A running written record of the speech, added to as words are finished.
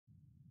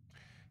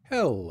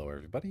Hello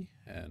everybody,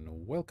 and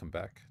welcome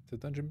back to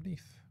Dungeon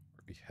Beneath,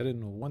 where we head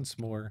in once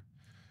more,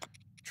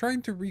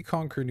 trying to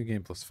reconquer New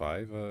Game Plus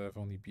 5. I've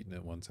only beaten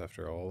it once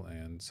after all,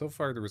 and so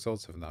far the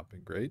results have not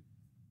been great.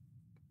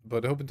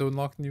 But hoping to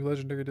unlock new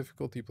legendary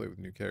difficulty, play with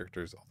new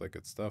characters, all that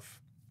good stuff.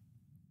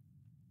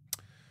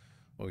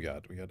 What we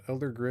got? We got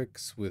Elder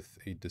Grix with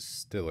a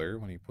Distiller.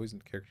 When a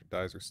poisoned character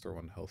dies, restore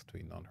 1 health to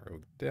a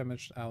non-heroic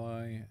damaged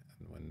ally, and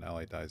when an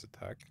ally dies,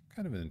 attack.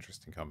 Kind of an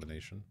interesting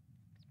combination.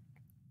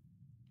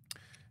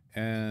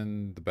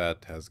 And the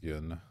Bad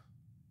Tasgion.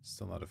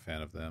 Still not a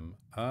fan of them.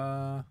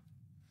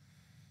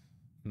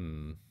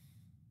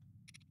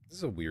 This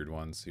is a weird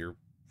one. So you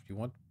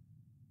want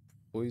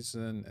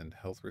poison and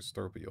health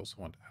restore, but you also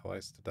want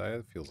allies to die.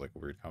 It feels like a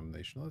weird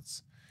combination.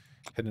 Let's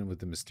head in with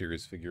the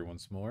mysterious figure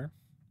once more.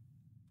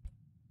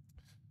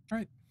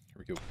 Alright, here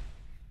we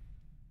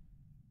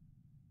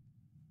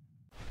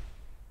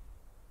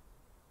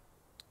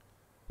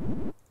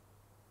go.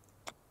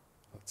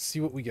 Let's see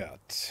what we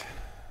got.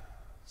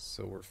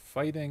 So we're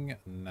fighting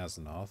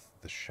Nazanoth,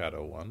 the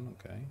Shadow one,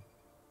 okay.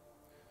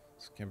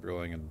 So can't be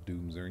relying on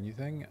dooms or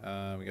anything.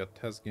 We got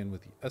Tezgin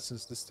with the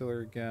Essence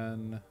Distiller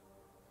again.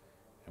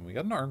 And we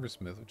got an Armor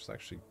Smith, which is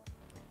actually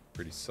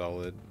pretty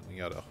solid. We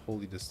got a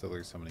Holy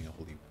Distiller summoning a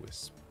Holy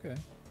Wisp. Okay.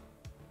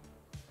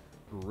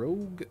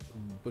 Rogue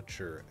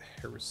Butcher,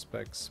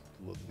 Haruspex,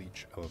 Blood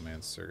Leech,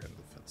 Elemancer, and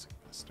the Fencing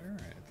Master.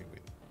 Alright, I think we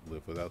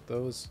live without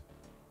those.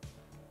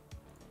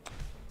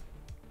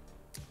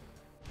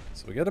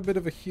 So we got a bit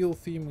of a heal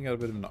theme, we got a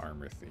bit of an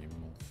armor theme.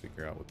 We'll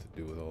figure out what to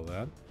do with all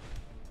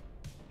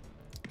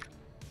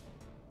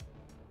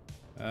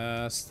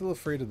that. Still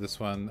afraid of this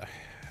one.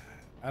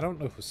 I don't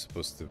know who's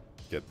supposed to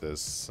get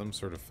this. Some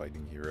sort of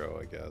fighting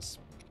hero, I guess.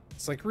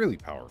 It's like really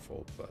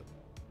powerful, but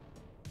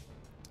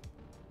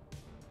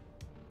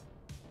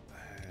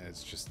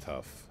it's just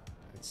tough.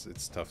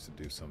 It's tough to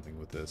do something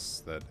with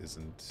this that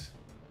isn't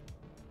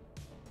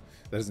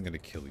going to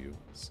kill you.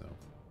 So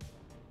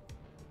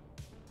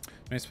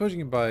I suppose you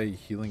can buy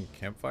healing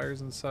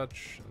campfires and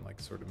such and like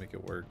sort of make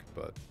it work,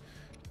 but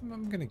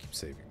I'm gonna keep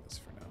saving this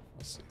for now.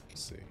 We'll see. We'll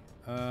see.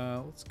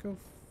 Let's go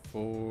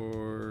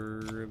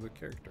for the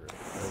character.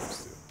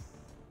 Let's do it.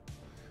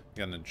 We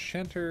got an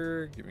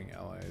enchanter giving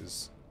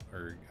allies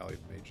or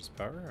allied mages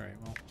power. Alright,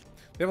 well.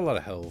 They have a lot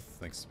of health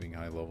thanks to being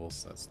high levels,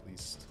 so that's at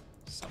least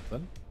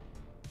something.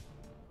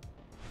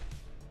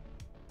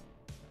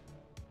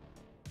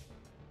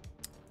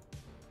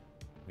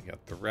 We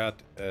got the rat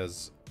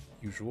as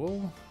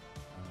usual.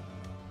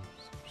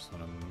 So just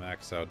want to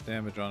max out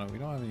damage on it. We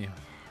don't have any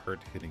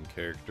hard-hitting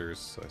characters,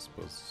 so I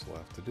suppose this will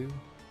have to do.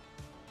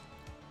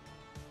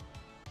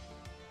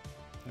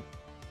 Yep.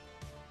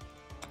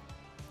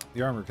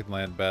 The armor could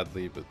land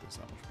badly, but there's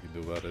not much we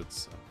can do about it,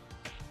 so...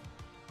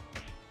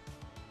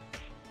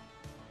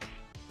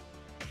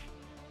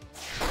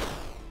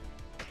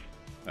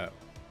 Oh.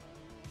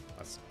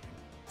 That's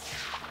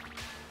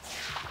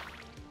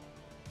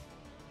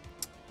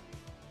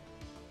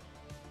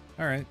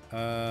alright,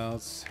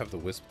 let's have the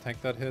Wisp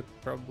tank that hit,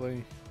 probably.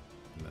 And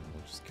then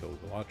we'll just kill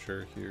the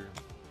Watcher here.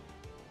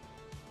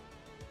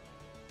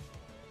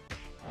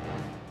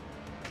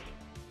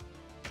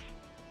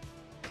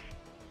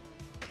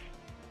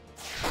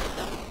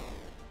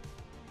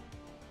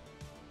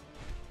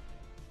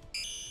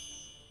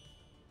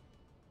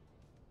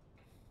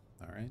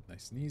 Alright,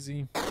 nice and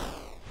easy. Pick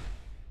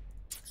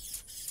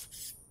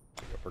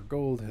up our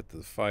gold, head to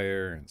the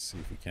fire, and see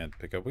if we can't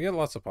pick up... We got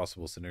lots of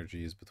possible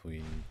synergies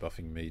between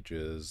buffing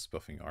mages,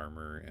 buffing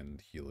armor,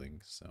 and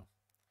healing, so...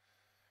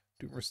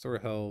 Doom restore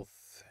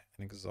health,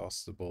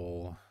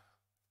 inexhaustible,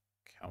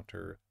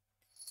 counter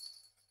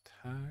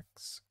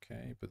attacks,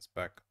 okay, but it's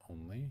back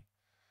only.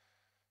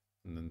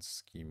 And then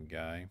scheme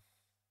guy.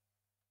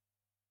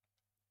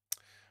 I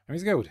mean,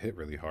 this guy would hit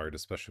really hard,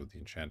 especially with the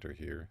enchanter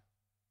here.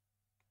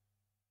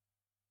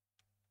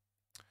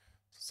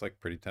 So it's like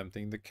pretty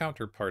tempting. The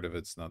counter part of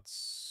it's not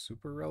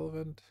super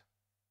relevant,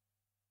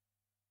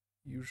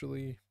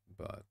 usually,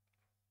 but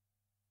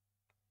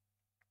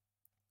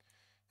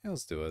yeah,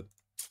 let's do it.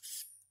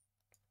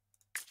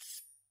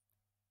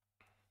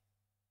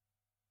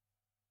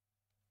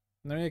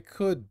 I mean, I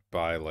could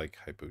buy like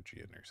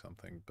Hypogean or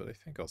something, but I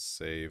think I'll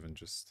save and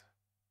just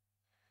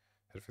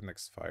head for the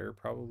next fire,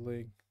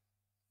 probably.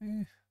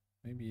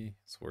 Maybe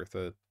it's worth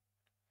it.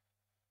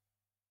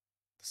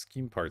 The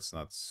scheme part's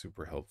not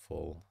super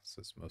helpful, so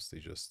it's mostly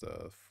just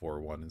a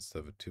 4-1 instead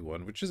of a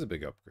 2-1, which is a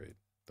big upgrade.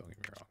 Don't get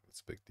me wrong, it's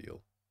a big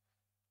deal.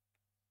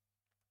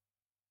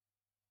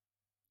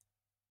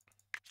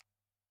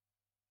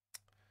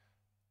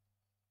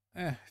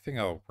 I think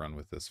I'll run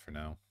with this for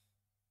now.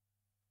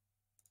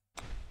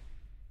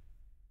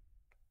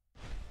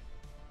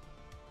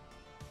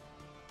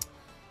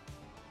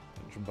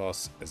 Dungeon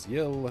boss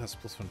Aziel has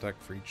 +1 attack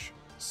for each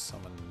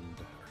summoned,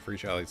 or for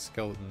each allied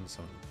skeleton,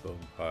 summoned bone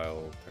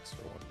pile, attacks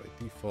for 1 by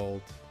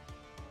default.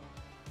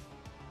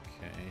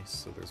 Okay,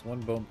 so there's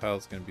 1 bone pile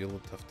that's going to be a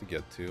little tough to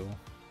get to.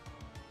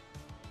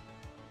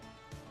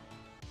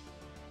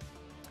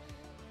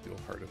 Do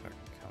a hard attack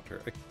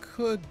encounter. I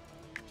could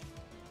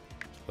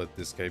let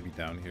this guy be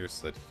down here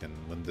so that he can,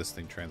 when this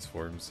thing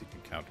transforms, he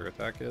can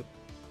counterattack it.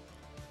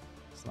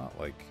 It's not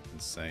like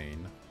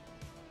insane.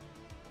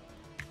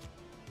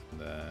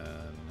 And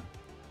then,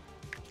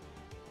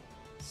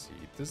 let's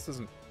see, this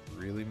doesn't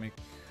really make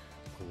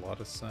a lot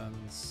of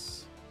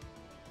sense.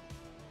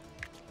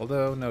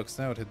 Although, no, because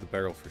now it hit the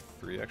barrel for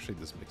 3. Actually,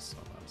 this makes some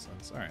amount of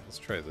sense. Alright, let's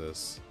try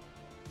this.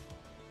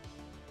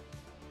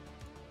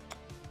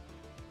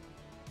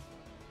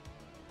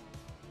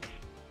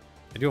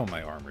 I do want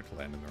my armor to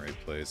land in the right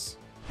place.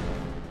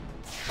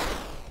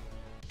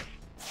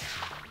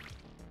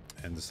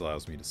 And this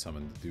allows me to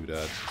summon the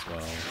doodad as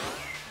well.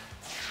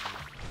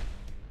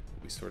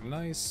 Will be sort of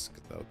nice,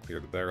 because that'll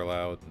clear the barrel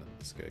out, and then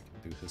this guy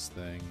can do his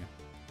thing.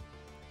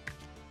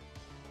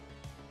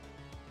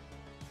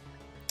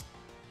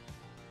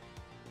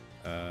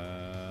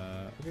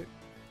 Okay,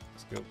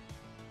 let's go.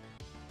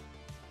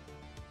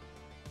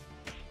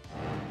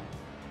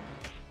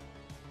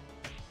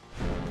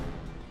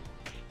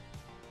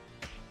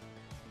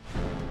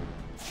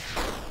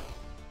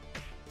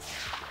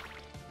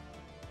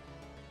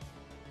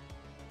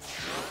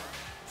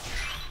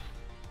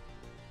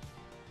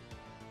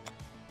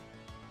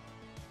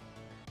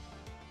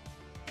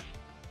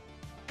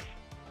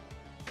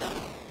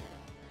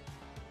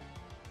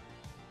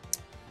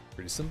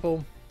 Pretty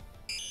simple.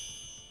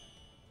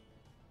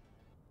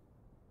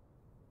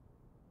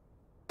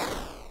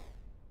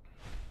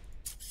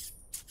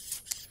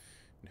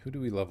 Who do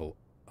we level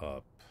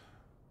up?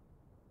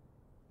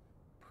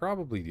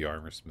 Probably the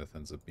armor smith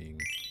ends up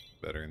being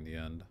better in the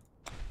end.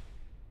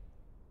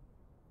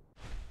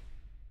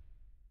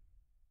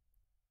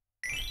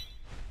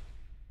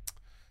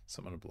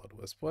 Summon a blood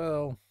wisp.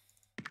 Well,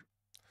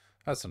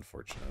 that's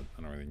unfortunate.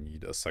 I don't really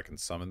need a second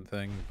summon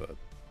thing, but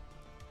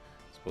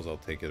I suppose I'll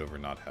take it over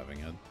not having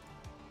it.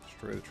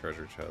 Destroy the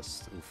treasure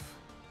chest. Oof.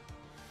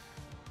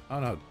 I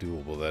don't know how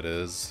doable that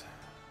is.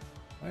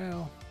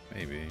 Well,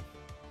 maybe.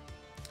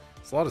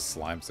 It's a lot of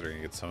slimes that are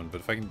going to get summoned,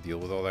 but if I can deal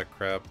with all that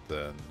crap,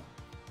 then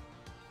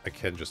I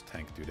can just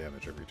tank 2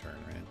 damage every turn,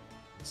 right?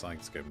 It's not like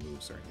this guy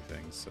moves or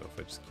anything, so if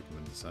I just keep him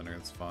in the center,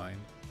 it's fine.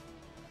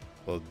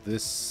 Well,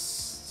 this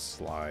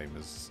slime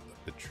is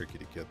a bit tricky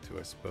to get to,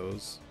 I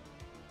suppose.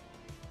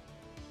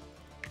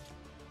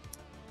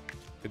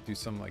 Could do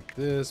something like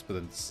this, but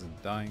then this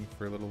isn't dying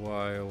for a little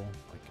while,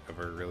 like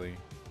ever, really.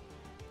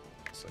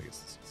 So I guess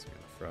this needs to be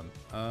in the front.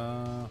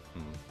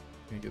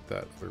 Gonna get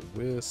that other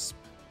wisp.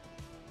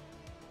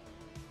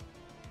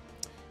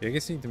 Yeah, I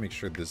guess you need to make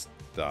sure this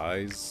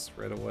dies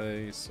right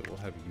away, so we'll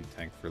have you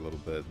tank for a little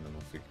bit, and then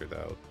we'll figure it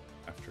out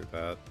after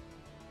that.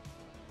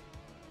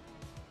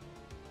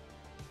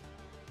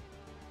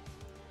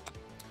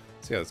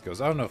 See how this goes.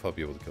 I don't know if I'll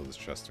be able to kill this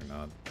chest or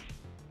not.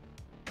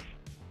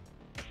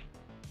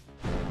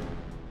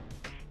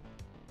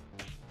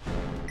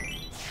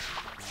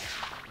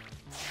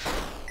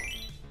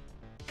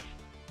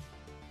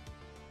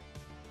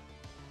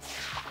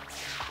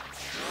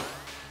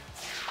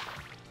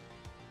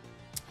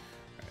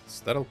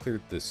 That'll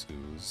clear this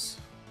ooze.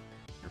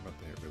 You're about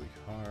to hit really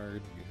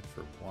hard. You hit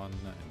for 1, and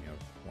you have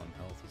 1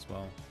 health as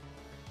well.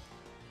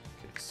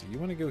 Okay, so you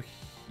want to go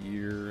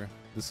here.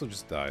 This will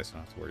just die, so I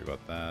don't have to worry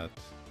about that.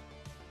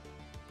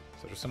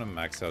 So I just want to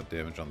max out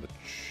damage on the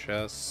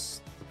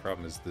chest. The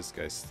problem is this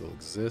guy still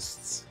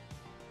exists.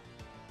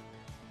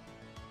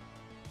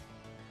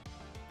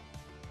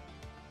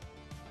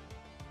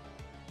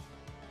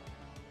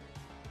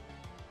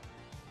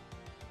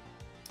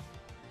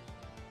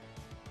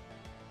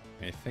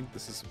 I think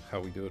this is how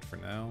we do it for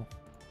now.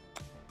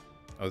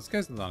 Oh, this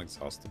guy's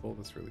non-exhaustible.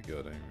 That's really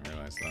good. I didn't even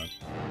realize that.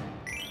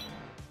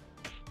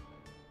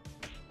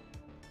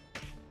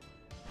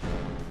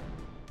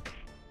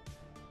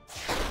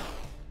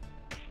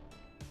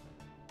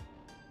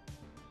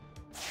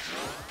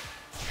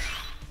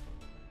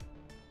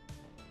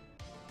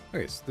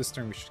 Okay, so this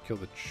turn we should kill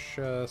the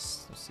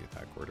chest. Let's see,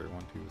 attack order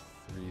 1, 2,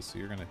 3. So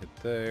you're gonna hit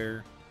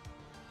there.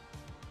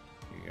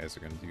 You guys are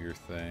gonna do your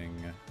thing.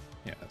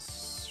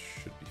 Yes,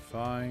 should be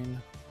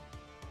fine.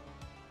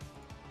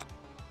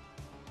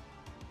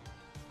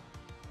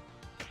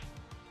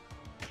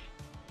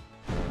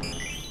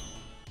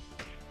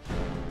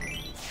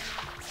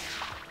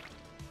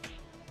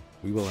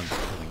 We will end up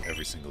killing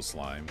every single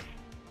slime,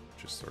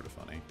 which is sort of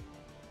funny.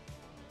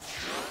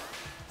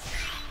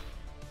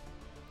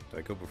 Did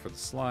I go before the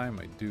slime?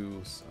 I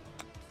do, so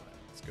fine,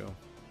 let's go.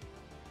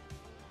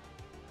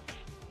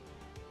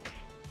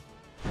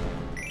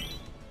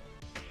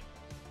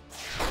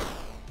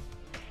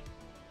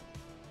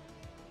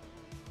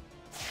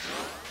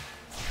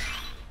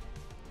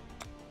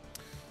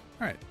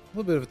 Alright, a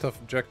little bit of a tough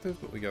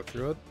objective, but we got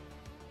through it.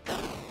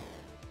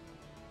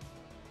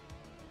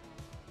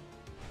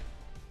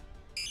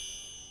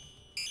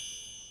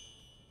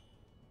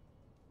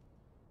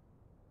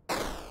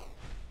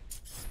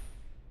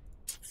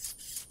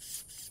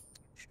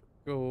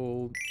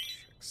 Gold,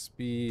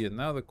 XP, and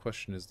now the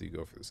question is, do you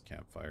go for this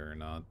campfire or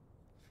not?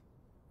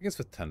 I guess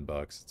with $10,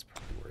 it's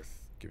probably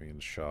worth giving it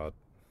a shot.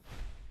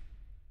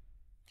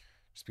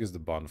 Just because the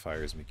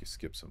bonfires make you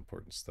skip some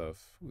important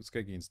stuff. Ooh, this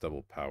guy gains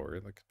double power.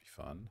 That could be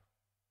fun.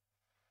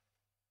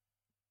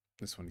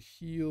 This one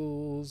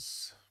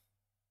heals.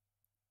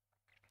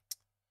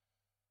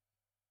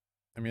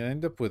 I mean, I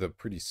end up with a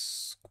pretty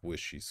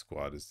squishy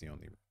squad is the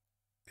only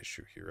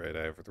issue here, right?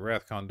 I have the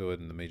Wrath Conduit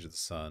and the Mage of the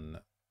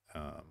Sun.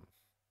 And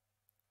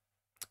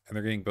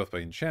they're getting buffed by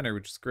Enchanter,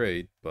 which is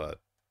great,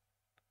 but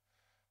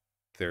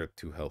they're at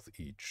 2 health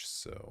each,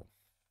 so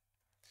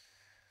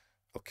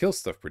I'll kill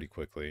stuff pretty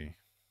quickly.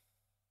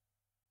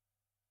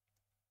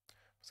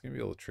 It's gonna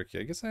be a little tricky.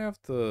 I guess I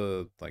have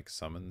to like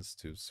summons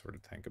to sort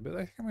of tank a bit.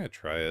 I think I'm gonna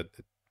try it.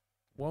 It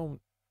won't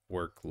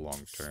work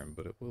long term,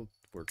 but it will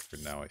work for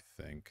now, I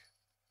think.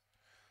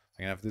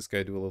 I can have this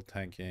guy do a little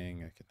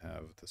tanking. I can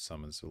have the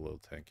summons do a little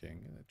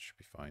tanking, and it should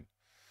be fine.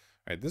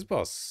 Alright, this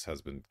boss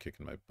has been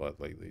kicking my butt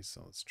lately,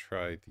 so let's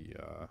try the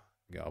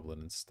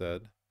goblin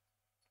instead.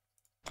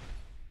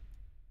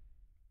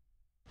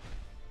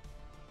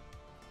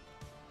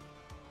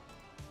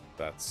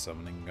 Bat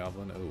summoning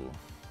goblin. Oh,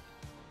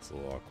 it's a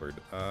little awkward.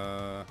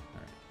 Alright,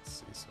 let's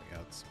see. So we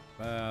got some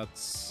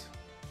bats.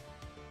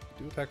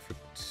 We do attack for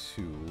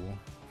 2.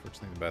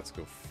 Unfortunately, the bats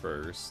go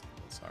first.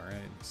 That's alright.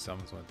 He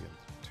summons one at the end of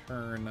the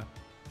turn. I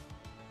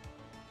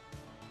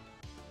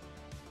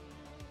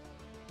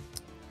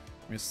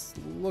mean, this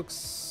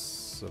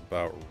looks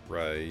about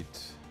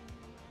right.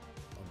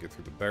 I'll get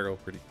through the barrel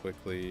pretty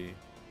quickly.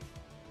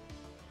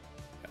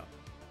 Yeah.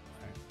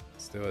 Alright,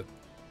 let's do it.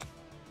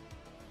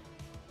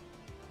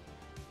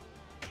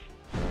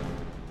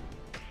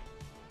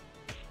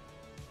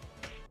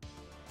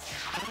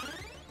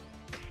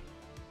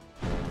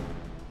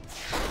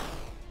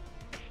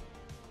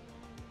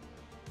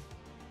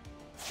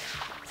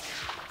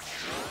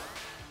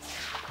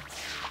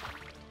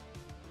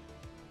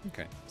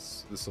 Okay,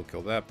 so this will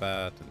kill that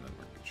bat, and then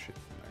we're good shit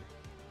from there.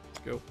 Let's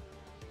go.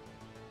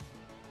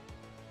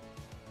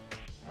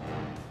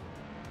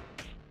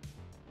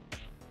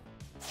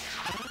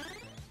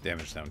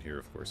 Damage down here,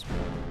 of course,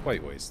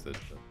 quite wasted,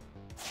 but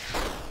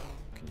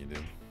what can you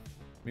do?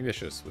 Maybe I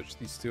should have switched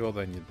these two,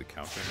 although I need the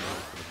counter now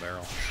for the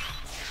barrel.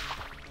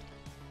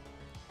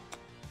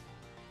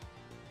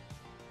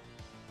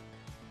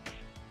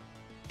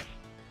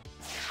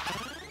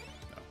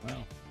 Oh,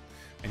 well,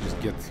 I just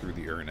get through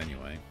the urn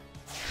anyway.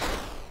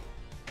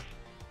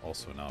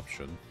 Also an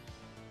option.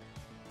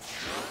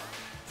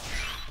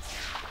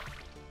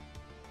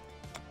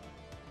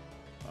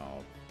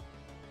 Oh,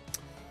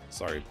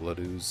 sorry, Blood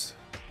Ooze.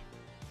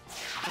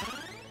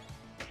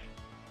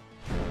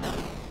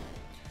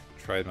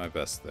 Tried my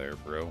best there,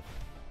 bro.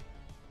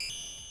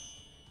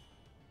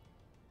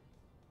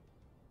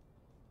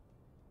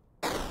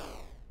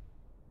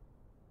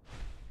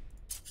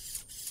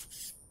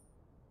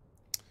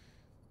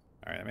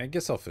 Alright, I mean, I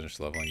guess I'll finish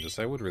leveling this.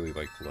 I would really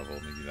like to level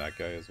maybe that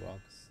guy as well,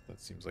 because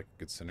that seems like a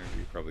good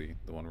synergy. Probably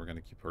the one we're going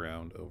to keep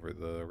around over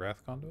the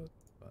Wrath Conduit,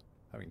 but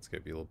having this guy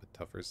be a little bit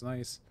tougher is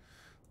nice.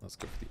 Let's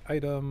go for the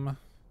item.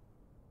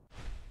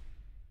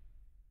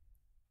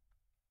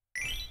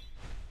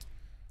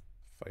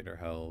 Fighter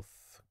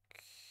health.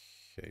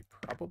 Okay,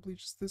 probably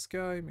just this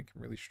guy. Make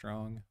him really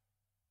strong,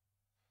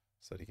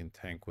 so that he can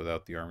tank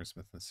without the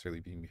Armorsmith necessarily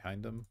being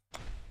behind him.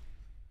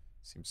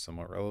 Seems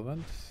somewhat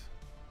relevant.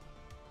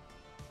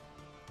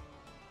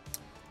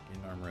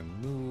 Gain armor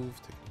and move,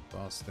 taking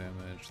boss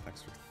damage,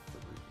 attacks for 3.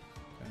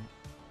 Okay.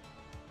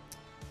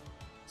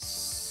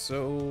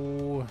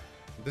 So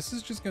this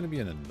is just going to be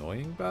an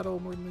annoying battle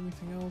more than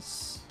anything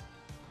else.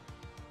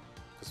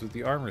 Because with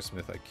the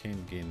Armorsmith, I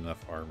can gain enough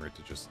armor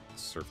to just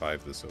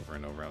survive this over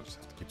and over. I'll just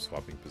have to keep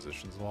swapping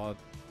positions a lot.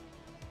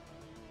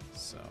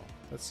 So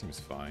that seems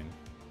fine.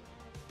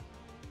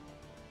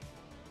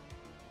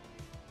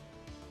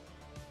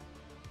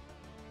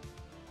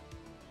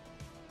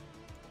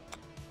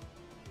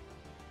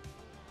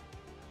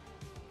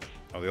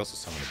 Oh, they also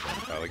summoned a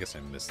bone pile. I guess I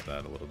missed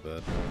that a little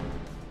bit.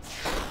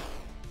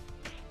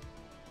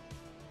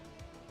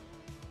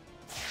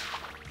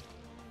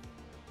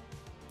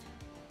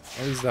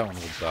 At least that one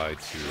will die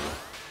to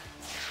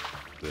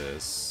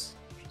this,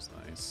 which is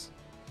nice.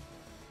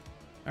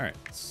 Alright,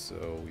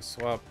 so we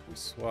swap,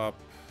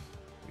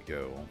 we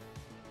go.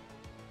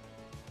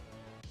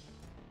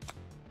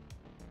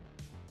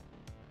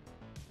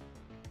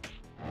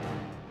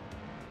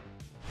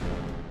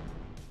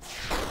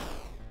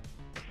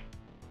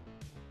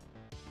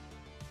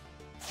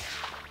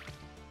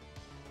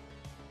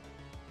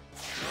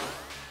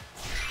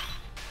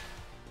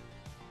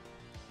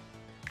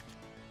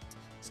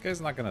 This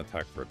guy's not going to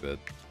attack for a bit.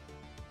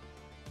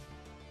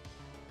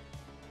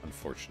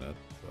 Unfortunate,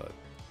 but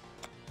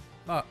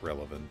not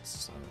relevant,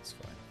 so it's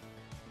fine.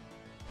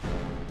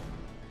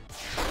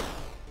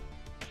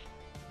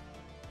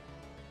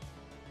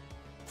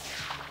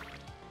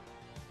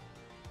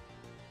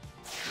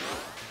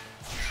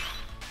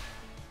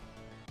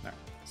 Alright,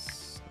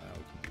 so now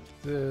we can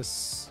do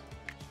this.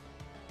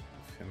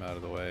 Move him out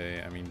of the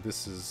way. I mean,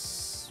 this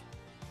is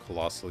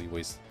colossally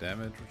wasted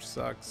damage, which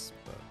sucks,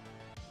 but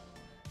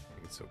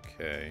it's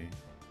okay.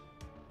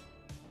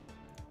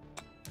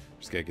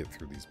 Just just gotta get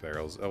through these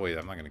barrels. Oh wait,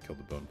 I'm not gonna kill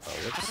the bone pile.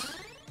 Whoops.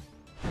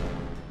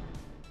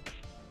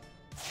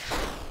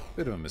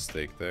 Bit of a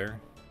mistake there.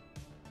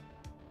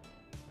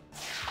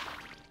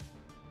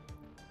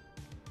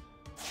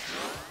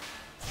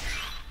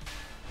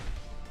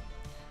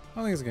 I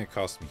don't think it's gonna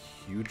cost me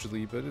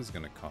hugely, but it is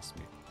gonna cost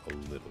me a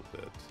little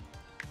bit.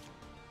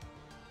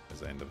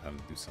 As I end up having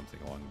to do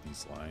something along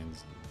these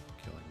lines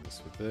and killing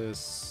this with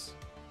this.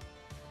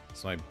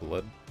 So my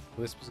blood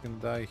wisp is gonna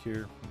die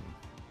here.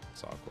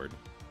 It's awkward.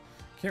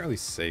 Can't really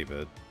save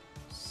it,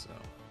 so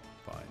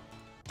fine.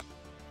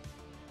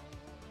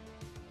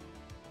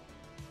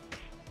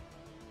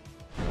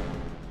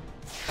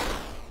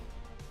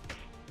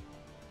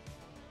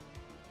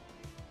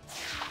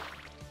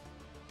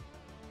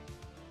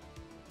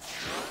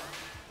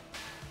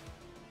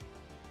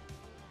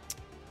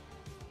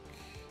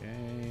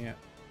 Okay,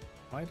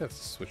 might have to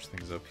switch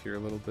things up here a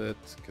little bit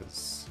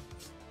because.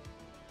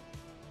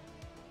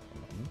 A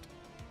moment.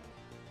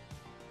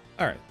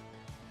 All right.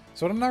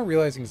 So what I'm now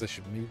realizing is I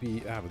should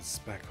maybe... but this is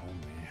back home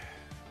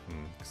me.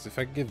 Because if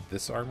I give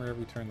this armor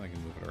every turn, I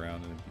can move it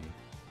around and it'd be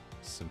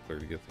simpler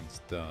to get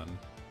things done.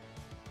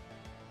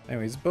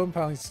 Anyways, bone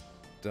pile needs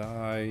to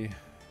die.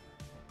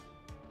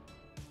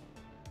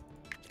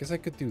 I guess I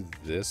could do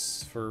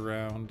this for a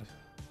round.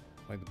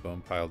 Like the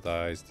bone pile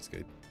dies, these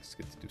guys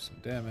get to do some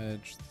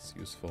damage. That's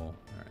useful.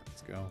 Alright,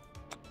 let's go.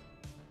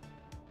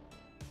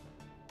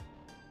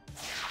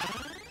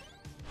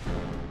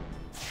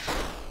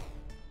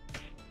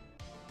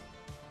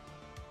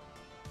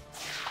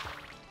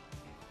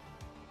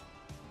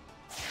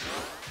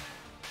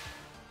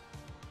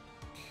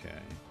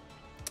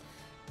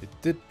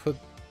 Did put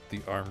the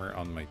armor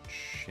on my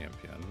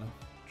champion,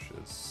 which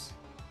is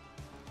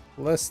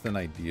less than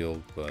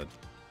ideal, but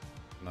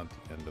not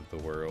the end of the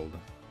world.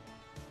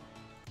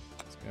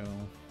 Let's go.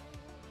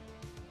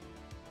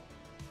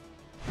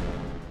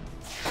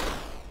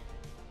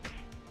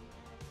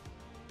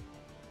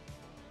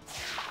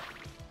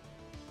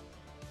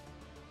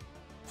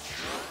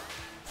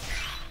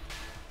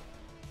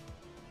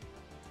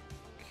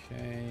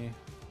 Okay.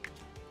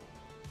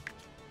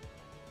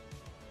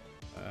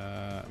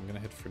 I'm gonna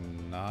hit for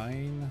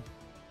 9,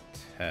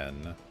 10.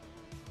 Alright,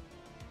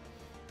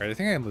 I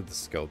think I can let the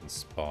skeleton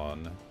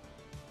spawn.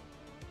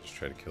 Just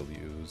try to kill the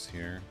ooze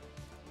here.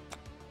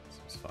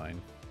 Seems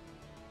fine.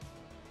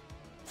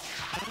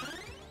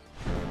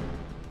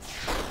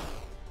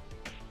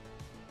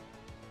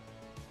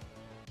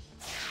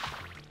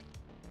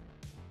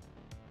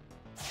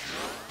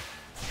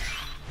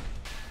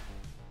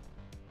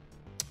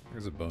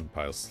 There's a bone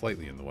pile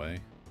slightly in the way.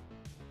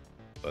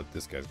 But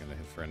this guy's gonna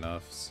hit for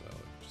enough, so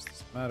it just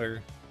doesn't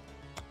matter.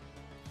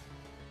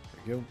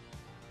 There we go.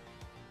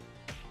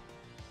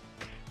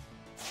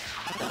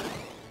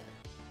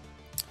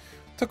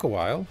 Took a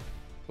while,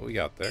 but we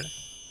got there.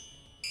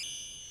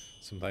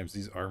 Sometimes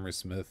these armor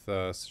smith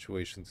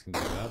situations can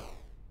do that.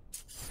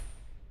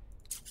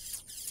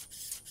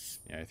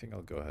 Yeah, I think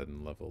I'll go ahead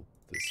and level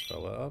this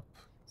fella up.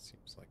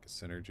 Seems like a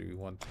synergy we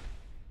want to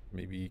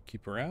maybe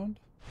keep around.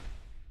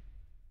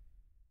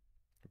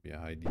 Could be a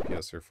high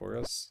DPSer for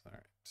us.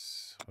 Alright.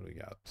 What do we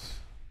got?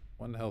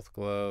 1 health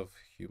glove,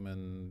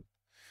 human.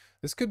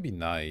 This could be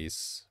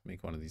nice.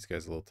 Make one of these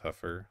guys a little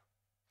tougher.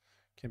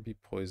 Can't be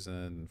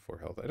poisoned, 4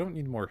 health. I don't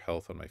need more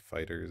health on my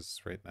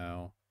fighters right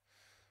now.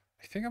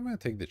 I think I'm going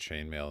to take the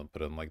chainmail and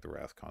put on like the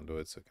Wrath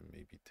Conduit so I can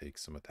maybe take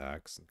some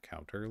attacks and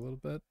counter a little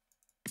bit.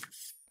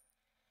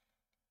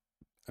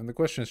 And the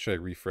question is, should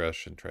I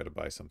refresh and try to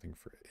buy something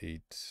for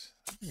 8?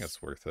 I think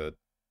that's worth it.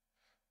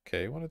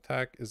 Okay, 1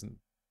 attack isn't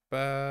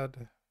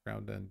bad.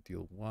 Round end,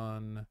 deal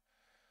 1.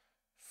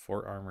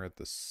 4 armor at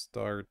the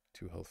start,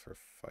 2 health for a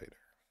fighter.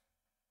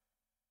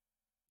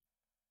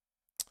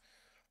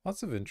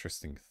 Lots of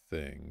interesting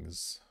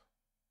things.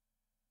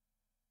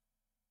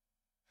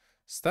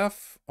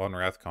 Staff on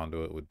Wrath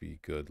Conduit would be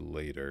good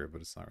later, but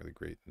it's not really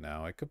great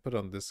now. I could put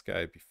on this guy,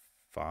 it'd be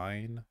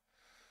fine.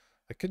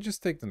 I could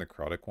just take the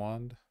Necrotic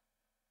Wand.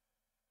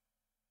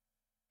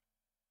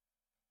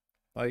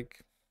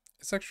 Like,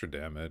 it's extra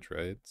damage,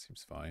 right?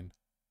 Seems fine.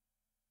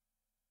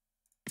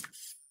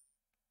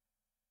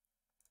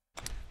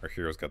 Our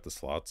hero's got the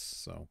slots,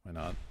 so why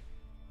not?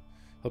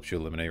 Helps you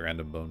eliminate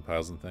random bone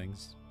piles and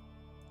things.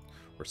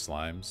 Or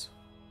slimes.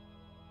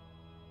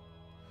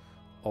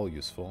 All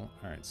useful.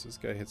 Alright, so this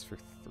guy hits for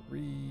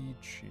 3,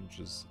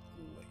 changes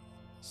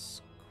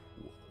lanes.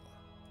 Cool.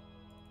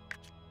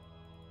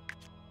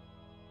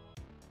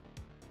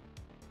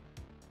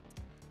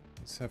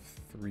 Let's have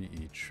 3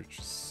 each, which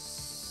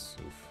is...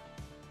 Oof.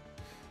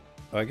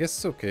 I guess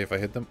it's okay if I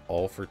hit them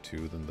all for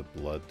 2, then the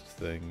blood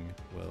thing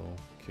will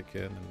kick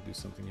in and do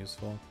something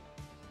useful.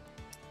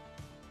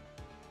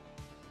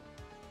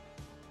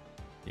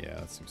 Yeah,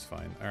 that seems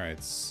fine.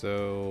 Alright,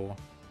 so...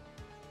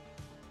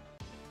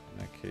 in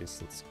that case,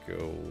 let's go... I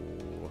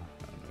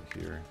don't know,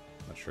 here.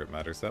 Not sure it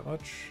matters that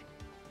much.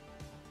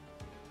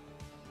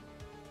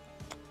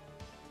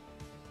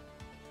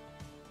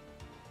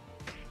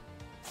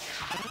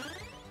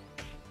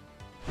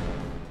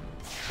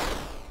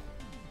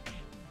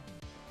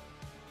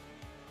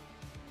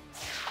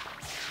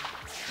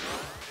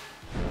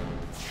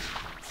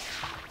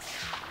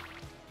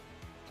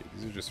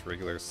 These are just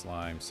regular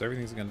slime. So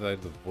everything's gonna die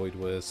to the Void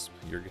Wisp.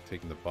 You're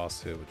taking the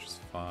boss hit, which is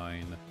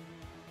fine. And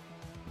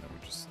then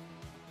we're just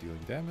dealing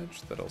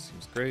damage. That all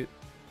seems great.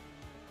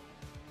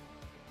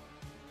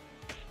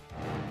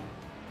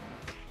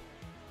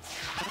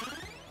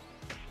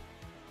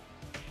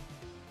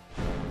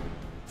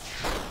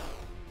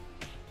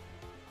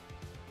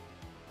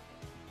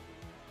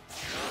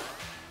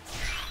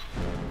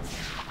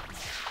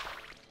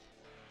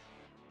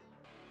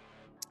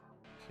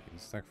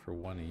 Stack for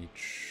 1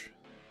 each.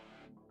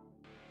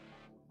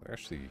 They're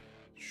actually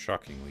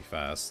shockingly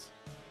fast.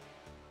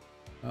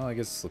 Well, I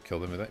guess this will kill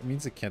them. That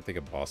means it can't take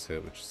a boss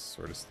hit, which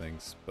sort of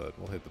stinks, but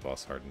we'll hit the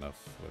boss hard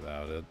enough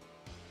without it.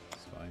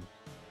 It's fine.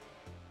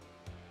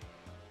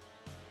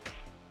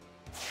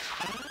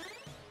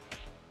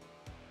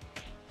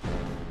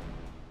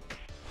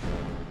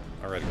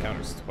 Alright, it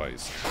counters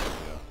twice.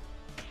 Yeah.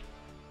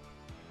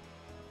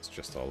 It's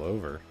just all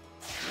over.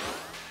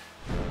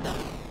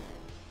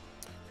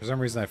 For some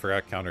reason, I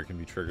forgot counter can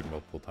be triggered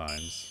multiple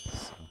times.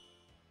 So.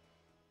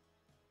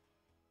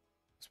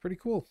 It's pretty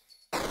cool.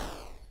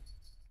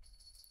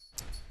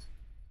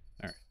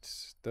 Alright,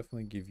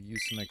 definitely give you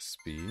some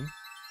XP.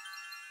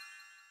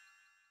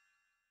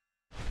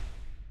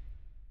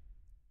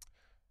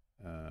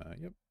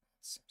 Yep,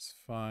 seems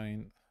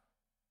fine.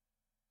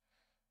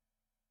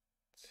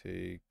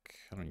 Take...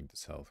 I don't need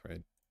this health,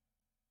 right?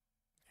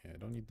 Yeah, I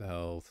don't need the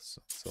health,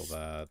 so sell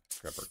that.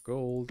 Grab our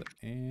gold,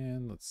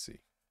 and let's see.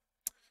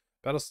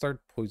 Battle start,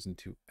 poison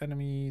 2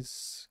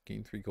 enemies.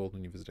 Gain 3 gold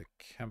when you visit a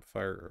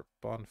campfire or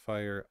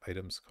bonfire.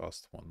 Items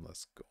cost 1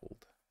 less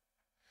gold.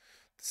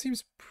 This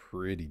seems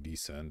pretty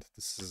decent.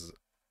 This is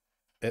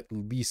at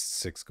least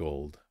 6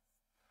 gold.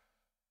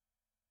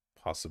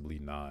 Possibly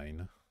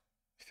 9.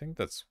 I think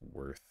that's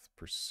worth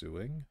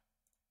pursuing.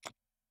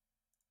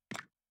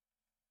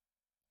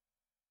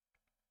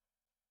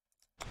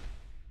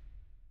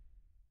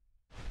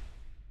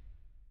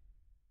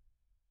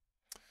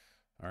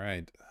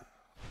 Alright.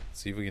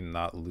 See if we can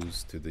not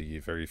lose to the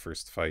very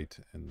first fight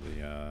in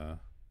the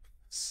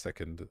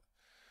second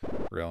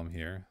realm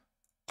here.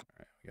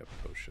 Alright, we got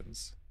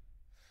potions.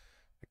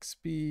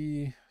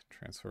 XP,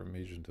 transform a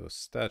mage into a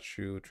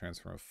statue,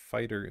 transform a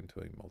fighter into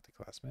a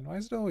multi-class. Man, why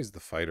is it always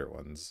the fighter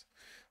ones?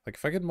 Like,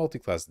 if I could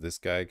multi-class this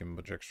guy, give him a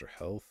bunch of extra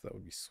health, that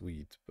would be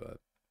sweet, but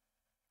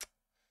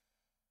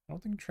I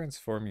don't think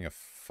transforming a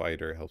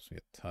fighter helps me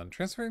a ton.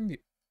 Transforming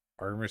the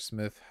armor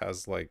smith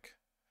has, like,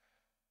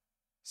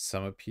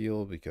 some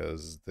appeal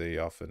because they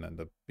often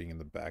end up being in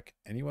the back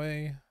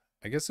anyway.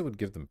 I guess it would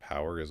give them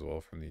power as well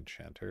from the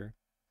enchanter.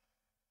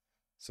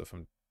 So if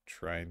I'm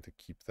trying to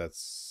keep that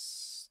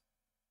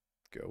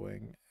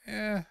going,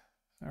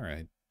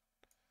 alright.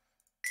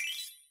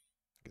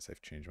 I guess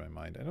I've changed my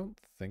mind. I don't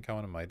think I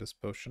want a Midas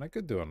potion. I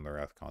could do it on the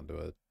Wrath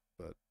Conduit,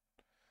 but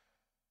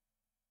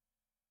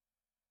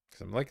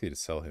because I'm likely to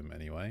sell him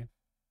anyway.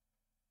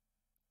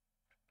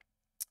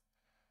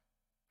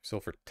 Sell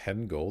for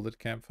 10 gold at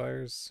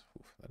campfires.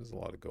 Oof, that is a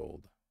lot of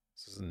gold.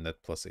 This is a net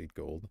plus 8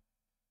 gold.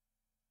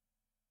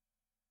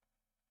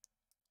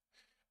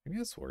 Maybe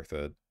that's worth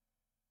it.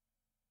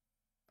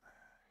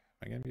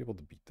 Am I going to be able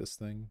to beat this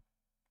thing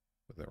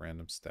with a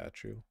random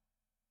statue?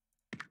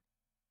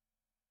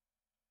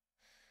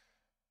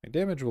 My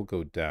damage will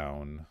go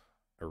down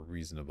a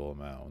reasonable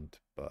amount,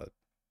 but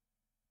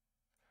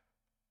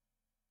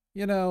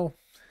you know,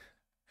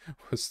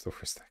 what's the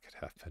worst that could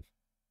happen?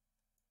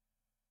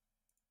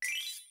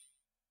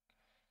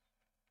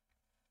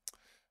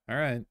 All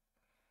right.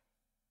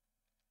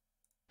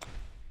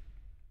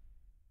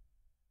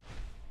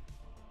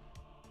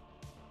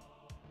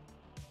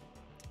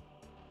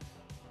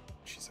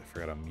 Jeez, I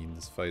forgot how mean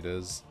this fight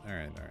is. All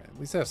right, all right. At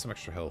least I have some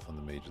extra health on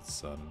the Mage of the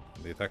Sun.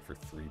 And they attack for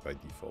 3 by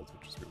default,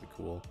 which is really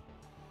cool.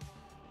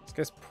 This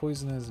guy's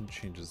poisonous and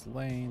changes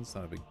lanes.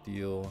 Not a big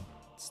deal.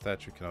 The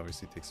statue can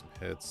obviously take some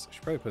hits. I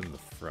should probably put it in the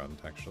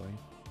front, actually.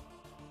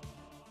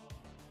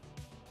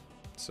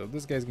 So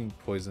this guy's getting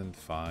poisoned,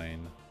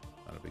 fine.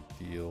 Not a big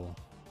deal.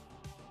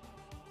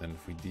 Then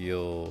if we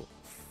deal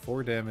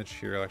 4 damage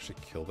here, I'll actually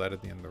kill that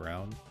at the end of the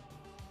round.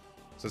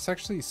 So it's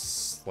actually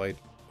slight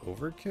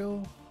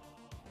overkill.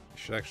 I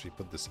should actually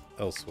put this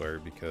elsewhere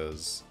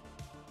because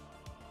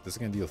this is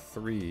going to deal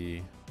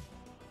 3.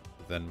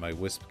 Then my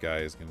Wisp guy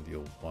is going to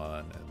deal 1.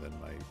 And then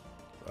my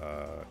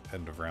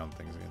end of round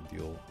thing is going to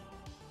deal...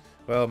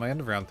 Well, my end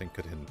of round thing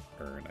could hit an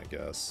Urn, I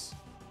guess.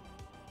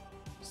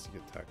 Just to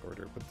get attack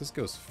order. But this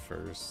goes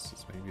first.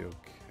 It's maybe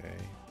okay.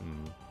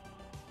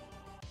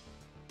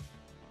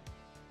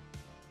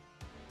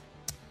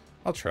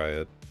 I'll try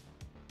it.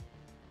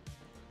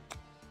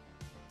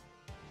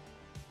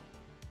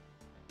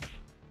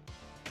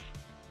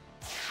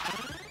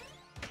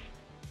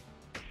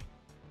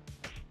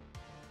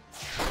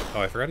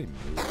 Oh, I forgot he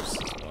moves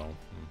as well.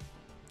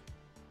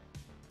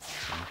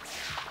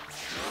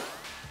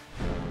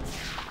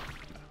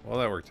 Well,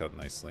 that worked out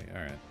nicely.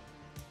 Alright.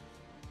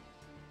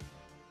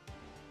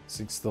 This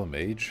thing's still a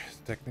mage,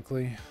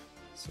 technically.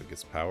 So it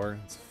gets power.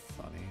 It's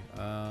funny.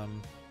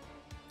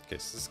 Okay,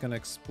 so this is gonna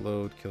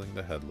explode, killing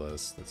the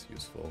headless. That's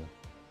useful.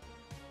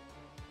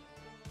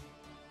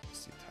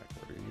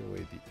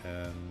 away the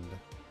end.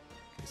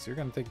 Okay, so you're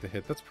gonna take the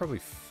hit. That's probably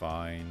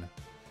fine.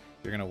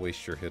 You're gonna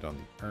waste your hit on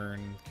the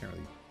urn. Can't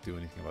really do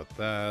anything about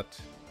that.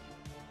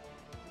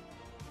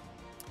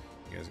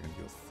 You guys are gonna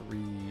deal 3.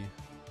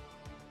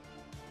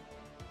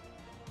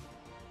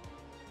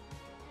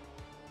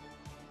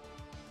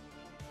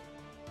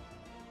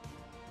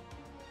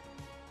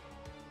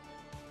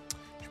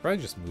 Should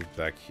probably just move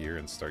back here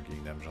and start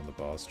getting damage on the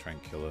boss. Try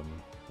and kill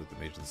him with the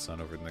Mage of the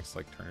Sun over the next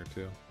like turn or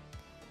two.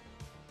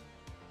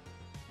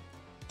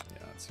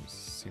 Yeah, it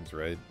seems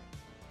right.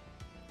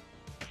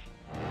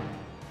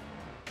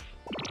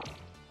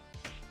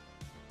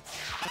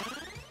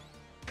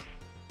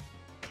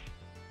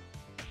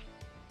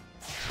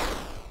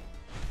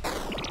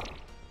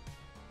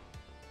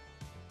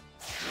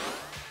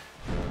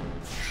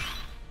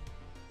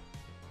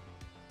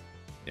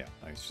 Yeah,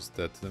 nice. Just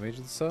dead to the Mage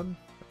of the Sun.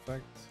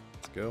 Perfect.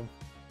 Let's go.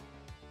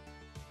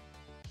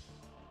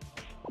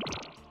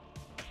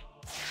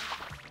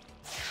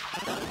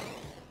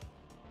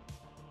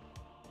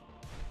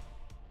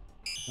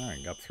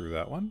 Alright, got through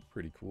that one.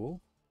 Pretty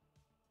cool.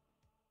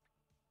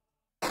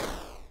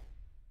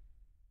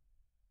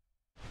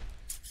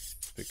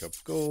 Pick up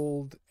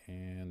gold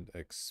and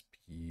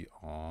XP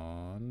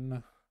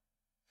on...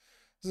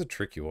 This is a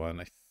tricky one.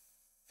 I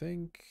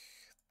think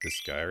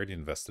this guy, I already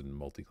invested in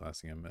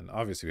multi-classing him, and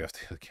obviously we have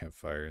to hit a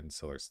campfire and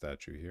sell our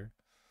statue here.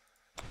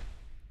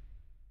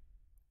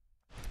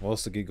 We'll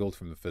also get gold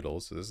from the fiddle,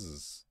 so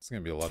it's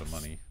going to be a lot of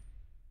money.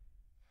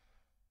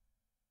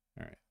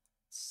 Alright,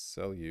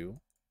 sell you.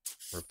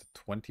 We're up to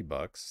 20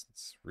 bucks.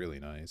 It's really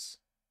nice.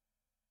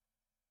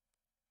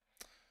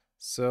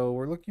 So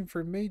we're looking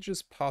for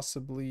mages,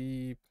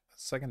 possibly. A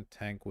second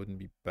tank wouldn't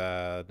be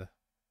bad.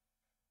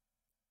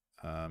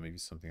 Maybe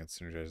something that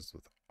synergizes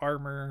with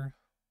armor.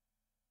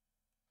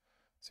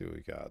 Let's see what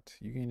we got.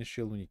 You gain a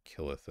shield when you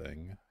kill a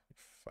thing.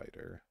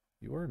 Fighter.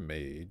 You are a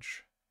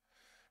mage.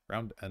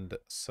 Round end,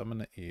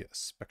 summon a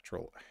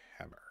spectral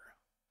hammer.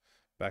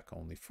 Back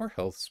only. 4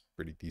 health's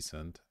pretty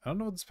decent. I don't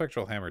know what the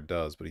spectral hammer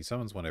does, but he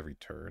summons one every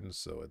turn,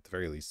 so at the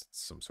very least it's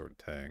some sort of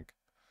tank.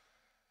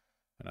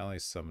 An ally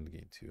summoned,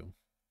 gain 2.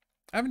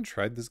 I haven't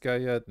tried this guy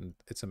yet, and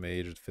it's a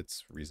mage. It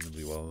fits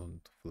reasonably well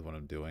with what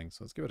I'm doing,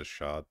 so let's give it a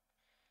shot.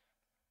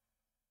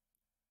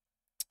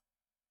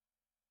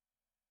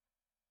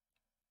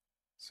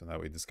 So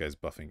that way this guy's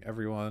buffing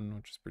everyone,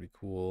 which is pretty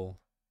cool.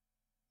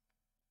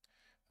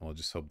 And we'll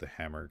just hope the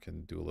hammer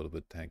can do a little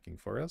bit of tanking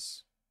for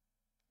us.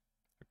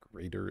 A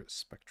greater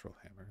spectral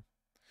hammer.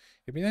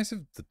 It'd be nice if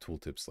the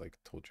tooltips like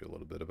told you a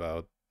little bit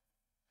about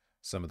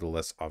some of the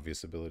less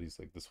obvious abilities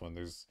like this one.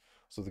 There's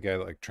so the guy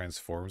that like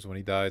transforms when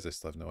he dies. I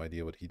still have no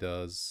idea what he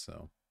does,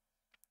 so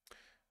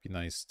it'd be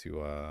nice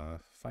to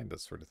find that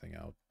sort of thing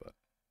out. But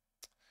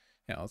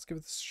yeah, let's give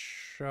it a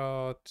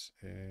shot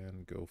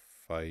and go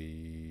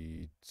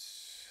fight.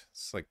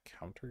 It's like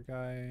counter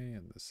guy,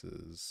 and this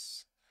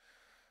is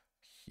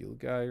heal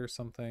guy or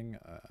something.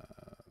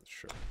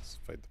 Sure, let's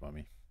fight the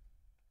mummy.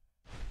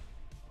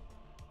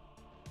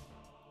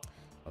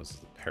 Oh, this is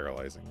the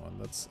paralyzing one.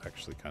 That's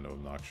actually kind of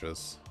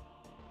obnoxious.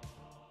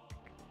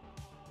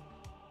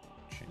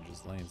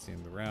 Changes lanes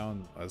in the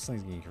round. This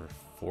lane's getting here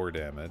for 4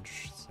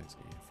 damage. This lane's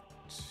getting here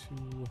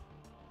for 2.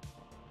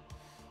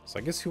 So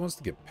I guess who wants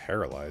to get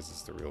paralyzed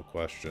is the real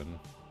question.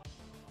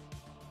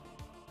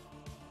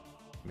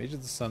 Mage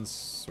of the Sun's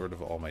sort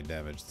of all my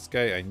damage. This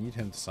guy, I need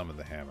him to summon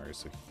the hammer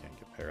so he can't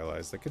get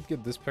paralyzed. I could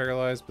get this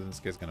paralyzed, but then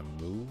this guy's gonna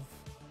move.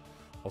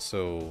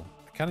 Also,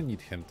 I kind of need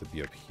him to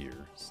be up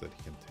here so that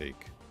he can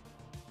take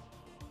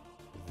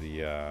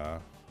the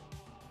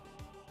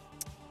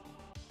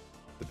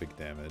big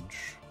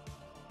damage.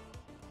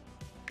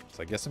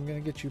 So I guess I'm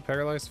gonna get you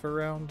paralyzed for a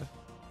round.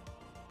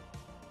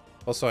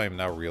 Also, I am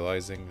now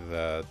realizing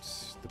that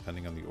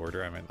depending on the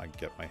order, I might not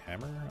get my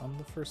hammer on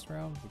the first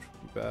round, which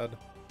would be bad.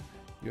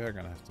 You are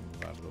gonna have to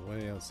move out of the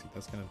way. Let's see,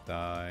 that's gonna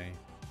die.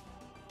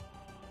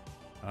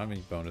 I don't have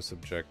any bonus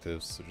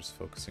objectives, so just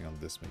focusing on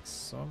this makes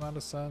some amount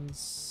of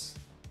sense.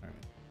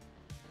 Alright.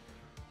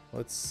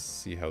 Let's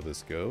see how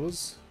this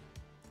goes.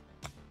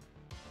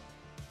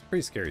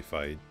 Pretty scary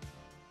fight.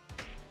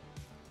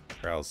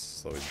 Corral's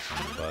slowly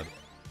becoming bud.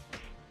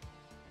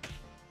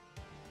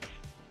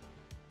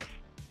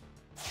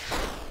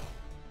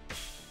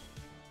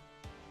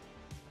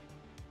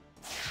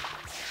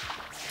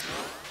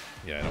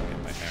 Yeah, I don't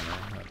get my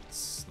hammer.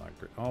 That's not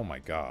great. Oh my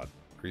god.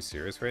 Are you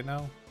serious right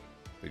now?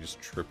 They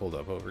just tripled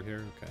up over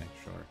here? Okay,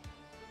 sure.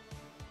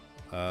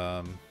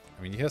 I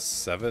mean, he has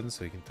 7,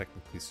 so he can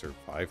technically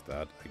survive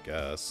that, I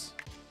guess.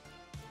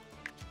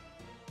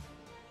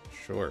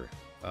 Sure.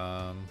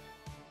 You're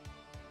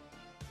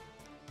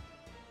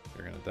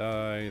gonna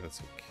die.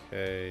 That's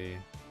okay.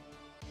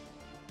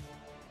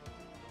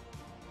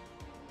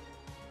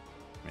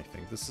 I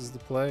think this is the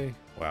play.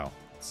 Wow,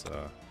 it's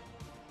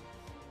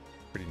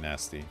pretty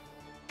nasty.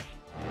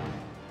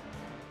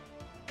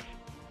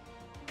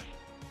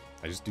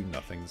 I just do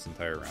nothing this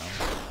entire round.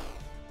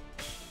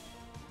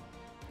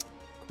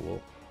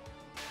 Cool.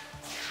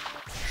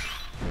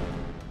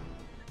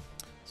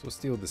 So we'll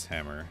steal this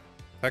hammer.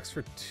 Attacks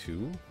for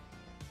 2.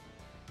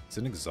 It's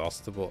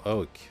inexhaustible.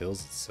 Oh, it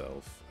kills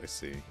itself. I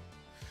see.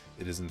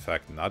 It is in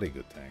fact not a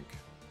good tank.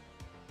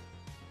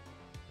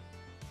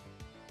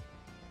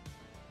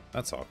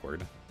 That's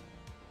awkward.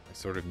 I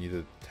sort of need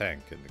a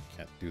tank and it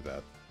can't do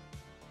that.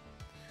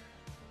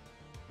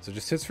 So it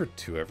just hits for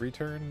 2 every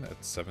turn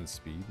at 7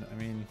 speed. I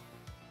mean,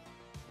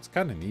 it's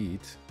kind of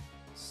neat.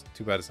 It's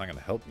too bad it's not going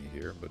to help me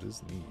here, but it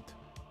is neat.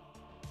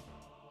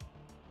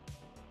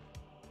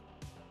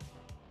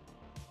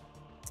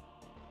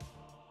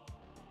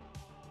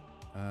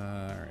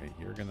 Alright,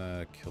 you're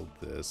gonna kill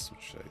this,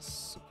 which I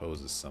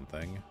suppose is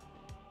something.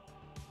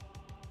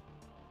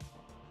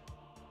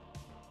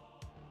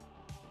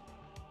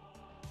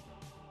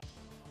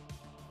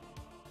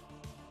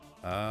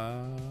 Okay,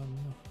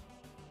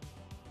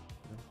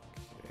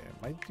 I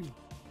might do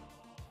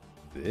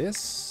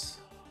this?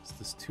 Is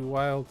this too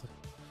wild?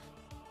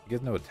 You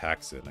get no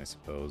attacks in, I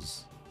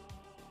suppose.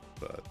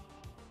 But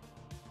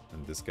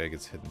then this guy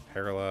gets hit and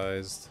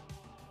paralyzed.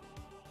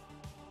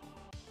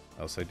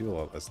 Oh, so I do a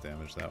lot less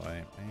damage that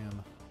way.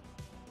 Man,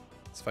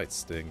 this fight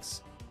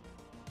stinks.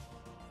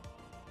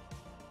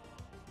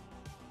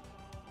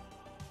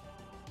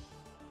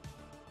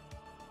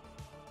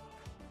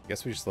 I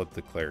guess we just let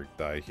the cleric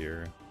die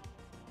here.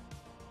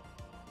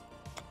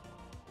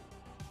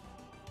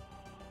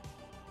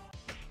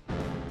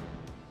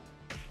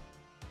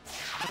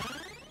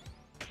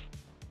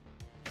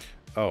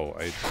 Oh,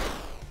 okay.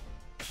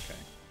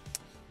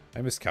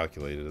 I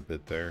miscalculated a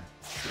bit there.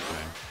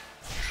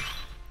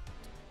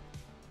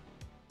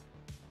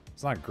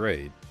 It's not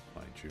great,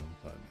 mind you,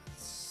 but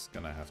it's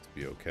gonna have to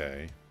be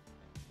okay.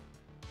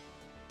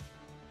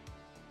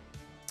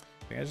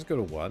 I think I just go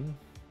to 1.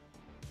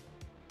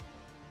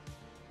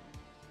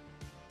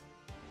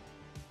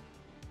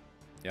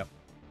 Yep.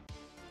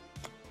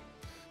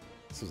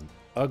 This is an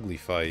ugly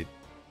fight.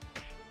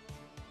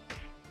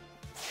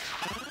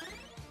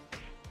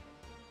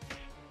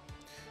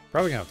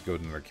 Probably gonna have to go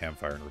to another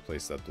campfire and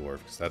replace that dwarf,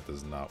 because that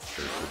does not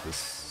work with this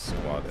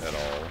squad at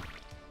all.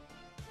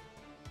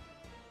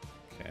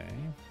 Okay.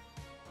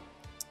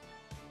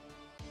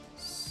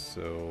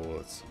 So,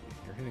 let's see.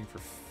 You're hitting for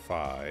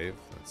 5.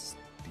 That's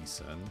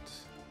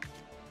decent.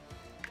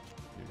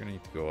 You're gonna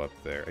need to go up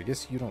there. I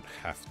guess you don't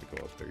have to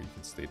go up there. You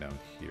can stay down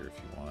here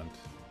if you want.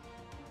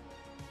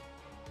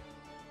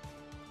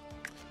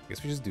 I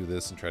guess we just do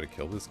this and try to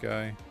kill this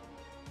guy.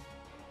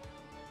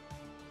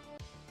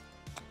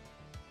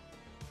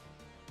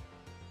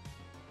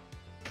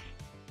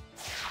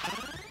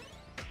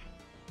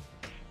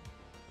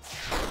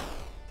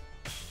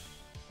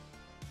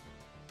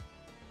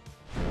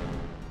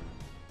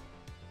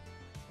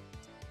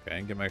 Okay, I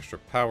can get my extra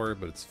power,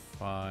 but it's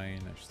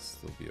fine. I should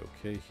still be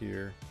okay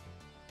here.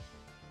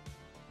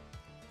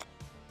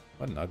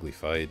 What an ugly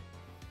fight.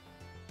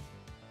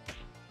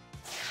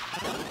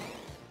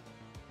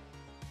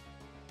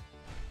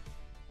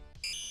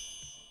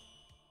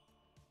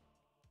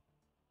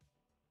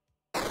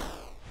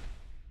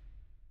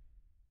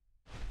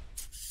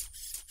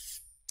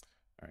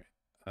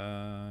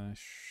 Alright.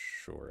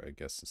 Sure, I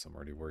guess since I'm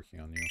already working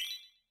on you.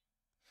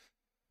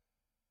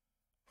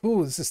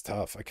 Ooh, this is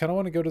tough. I kind of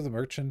want to go to the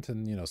merchant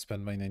and, you know,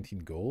 spend my 19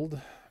 gold,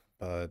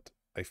 but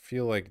I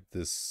feel like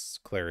this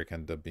cleric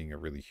ended up being a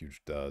really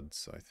huge dud,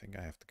 so I think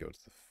I have to go to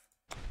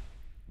the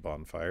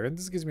bonfire. And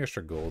this gives me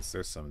extra gold, so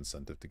there's some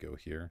incentive to go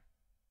here.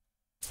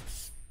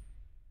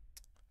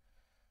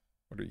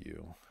 What are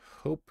you?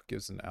 Hope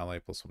gives an ally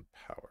 +1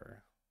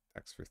 power.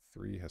 Attacks for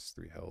 3, has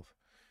 3 health.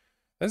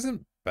 That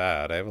isn't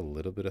bad. I have a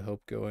little bit of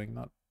hope going,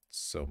 not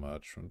so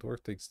much. When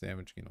dwarf takes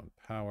damage, gain 1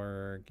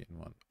 power, gain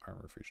 1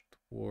 armor for each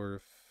dwarf.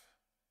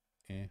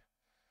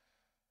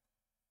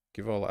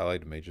 Give all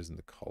allied mages in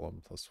the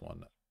column +1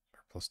 or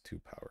 +2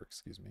 power,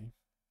 excuse me.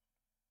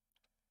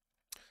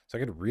 So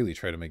I could really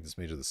try to make this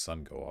Mage of the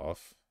Sun go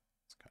off.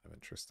 It's kind of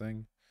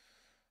interesting.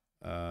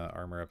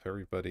 Armor up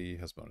everybody,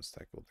 has bonus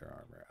attack with their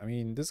armor. I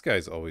mean, this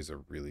guy's always a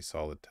really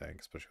solid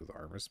tank, especially with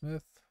Armor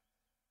Smith.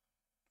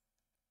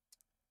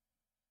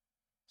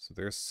 So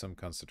there's some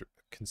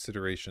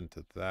consideration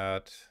to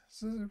that.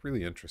 This is a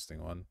really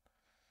interesting one.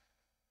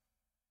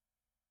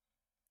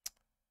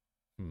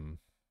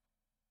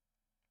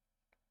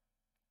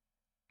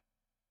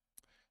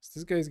 So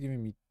this guy's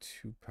giving me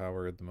 2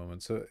 power at the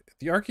moment. So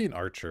the Arcane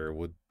Archer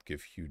would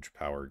give huge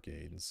power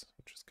gains,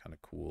 which is kind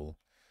of cool.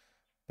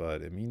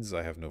 But it means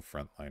I have no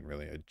front line,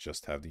 really. I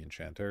just have the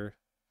Enchanter.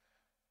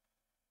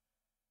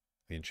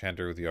 The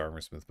Enchanter with the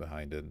Armor Smith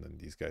behind it, and then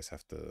these guys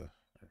have to...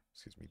 Or,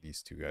 excuse me,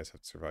 these 2 guys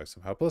have to survive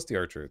somehow. Plus the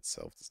Archer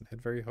itself doesn't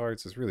hit very hard,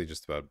 so it's really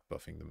just about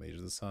buffing the Mage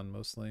of the Sun,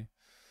 mostly.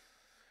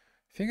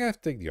 I think I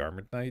have to take the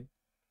Armored Knight.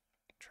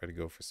 Try to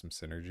go for some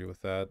synergy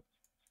with that.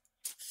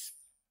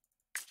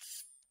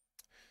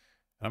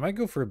 I might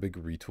go for a big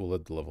retool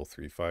at the level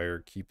 3 fire,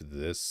 keep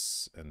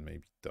this, and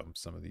maybe dump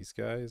some of these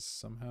guys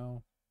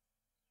somehow.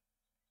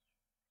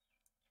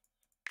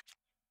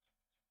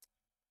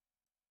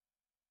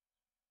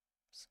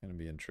 It's going to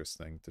be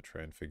interesting to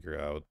try and figure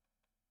out.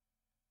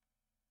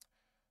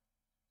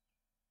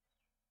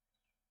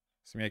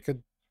 So, I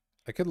mean,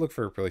 I could look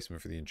for a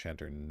replacement for the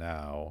Enchanter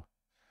now,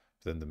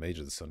 But then the Mage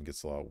of the Sun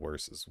gets a lot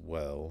worse as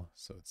well,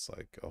 so it's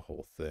like a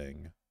whole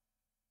thing.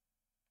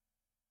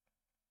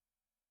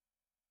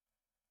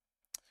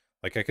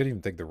 Like, I could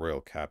even take the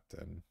Royal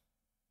Captain.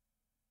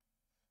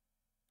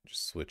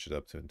 Just switch it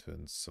up to into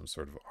some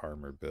sort of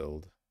armor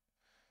build.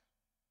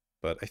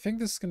 But I think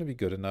this is going to be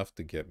good enough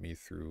to get me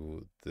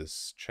through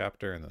this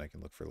chapter, and then I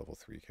can look for level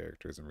 3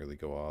 characters and really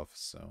go off.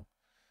 So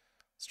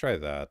let's try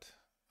that.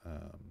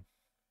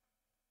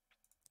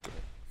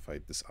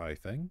 Fight this eye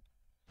thing.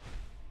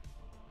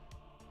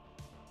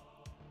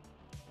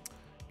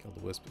 Kill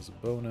the Wisp as a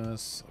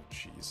bonus. Oh,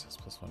 jeez. It's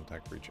 +1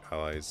 attack for each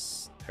ally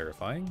is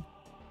terrifying.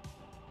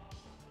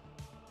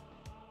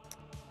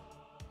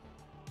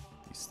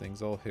 These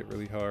things all hit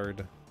really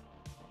hard.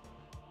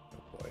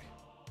 Oh boy.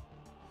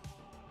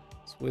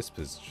 This Wisp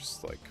is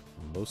just like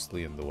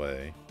mostly in the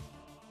way.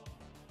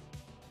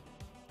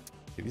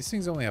 Okay, these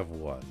things only have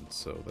one,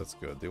 so that's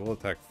good. They will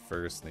attack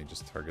first and they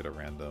just target a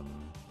random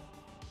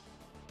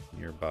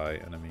nearby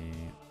enemy.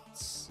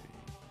 Let's see.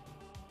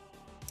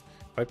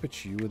 If I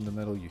put you in the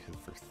middle, you hit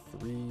for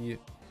 3,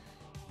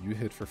 you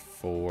hit for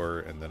 4,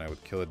 and then I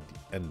would kill at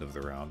the end of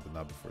the round, but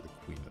not before the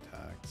queen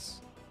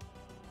attacks.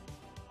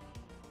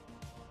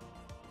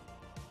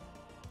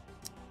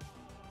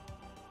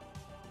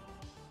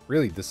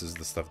 Really, this is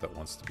the stuff that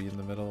wants to be in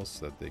the middle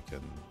so that they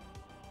can...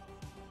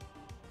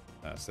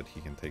 so that he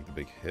can take the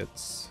big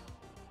hits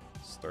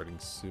starting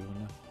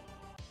soon.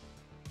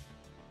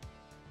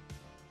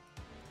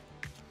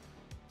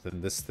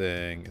 Then this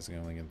thing is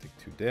only going to take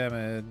 2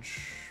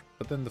 damage.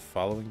 But then the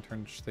following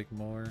turn should take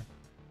more.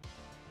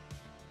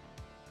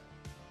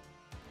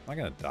 I'm not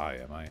gonna die,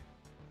 am I?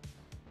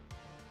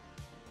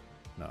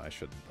 No, I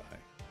shouldn't die.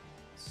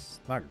 It's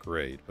not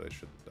great, but I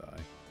shouldn't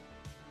die.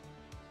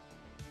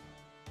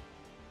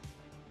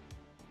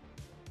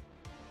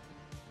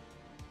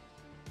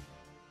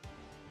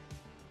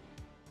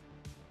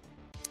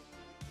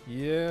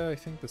 Yeah, I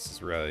think this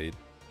is right.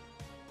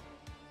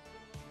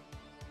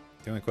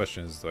 The only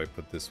question is, do I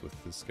put this with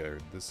this guy or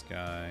this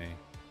guy?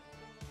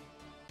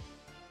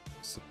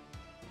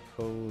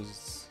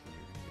 Suppose you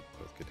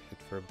both get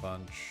hit for a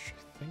bunch.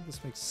 I think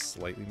this makes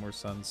slightly more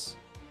sense.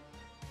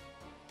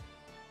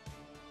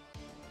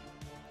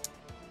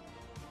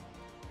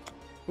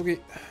 Okay.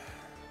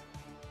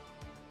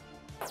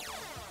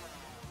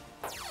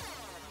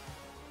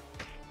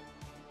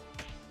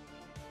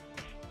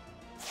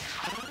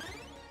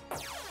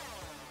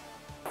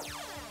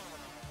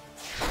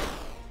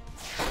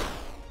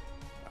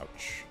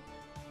 Ouch.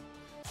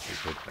 Big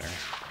hit there.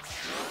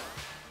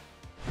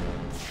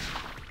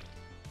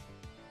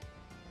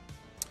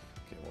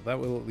 That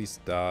will at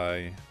least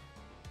die.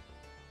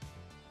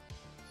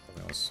 I'm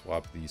going to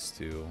swap these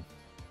two.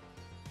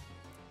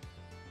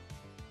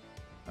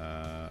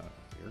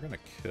 You're going to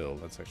kill.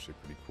 That's actually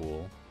pretty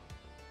cool.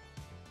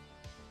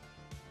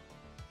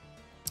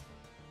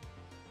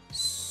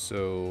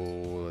 So,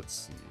 let's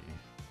see.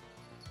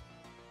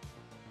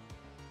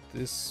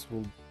 This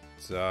will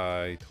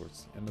die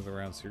towards the end of the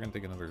round, so you're going to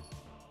take another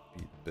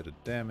bit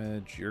of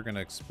damage. You're going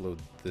to explode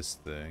this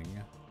thing.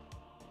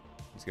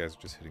 These guys are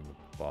just hitting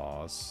the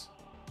boss.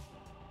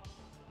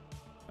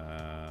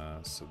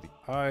 So the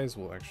eyes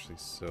will actually...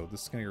 So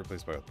this is going to get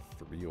replaced by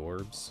 3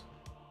 orbs.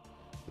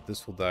 But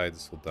this will die,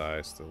 so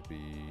there'll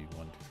be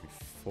 1, 2, 3,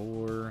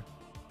 4.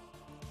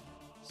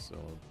 So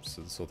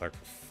this will attack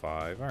for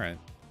 5. Alright,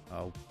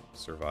 I'll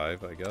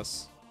survive, I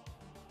guess.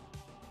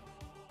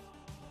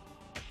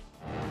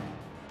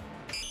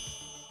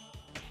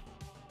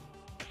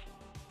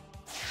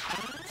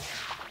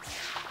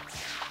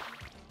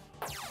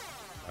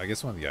 I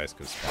guess one of the eyes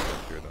could have spawned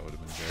up here, that would have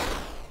been good.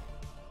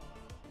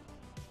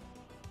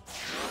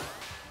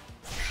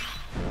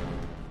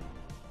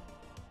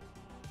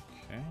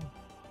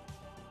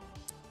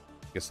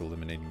 I guess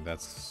eliminating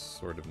that's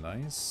sort of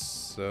nice.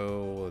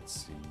 So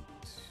let's see.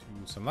 2.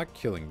 So I'm not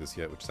killing this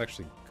yet, which is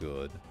actually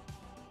good.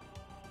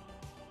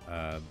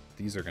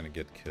 These are going to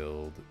get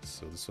killed.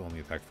 So this will only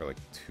attack for like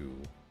 2,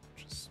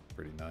 which is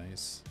pretty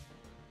nice.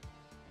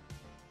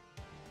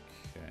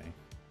 Okay.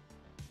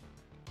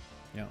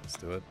 Yeah, let's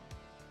do it.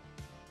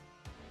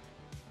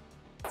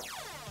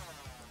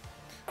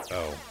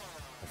 Oh,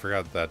 I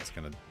forgot that's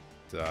going to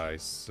die.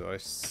 So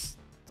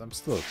I'm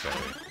still okay.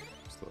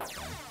 I'm still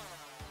okay.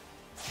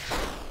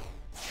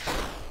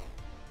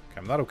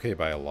 I'm not okay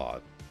by a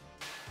lot.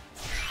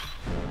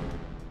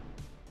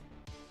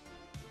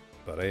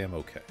 But I am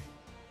okay.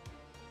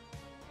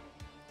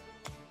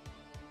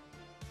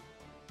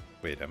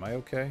 Wait, am I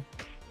okay?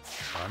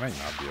 Oh, I might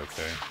not be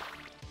okay.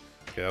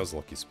 Okay, that was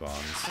lucky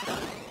spawns.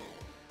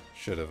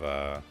 Should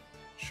have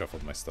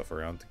shuffled my stuff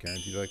around to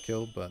guarantee that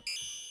kill, but...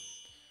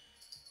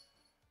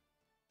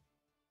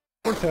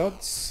 worked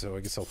out, so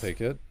I guess I'll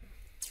take it.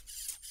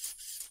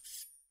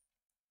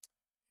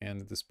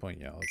 And at this point,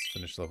 yeah, let's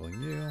finish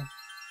leveling you.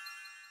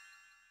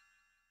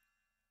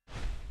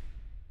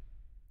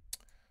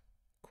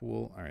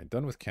 Cool. All right,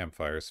 done with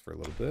campfires for a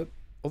little bit.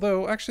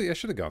 Although, actually, I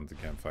should have gone to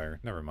campfire.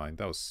 Never mind.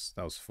 That was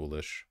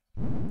foolish.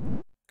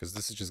 Because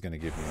this is just going to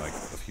give me like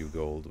a few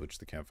gold, which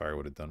the campfire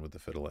would have done with the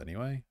fiddle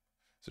anyway.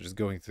 So just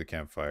going to the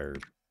campfire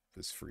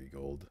is free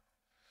gold.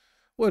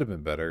 Would have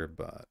been better,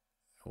 but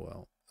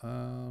well.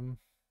 So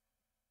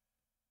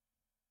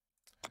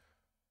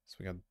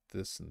we got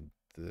this and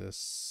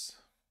this.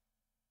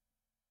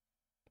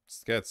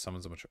 This guy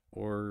summons a bunch of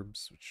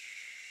orbs,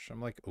 which I'm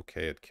like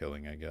okay at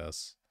killing, I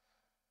guess.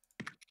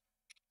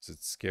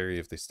 It's scary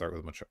if they start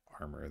with a bunch of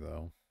armor,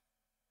 though.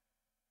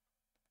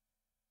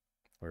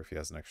 Or if he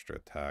has an extra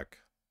attack.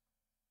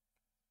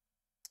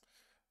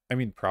 I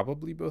mean,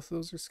 probably both of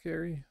those are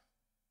scary.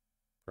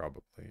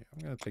 Probably. I'm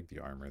going to take the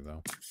armor,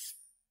 though.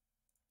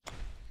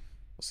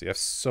 We'll see. I have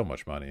so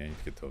much money. I need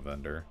to get to a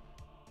vendor.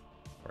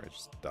 Or I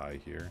just die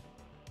here.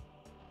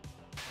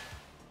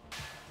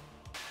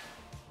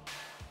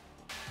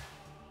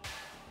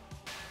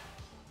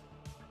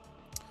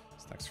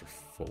 Stacks for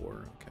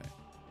 4. Okay.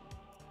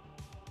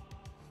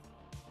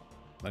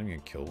 Not even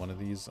gonna kill one of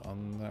these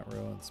on that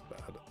row. It's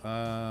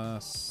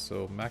bad.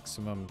 So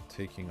maximum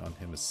taking on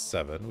him is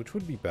 7, which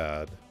would be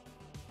bad.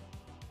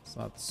 It's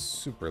not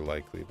super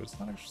likely, but it's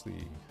not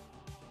actually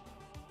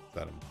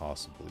that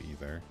impossible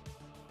either.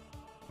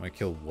 I'm gonna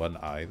kill one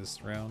eye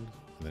this round,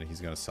 and then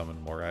he's gonna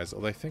summon more eyes.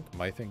 Although I think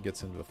my thing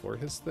gets in before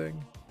his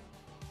thing,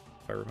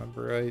 if I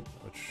remember right,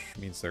 which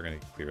means they're gonna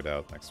clear it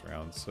out next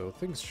round. So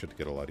things should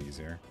get a lot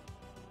easier.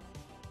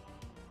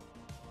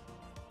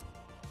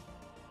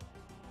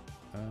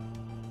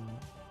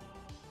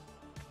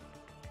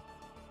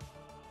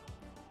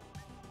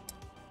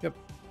 Yep.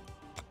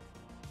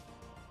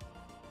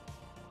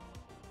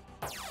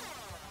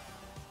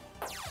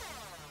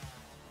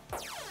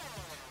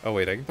 Oh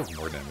wait, I can take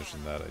more damage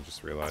than that, I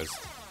just realized.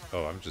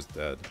 Oh, I'm just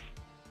dead.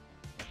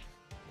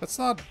 That's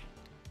not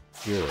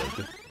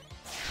good.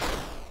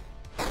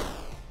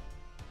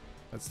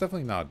 That's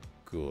definitely not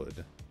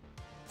good.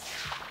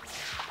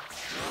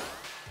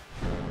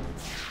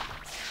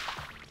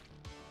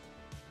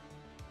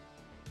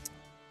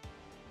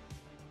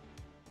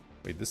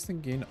 Wait, this thing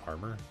gained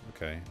armor?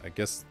 Okay, I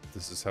guess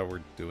this is how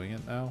we're doing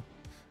it now.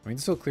 I mean,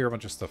 this will clear a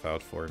bunch of stuff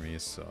out for me,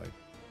 so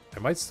I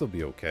might still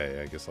be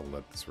okay. I guess I'll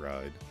let this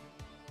ride.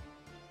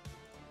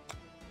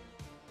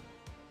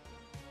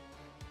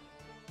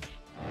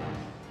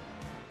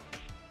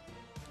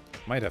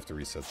 Might have to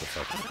reset the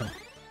fuck.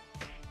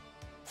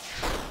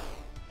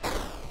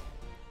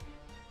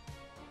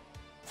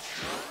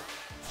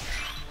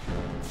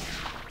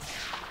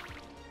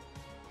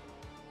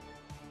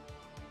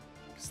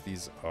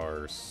 These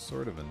are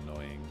sort of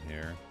annoying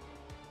here.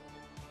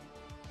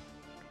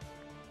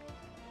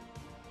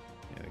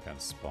 Yeah, they kind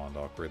of spawned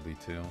awkwardly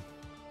too.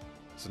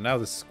 So now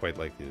this is quite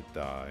likely to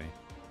die.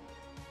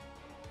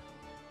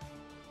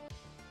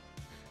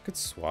 Could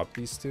swap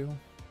these two.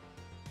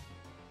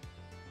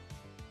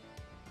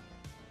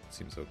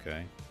 Seems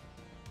okay.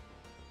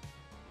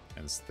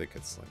 And this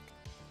thicket's like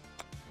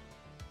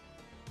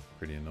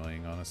pretty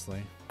annoying,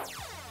 honestly.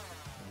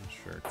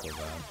 Sure, kill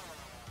that.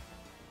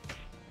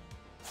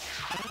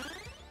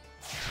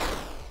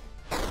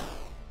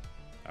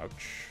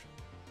 Ouch.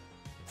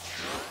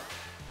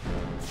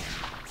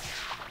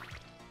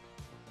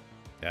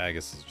 Yeah, I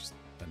guess I'll just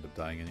end up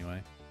dying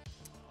anyway.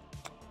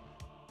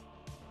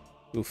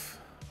 Oof.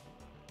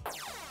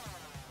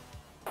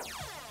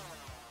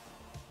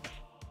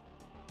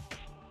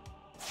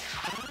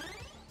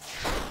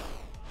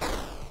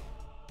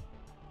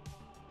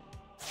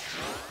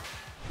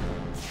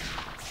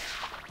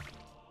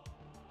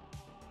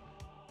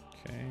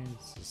 Okay,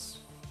 this is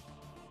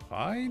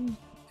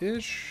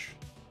fine-ish.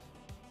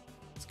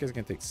 This guy's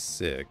gonna take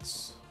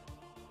 6,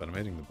 but I'm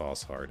hitting the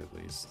boss hard at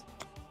least.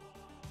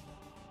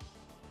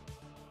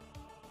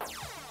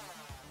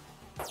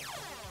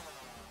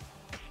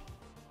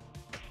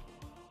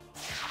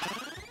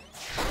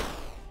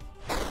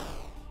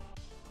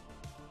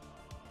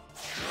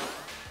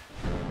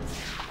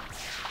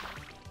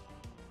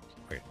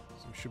 Okay,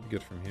 so we should be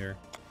good from here.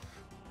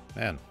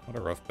 Man, what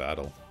a rough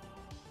battle.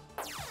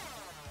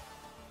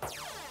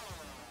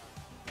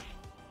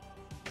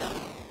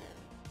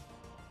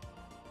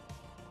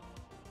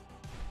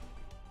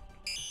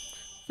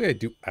 I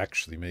do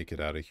actually make it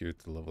out of here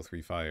to the level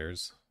 3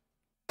 fires.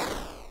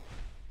 Oh,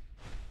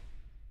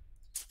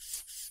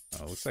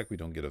 looks like we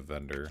don't get a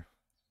vendor.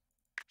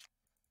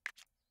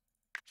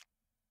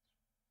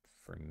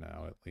 For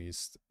now, at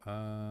least.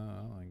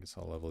 I guess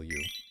I'll level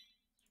you.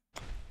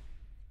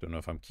 Don't know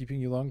if I'm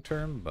keeping you long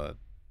term, but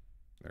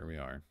there we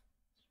are.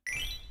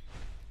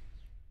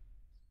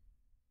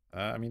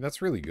 I mean,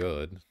 that's really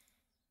good.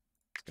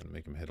 It's going to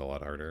make him hit a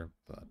lot harder,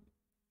 but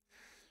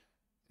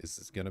is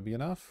this going to be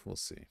enough? We'll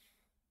see.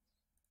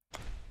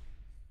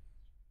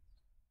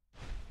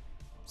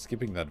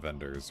 Skipping that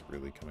vendor is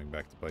really coming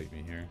back to bite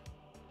me here.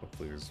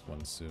 Hopefully there's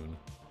one soon.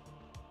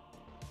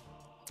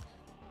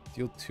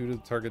 Deal 2 to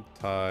the target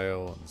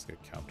tile, and let's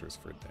get counters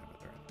for damage.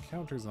 Right.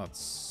 Counter's not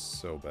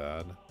so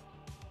bad.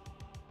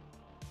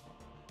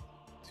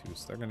 2,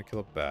 so they're gonna kill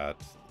a bat.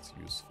 That's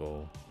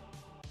useful.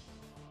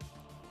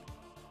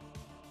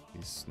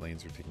 These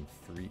lanes are taking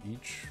 3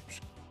 each,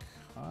 which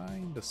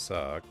kinda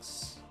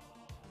sucks.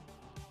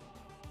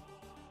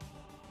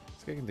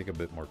 This guy can take a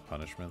bit more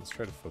punishment. Let's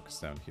try to focus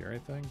down here, I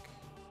think.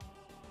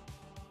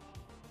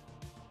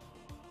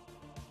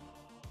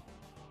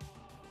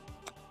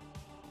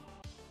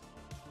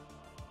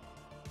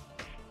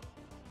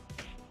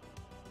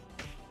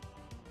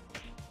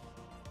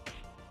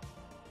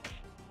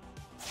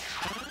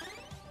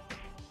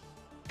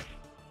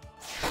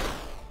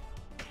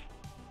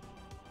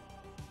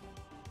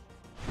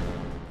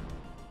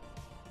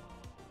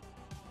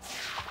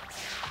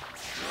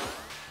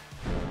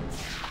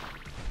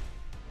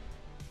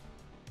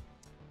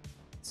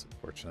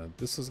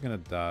 This is gonna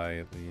die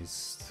at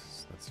least,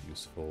 so that's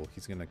useful.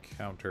 He's gonna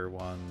counter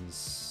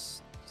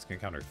once. He's gonna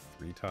counter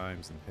 3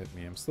 times and hit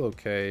me. I'm still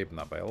okay, but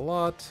not by a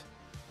lot.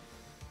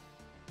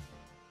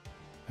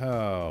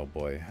 Oh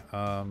boy.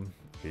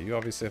 Okay, you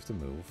obviously have to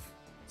move.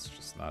 It's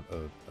just not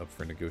up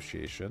for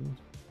negotiation.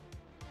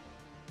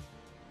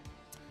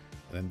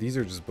 And then these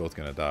are just both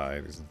gonna die.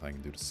 There's nothing I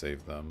can do to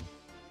save them.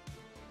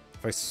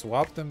 If I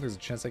swap them, there's a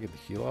chance I get the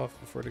heal off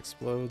before it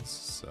explodes,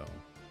 so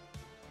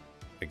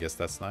I guess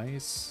that's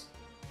nice.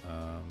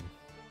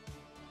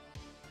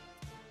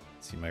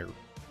 See, my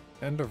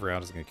end of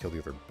round is going to kill the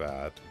other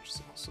bat, which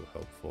is also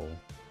helpful.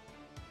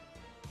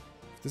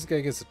 If this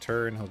guy gets a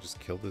turn, he'll just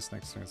kill this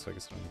next turn, so I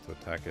guess I don't need to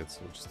attack it, so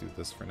we'll just do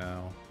this for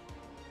now.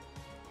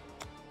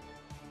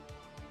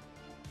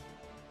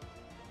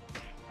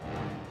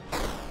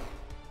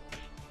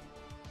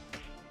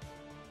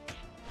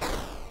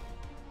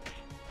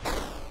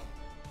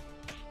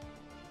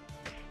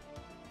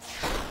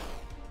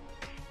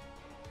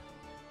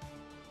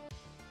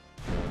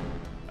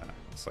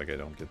 Like I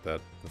don't get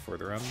that before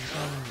the round.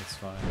 That's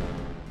fine.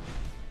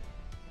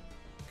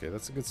 Okay,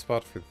 that's a good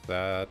spot for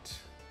that.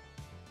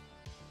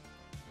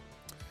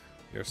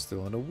 We are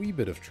still in a wee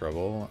bit of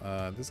trouble.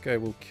 This guy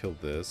will kill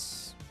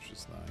this, which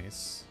is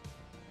nice.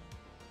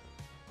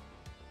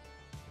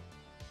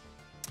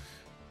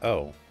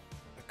 Oh,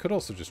 I could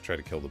also just try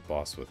to kill the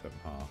boss with him,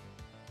 huh?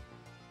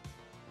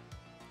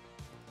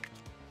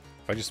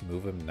 If I just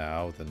move him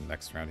now, then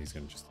next round he's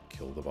gonna just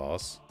kill the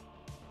boss.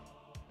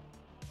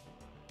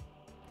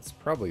 That's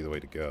probably the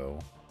way to go.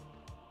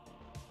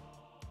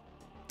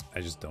 I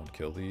just don't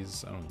kill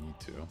these. I don't need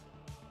to.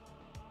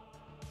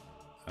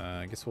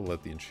 I guess we'll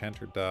let the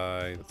enchanter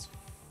die. That's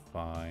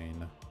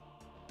fine.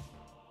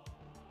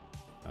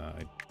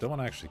 I don't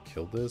want to actually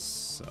kill this,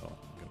 so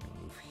I'm going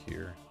to move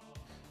here.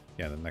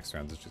 Yeah, the next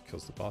round it just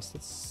kills the boss.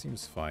 That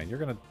seems fine. You're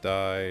going to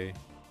die,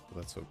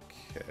 but that's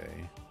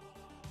okay.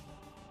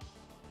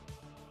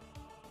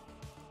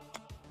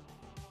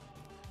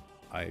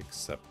 I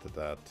accept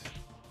that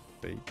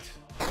fate.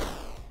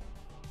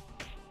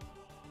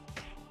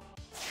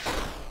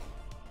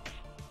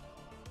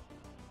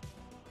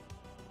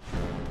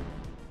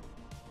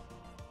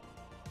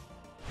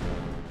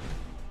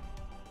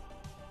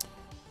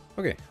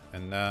 Okay,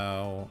 and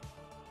now,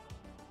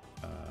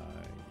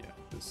 yeah,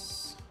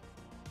 this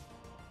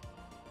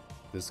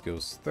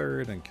goes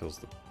third and kills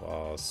the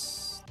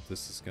boss.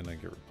 This is gonna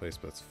get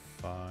replaced, but that's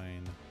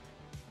fine.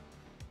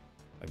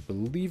 I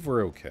believe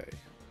we're okay.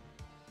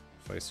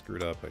 If I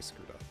screwed up, I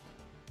screwed up.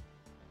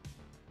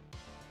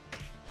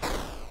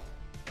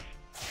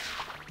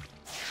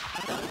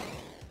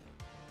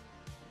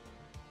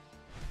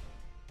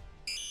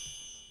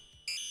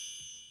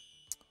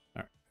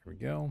 All right, here we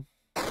go.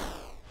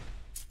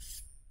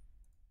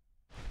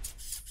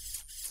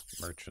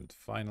 Merchant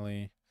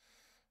finally.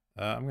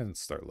 I'm going to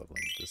start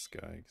leveling this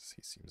guy because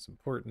he seems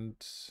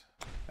important.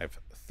 I have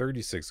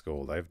 36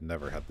 gold. I've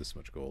never had this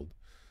much gold.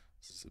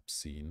 This is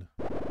obscene.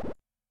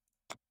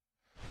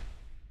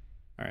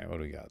 Alright, what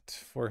do we got?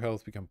 4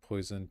 health, become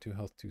poison, 2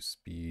 health, 2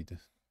 speed.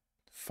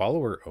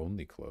 Follower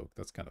only cloak.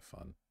 That's kind of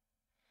fun.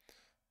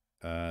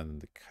 And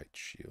the kite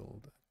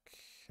shield.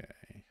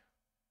 Okay.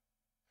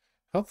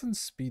 Health and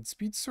speed.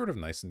 Speed's sort of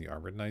nice in the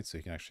armored knight, so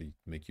you can actually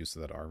make use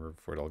of that armor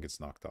before it all gets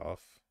knocked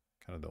off.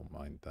 Kind of don't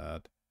mind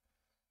that.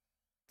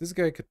 This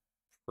guy could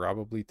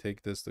probably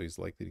take this, though he's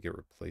likely to get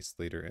replaced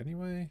later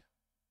anyway.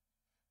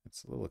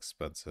 It's a little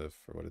expensive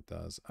for what it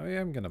does. I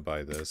am going to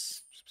buy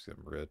this, just because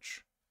I'm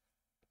rich.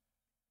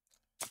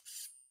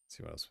 Let's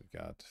see what else we've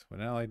got.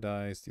 When an ally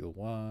dies, deal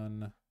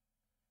 1.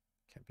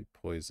 Can't be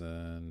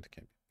poisoned.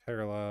 Can't be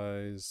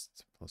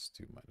paralyzed.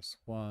 +2,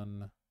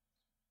 -1.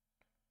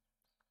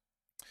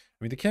 I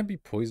mean, the can't be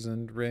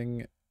poisoned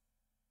ring.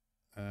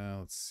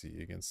 Let's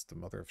see, against the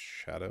Mother of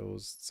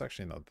Shadows. It's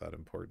actually not that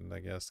important,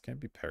 I guess. Can't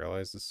be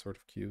paralyzed is sort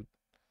of cute.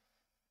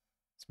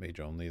 It's mage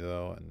only,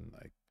 though, and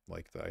I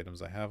like the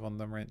items I have on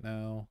them right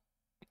now.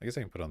 I guess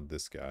I can put on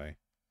this guy.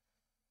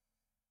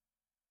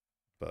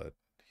 But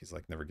he's,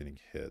 like, never getting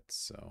hit,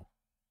 so...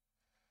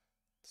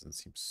 doesn't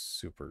seem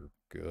super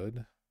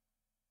good.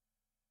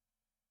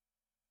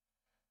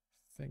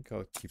 I think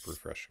I'll keep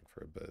refreshing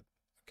for a bit.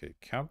 Okay,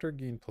 counter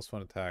gain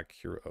 +1 attack.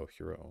 Hero, oh,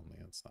 hero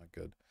only. That's not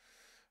good.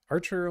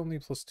 Archer only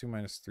 +2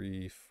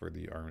 -3 for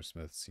the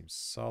armorsmith seems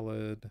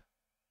solid.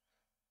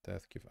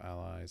 Death give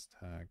allies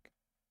attack.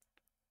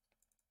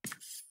 I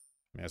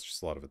mean, that's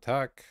just a lot of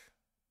attack.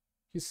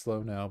 He's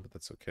slow now, but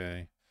that's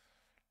okay.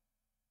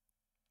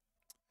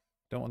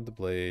 Don't want the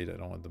blade. I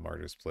don't want the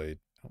martyr's blade.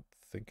 I don't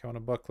think I want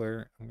a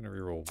buckler. I'm going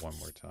to reroll one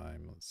more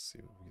time. Let's see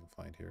what we can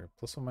find here.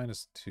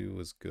 +1 -2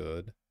 is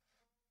good.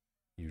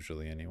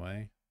 Usually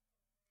anyway.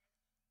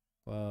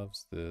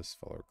 Gloves, this,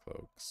 follower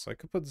cloaks. So I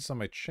could put this on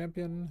my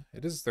champion.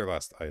 It is their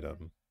last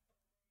item.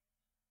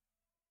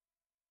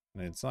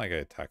 And it's not like I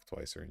attack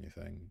twice or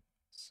anything.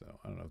 So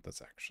I don't know if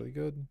that's actually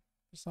good.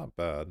 It's not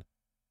bad.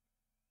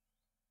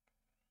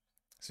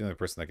 It's the only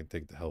person that can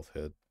take the health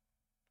hit.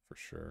 For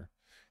sure.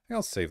 I think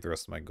I'll save the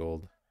rest of my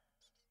gold.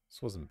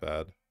 This wasn't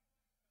bad.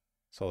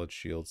 Solid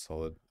shield,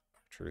 solid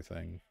archer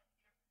thing.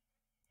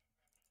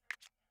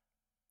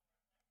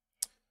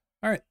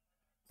 Alright.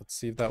 Let's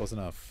see if that was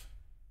enough.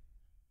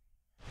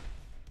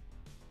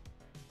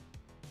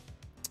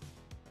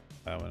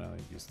 When I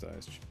use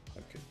dice.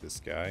 Okay, this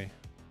guy.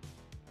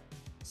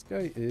 This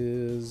guy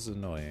is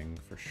annoying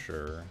for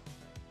sure.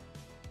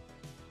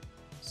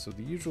 So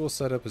the usual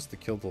setup is to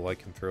kill the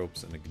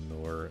lycanthropes and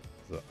ignore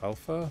the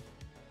alpha.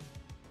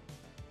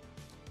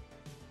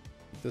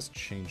 It does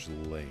change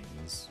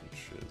lanes,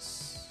 which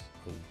is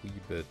a wee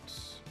bit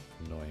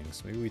annoying.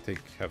 So maybe we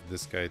have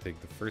this guy take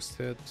the first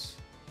hit.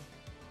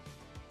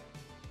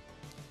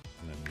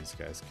 And then these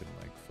guys can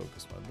like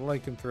focus on the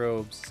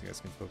lycanthropes. These guys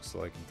can focus the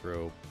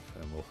lycanthrope.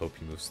 And we'll hope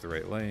he moves to the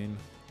right lane.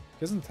 He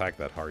hasn't attacked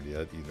that hard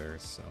yet either,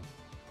 so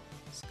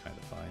it's kind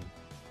of fine.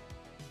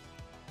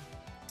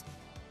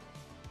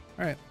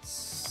 Alright,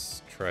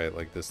 let's try it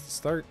like this to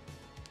start.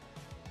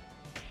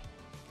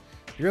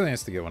 He really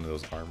has to get one of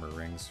those armor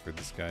rings for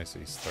this guy, so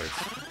he starts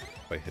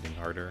by hitting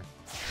harder.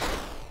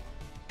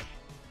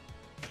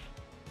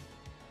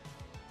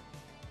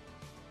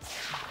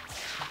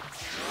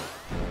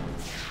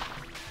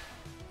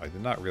 I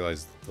did not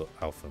realize the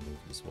alpha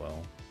moved as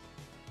well.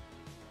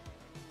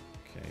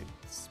 Okay,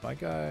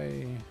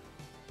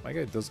 my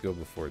guy does go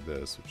before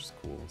this, which is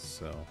cool,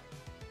 so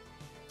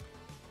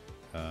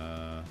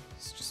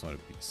it's just not a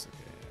piece.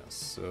 Okay, yeah.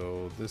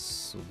 So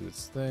this will do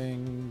its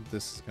thing.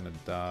 This is gonna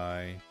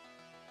die.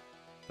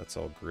 That's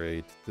all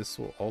great. This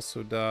will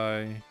also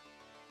die,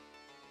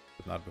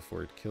 but not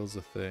before it kills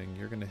a thing.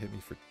 You're gonna hit me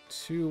for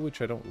 2,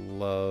 which I don't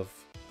love,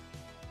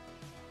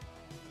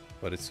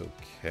 but it's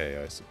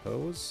okay, I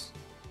suppose.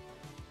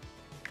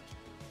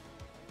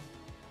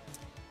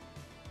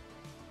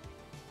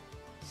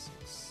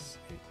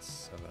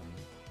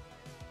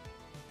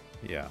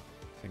 Yeah,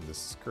 I think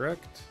this is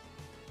correct.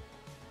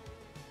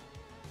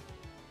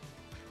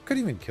 Could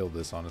even kill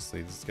this,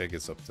 honestly. This guy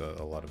gets up to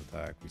a lot of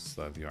attack. We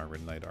still have the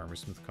Armored Knight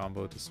Armorsmith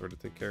combo to sort of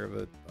take care of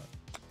it, but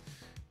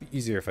it'd be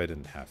easier if I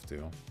didn't have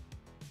to.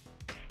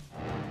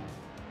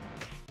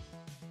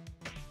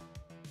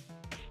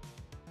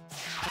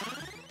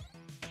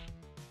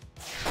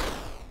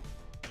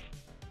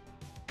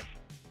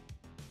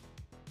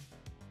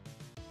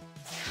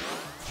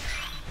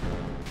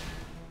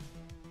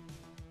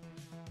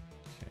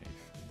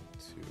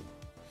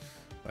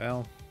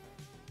 Well,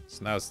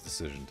 so now it's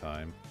decision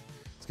time.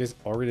 This guy's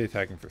already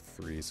attacking for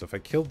 3, so if I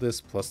kill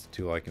this plus the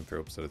 2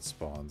 lycanthropes that it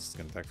spawns, it's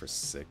going to attack for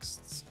 6.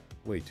 It's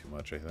way too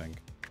much, I think.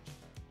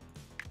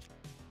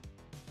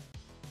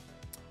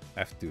 I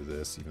have to do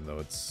this, even though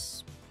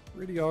it's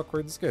pretty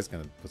awkward. This guy's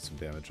going to put some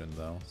damage in,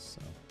 though, so...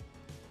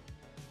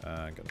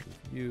 I'm going to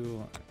move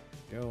you.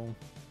 There we go.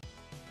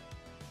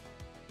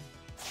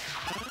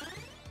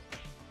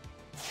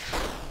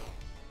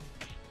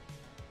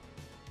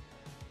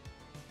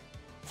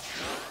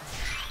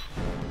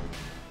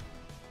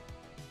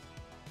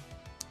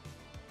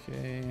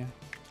 Okay.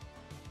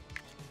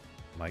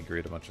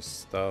 Migrate a bunch of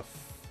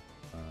stuff.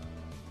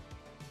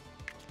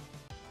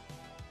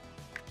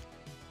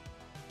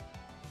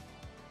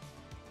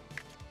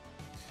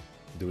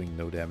 Doing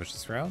no damage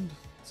this round.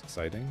 It's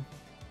exciting.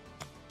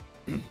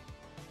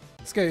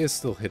 This guy is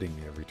still hitting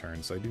me every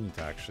turn, so I do need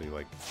to actually,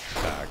 like,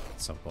 attack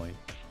at some point.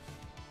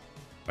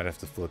 Might have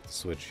to flip the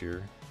switch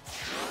here.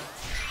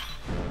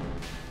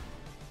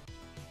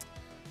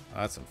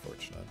 That's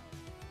unfortunate.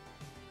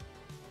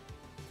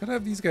 Could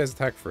have these guys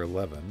attack for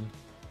 11.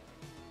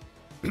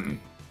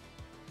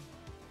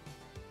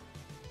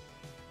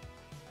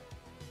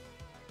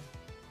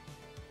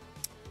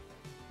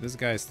 This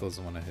guy still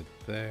doesn't want to hit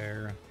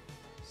there.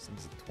 This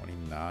thing's at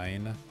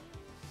 29.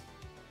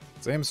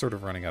 So I am sort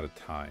of running out of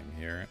time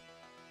here.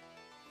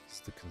 It's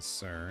the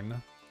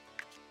concern.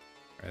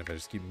 Right, if I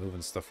just keep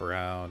moving stuff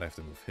around, I have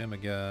to move him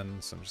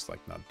again. So I'm just like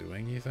not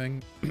doing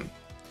anything.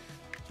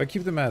 If I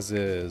keep them as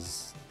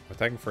is, I'm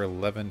attacking for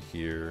 11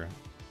 here.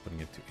 Putting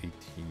it to 18.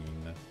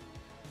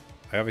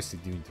 I obviously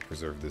do need to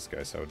preserve this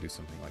guy, so I would do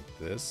something like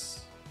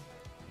this.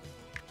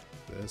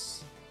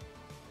 This.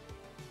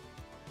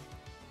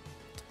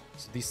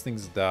 So these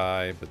things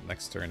die, but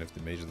next turn, if the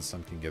Mage of the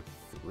Sun can get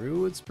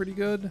through, it's pretty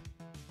good.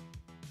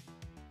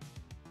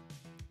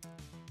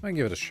 I can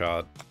give it a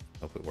shot.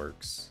 Hope it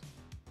works.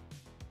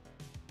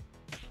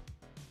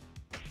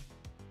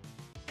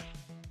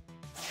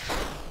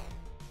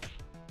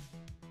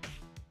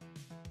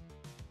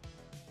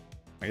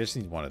 I just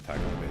need one attack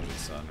on the Mage of the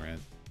Sun, right?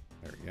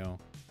 There we go.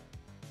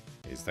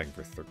 He's attacking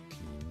for 13,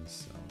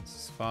 so this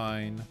is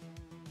fine.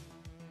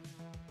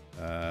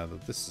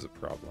 This is a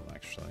problem,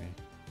 actually.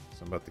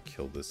 So I'm about to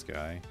kill this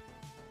guy.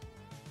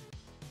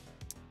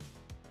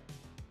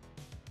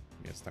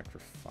 Yeah, stack for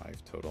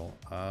 5 total.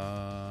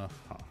 I'm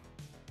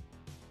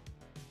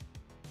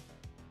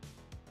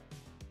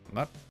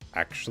not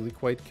actually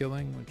quite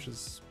killing, which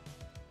is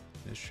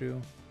an issue.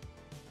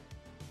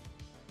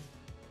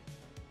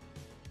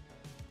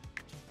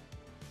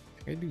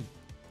 I think I do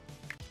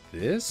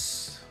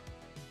this?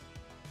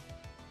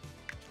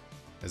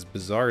 As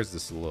bizarre as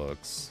this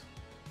looks,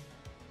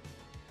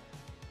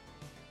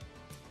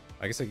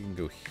 I guess I can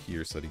go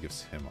here so that he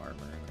gives him armor.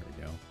 There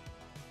we go.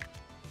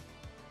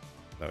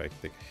 That way I can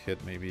take a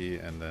hit maybe,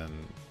 and then...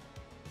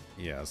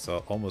 Yeah, so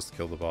I'll almost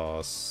kill the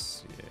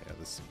boss. Yeah,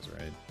 this seems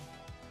right.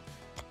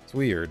 It's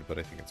weird, but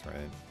I think it's right.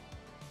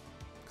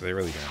 Because I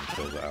really don't want to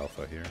kill the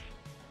alpha here.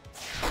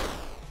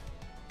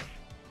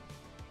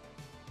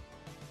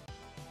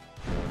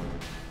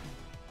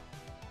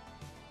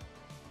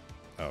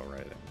 Oh,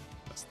 right,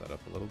 I messed that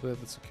up a little bit.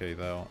 That's okay,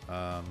 though.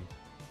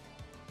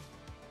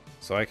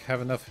 So I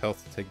have enough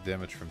health to take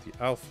damage from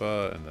the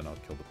alpha, and then I'll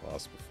kill the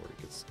boss before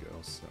he gets to go,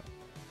 so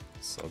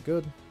it's all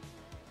good.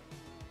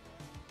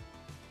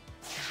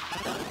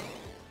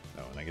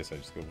 Oh, and I guess I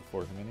just go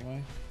before him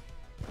anyway.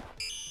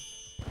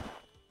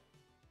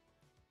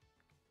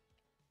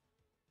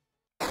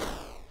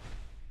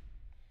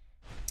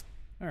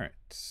 Alright.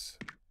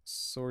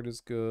 Sword is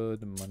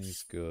good,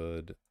 money's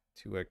good,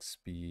 2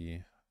 XP,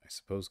 I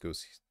suppose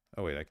goes...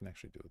 Oh wait, I can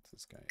actually do it with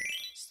this guy.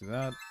 Let's do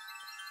that.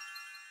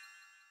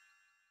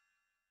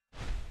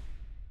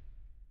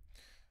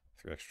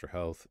 3 extra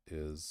health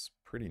is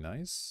pretty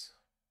nice.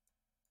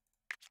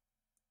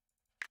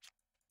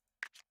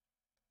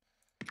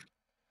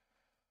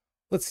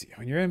 Let's see.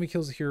 When your enemy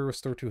kills a hero,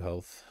 restore 2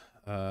 health.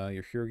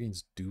 Your hero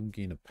gains Doom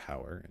Gain of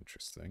Power.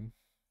 Interesting.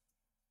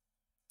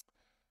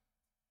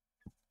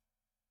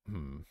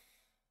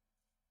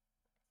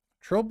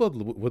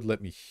 Trollblood would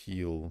let me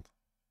heal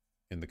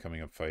in the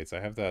coming up fights. I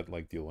have that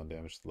like deal 1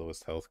 damage to the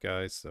lowest health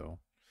guy, so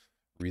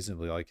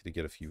reasonably likely to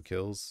get a few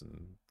kills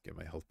and get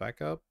my health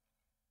back up.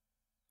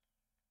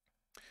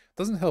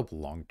 Doesn't help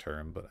long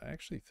term, but I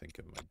actually think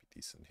it might be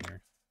decent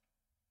here.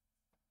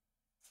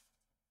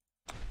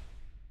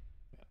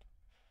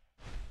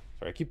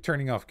 Sorry, I keep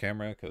turning off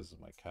camera because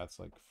my cat's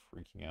like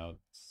freaking out,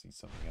 see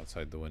something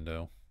outside the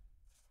window.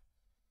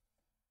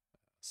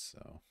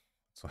 So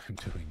that's why I'm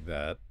doing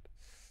that.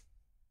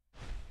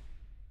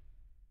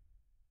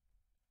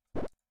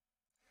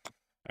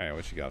 Alright,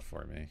 what you got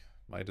for me?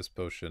 Midas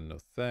Potion, no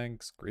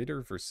thanks.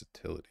 Greater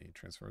Versatility,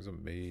 transforms a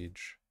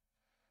mage.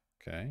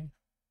 Okay.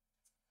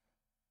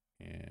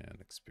 And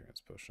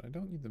Experience Potion. I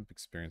don't need the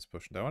Experience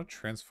Potion. I want to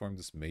transform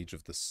this Mage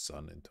of the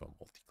Sun into a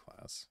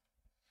multi-class.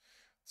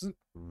 Doesn't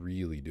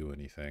really do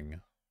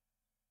anything.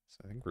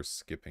 So I think we're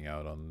skipping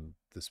out on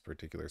this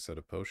particular set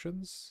of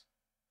potions.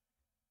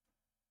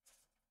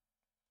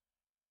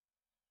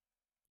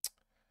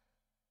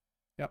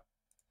 Yep.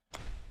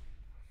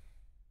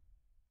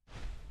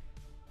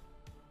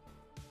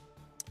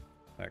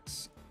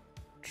 X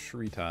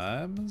 3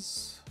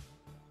 times.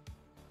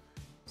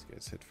 These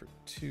guys hit for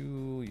 2,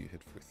 you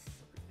hit for 3.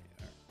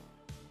 Right.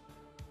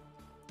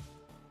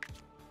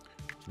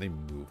 They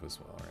move as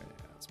well, right?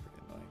 Yeah, that's pretty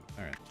annoying.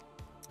 Alright.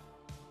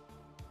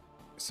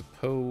 I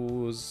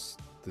suppose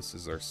this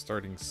is our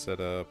starting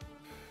setup.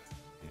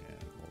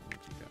 And we'll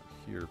move you down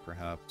here,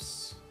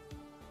 perhaps.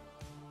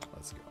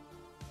 Let's go.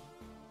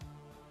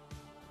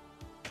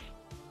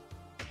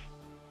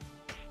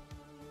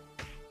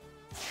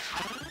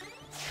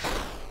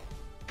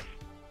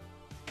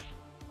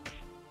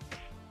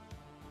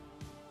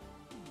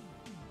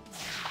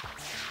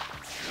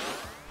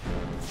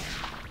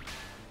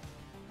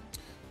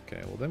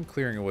 Okay, well, them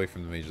clearing away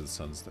from the Mage of the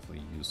Sun is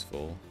definitely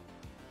useful.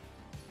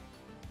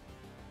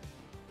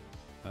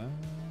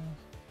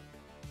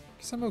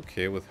 Guess I'm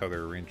okay with how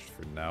they're arranged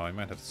for now. I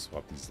might have to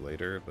swap these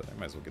later, but I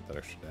might as well get that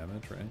extra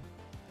damage, right?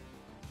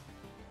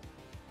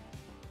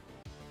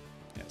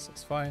 Yes,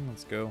 that's fine.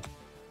 Let's go.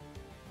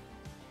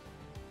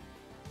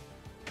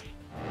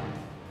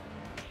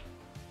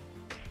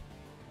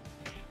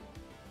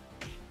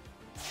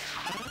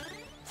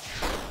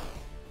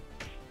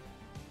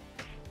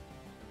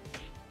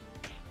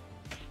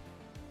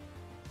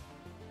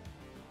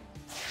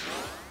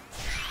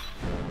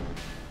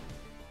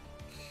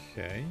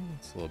 Okay,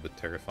 it's a little bit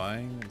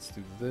terrifying. Let's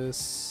do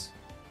this.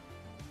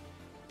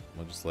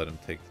 We'll just let him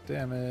take the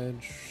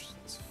damage.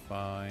 It's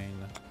fine.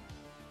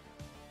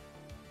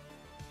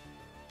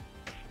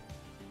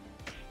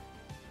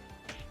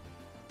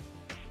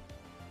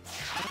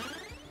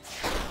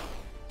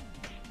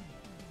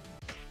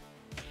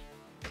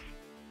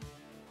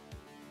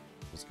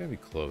 It's gonna be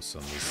close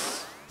on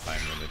this time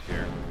limit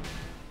here.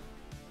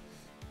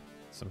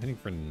 So I'm hitting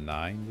for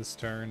 9 this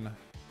turn.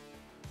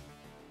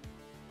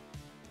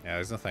 Yeah,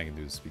 there's nothing I can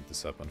do to speed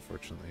this up,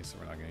 unfortunately, so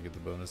we're not going to get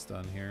the bonus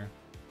done here.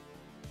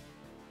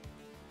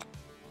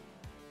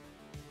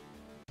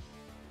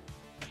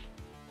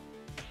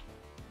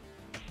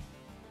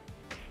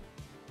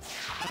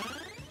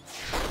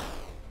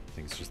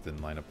 Things just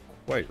didn't line up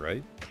quite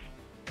right.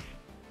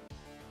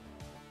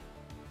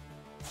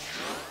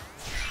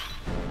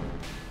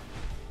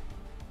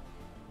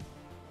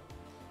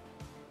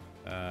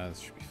 This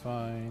should be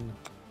fine.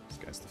 This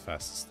guy's the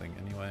fastest thing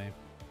anyway.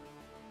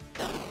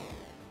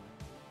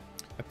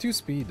 A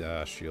 2-speed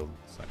shield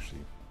is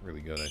actually really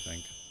good, I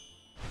think.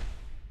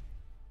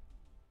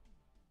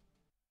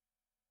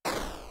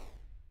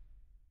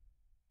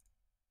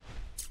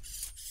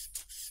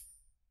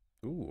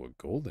 Ooh, a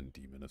golden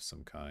demon of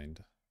some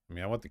kind. I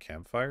mean, I want the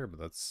campfire, but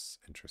that's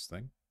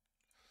interesting.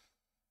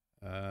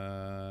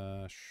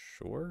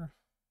 Sure.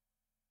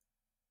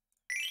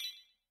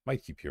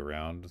 Might keep you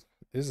around.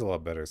 It is a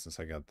lot better since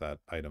I got that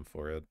item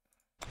for it.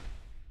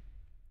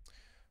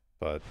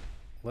 But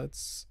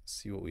let's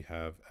see what we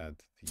have at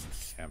the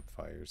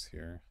campfires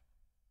here.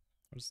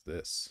 What is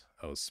this?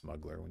 Oh,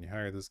 smuggler. When you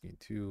hire this, gain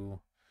 2.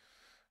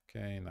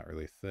 Okay, not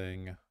really a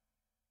thing.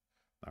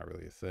 Not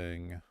really a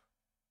thing.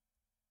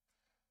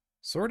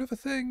 Sort of a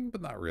thing,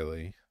 but not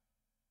really.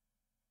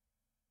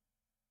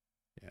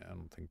 Yeah, I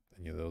don't think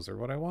any of those are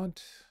what I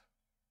want.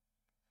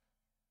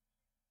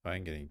 I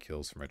ain't getting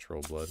kills for my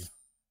troll blood.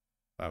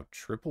 Wow,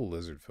 triple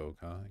lizard folk,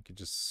 huh? I could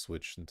just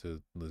switch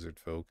into lizard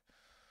folk.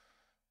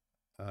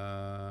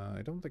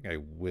 I don't think I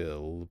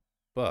will,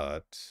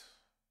 but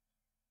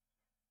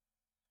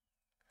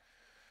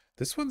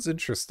this one's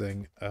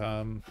interesting.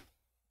 The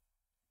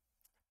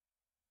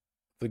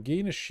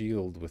gain a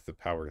shield with the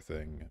power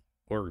thing,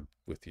 or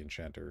with the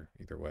enchanter,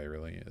 either way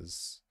really,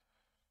 is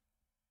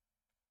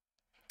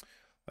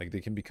like they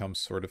can become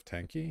sort of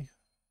tanky.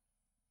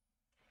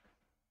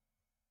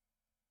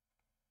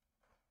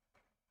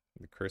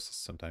 The curse is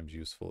sometimes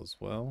useful as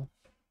well.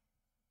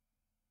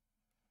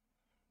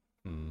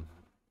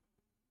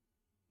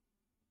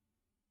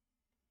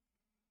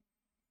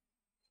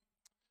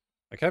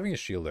 Like having a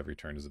shield every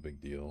turn is a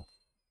big deal.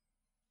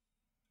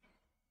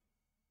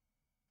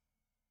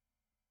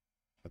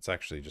 That's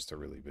actually just a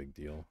really big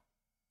deal.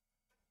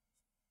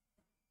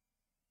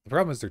 The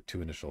problem is they're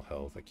 2 initial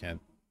health. I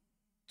can't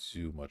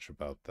do much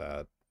about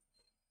that.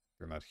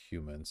 They're not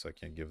human, so I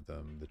can't give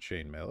them the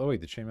chainmail. Oh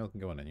wait, the chainmail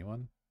can go on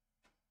anyone?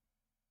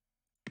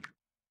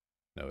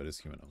 No, it is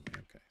human only.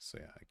 Okay, so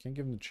yeah, I can't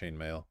give them the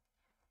chainmail.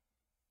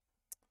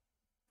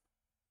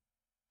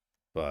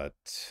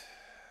 But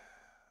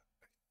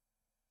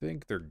I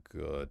think they're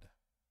good.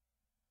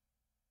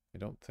 I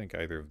don't think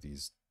either of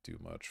these do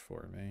much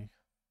for me.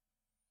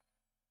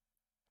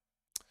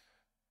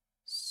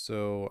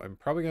 So I'm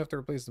probably gonna have to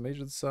replace the Mage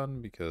of the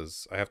Sun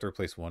because I have to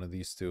replace one of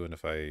these two, and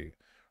if I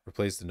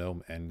replace the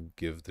gnome and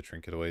give the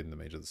trinket away, then the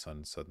Mage of the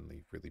Sun is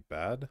suddenly really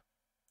bad.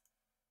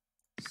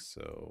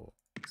 So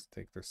let's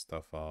take their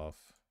stuff off.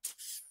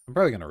 I'm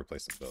probably gonna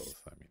replace them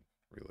both, I mean,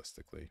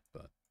 realistically,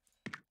 but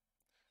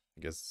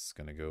I guess it's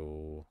gonna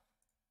go.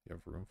 You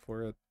have room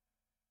for it?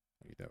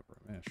 You do have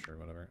room. Yeah, sure,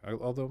 whatever.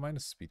 Although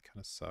minus speed kind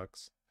of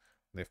sucks.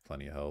 They have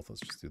plenty of health.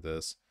 Let's just do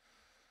this.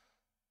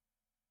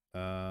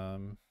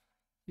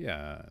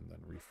 Yeah, and then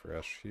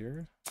refresh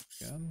here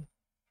again.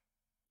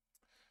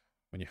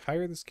 When you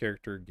hire this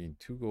character, gain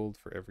 2 gold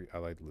for every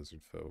allied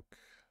lizard folk.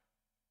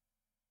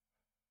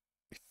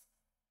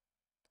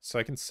 So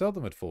I can sell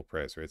them at full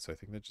price, right? So I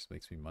think that just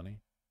makes me money.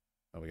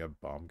 Oh, we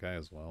got bomb guy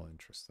as well.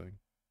 Interesting.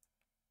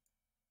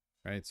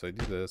 Right, so I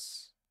do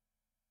this.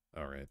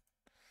 All right.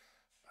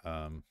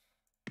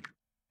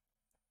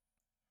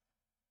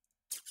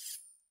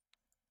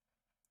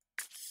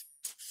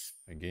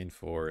 I gain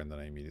 4 and then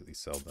I immediately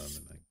sell them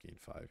and I gain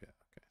 5. Yeah,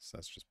 okay. So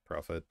that's just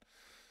profit.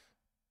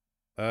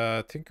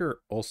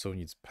 Tinker also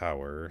needs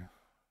power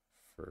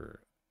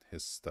for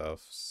his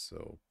stuff,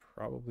 so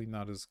probably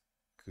not as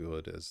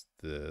good as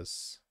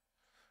this.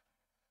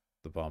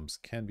 The bombs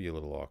can be a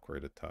little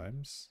awkward at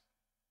times.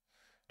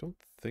 Don't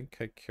think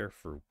I care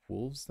for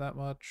wolves that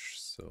much,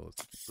 so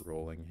let's keep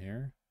rolling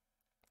here.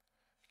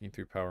 Gain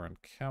 3 power on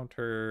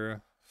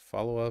counter.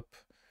 Follow up.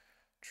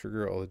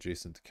 Trigger all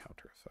adjacent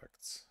counter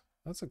effects.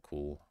 That's a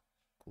cool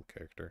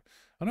character.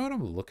 I don't know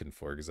what I'm looking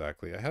for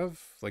exactly. I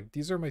have, like,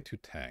 these are my 2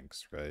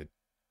 tanks, right?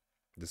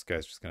 This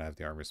guy's just going to have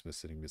the armor smith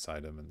sitting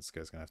beside him, and this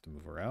guy's going to have to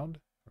move around.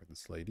 Or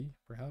this lady,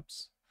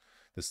 perhaps.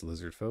 This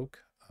lizard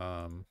folk.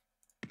 So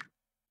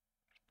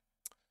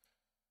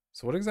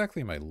what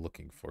exactly am I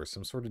looking for?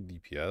 Some sort of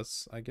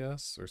DPS, I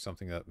guess? Or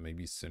something that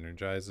maybe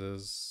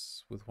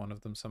synergizes with one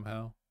of them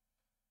somehow?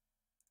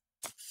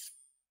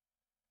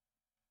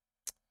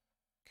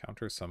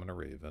 Counter summon a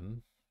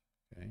raven.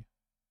 Okay.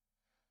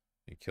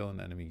 You kill an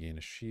enemy, gain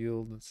a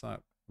shield. That's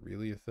not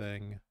really a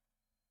thing.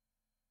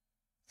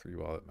 3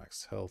 wallet,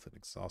 max health,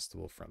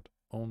 inexhaustible, front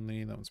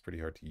only. That one's pretty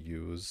hard to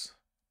use.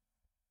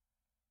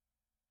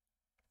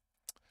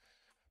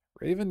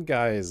 Raven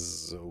guy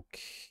is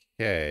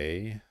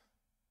okay.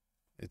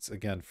 It's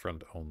again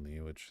front only,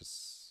 which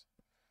is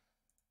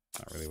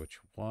not really what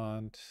you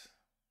want.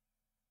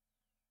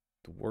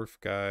 Dwarf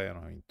guy, I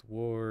don't have any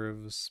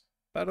dwarves.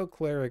 Battle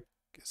cleric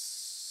is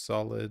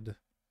solid.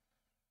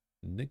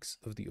 Nyx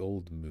of the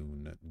Old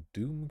Moon.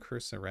 Doom,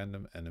 curse a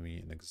random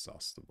enemy,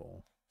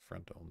 inexhaustible.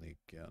 Front only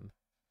again.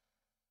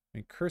 I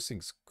mean,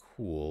 cursing's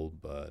cool,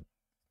 but it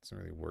doesn't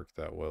really work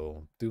that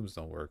well. Dooms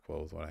don't work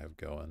well with what I have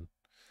going. I'm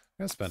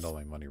gonna spend all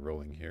my money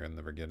rolling here and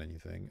never get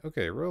anything.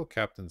 Okay, Royal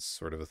Captain's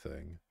sort of a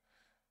thing.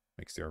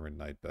 Makes the Armored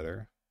Knight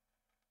better.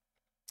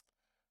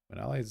 When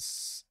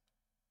allies...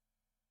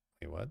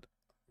 Wait, what?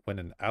 When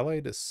an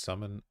allied is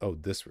summoned... Oh,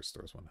 this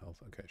restores 1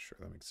 health. Okay, sure,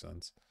 that makes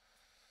sense.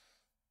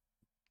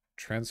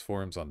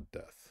 Transforms on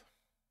death.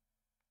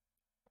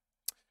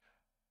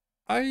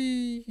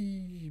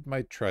 I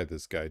might try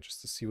this guy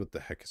just to see what the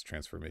heck his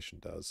transformation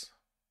does.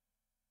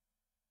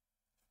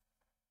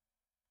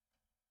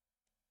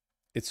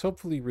 It's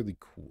hopefully really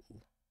cool.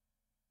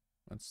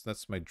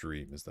 That's my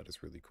dream, is that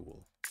it's really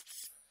cool.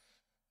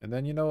 And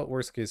then, you know what,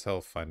 worst case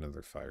health, find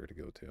another fire to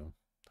go to.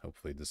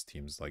 Hopefully this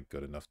team's like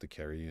good enough to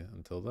carry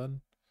until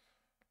then.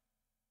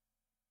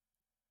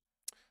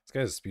 This guy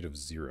has a speed of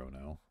 0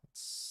 now.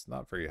 It's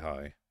not very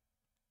high.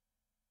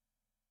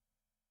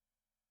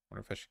 I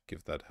wonder if I should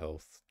give that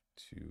health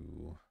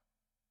to...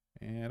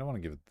 I don't want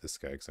to give it to this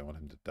guy because I want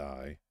him to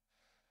die.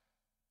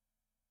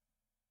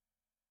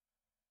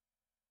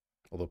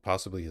 Although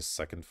possibly his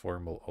second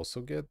form will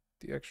also get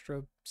the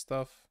extra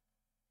stuff.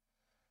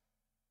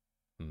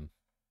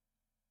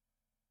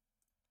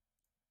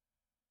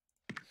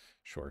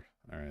 Sure.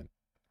 Alright.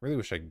 Really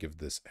wish I could give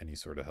this any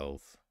sort of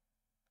health.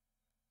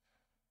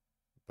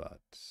 But...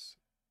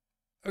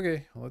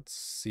 okay, let's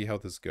see how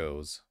this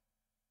goes.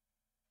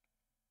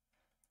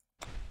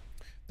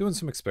 Doing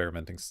some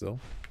experimenting still.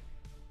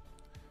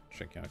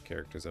 Checking out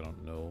characters I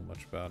don't know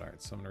much about.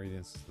 Alright, Summon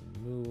Radiance is the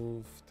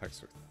move.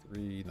 Attacks are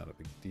 3, not a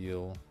big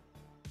deal.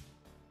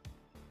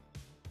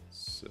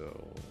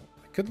 So,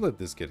 I could let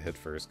this get hit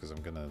first because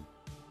I'm gonna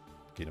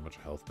gain a bunch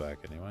of health back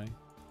anyway.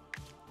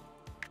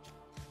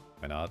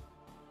 Why not?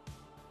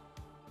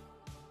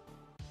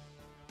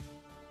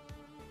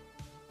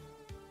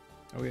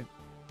 Okay.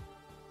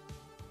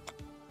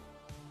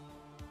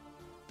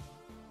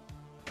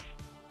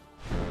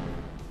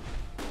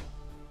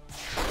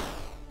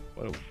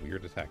 What a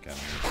weird attack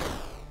animation.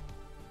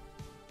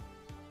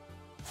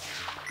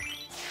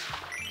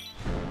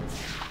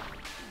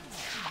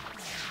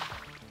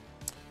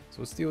 So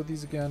let's deal with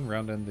these again.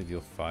 Round end, they deal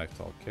 5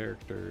 to all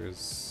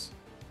characters.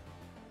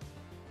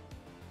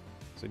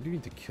 So I do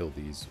need to kill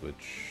these,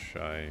 which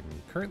I'm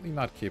currently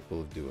not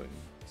capable of doing.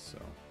 So,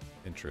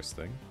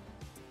 interesting.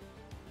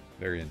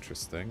 Very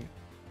interesting.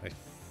 I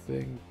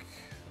think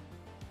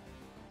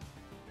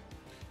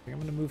I'm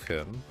going to move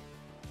him.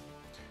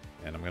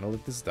 And I'm going to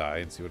let this die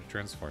and see what it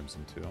transforms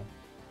into.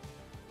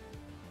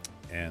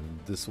 And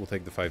this will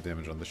take the 5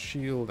 damage on the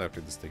shield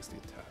after this takes the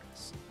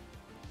attacks.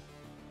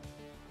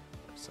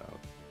 So,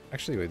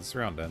 actually, wait, this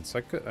round ends. So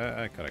I could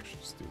actually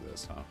just do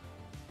this, huh?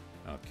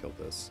 I'll kill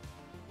this.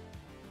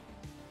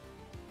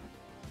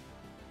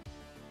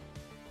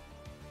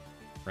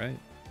 Right?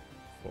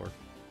 4.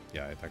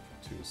 Yeah, I attacked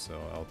for 2, so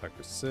I'll attack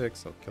for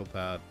 6. I'll kill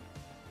that.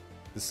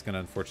 This is going to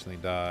unfortunately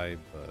die,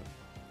 but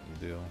you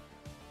do.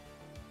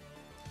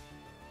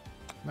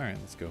 Alright,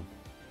 let's go.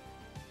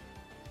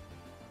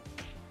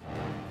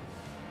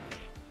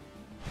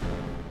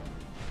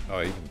 Oh,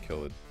 I even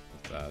kill it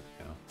with that,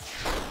 yeah.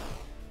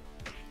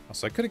 Oh,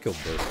 so I could have killed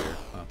both here,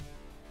 huh?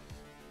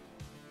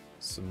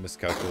 Some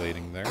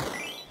miscalculating there.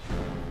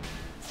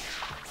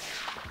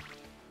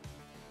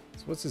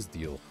 So what's his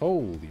deal?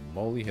 Holy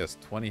moly, he has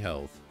 20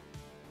 health.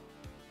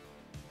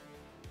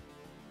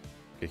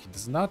 Okay, he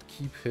does not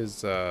keep his,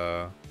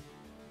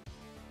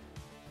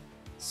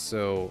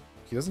 so,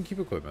 he doesn't keep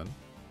equipment.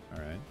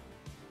 Alright.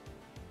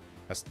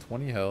 Has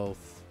 20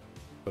 health,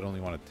 but only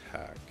 1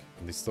 attack.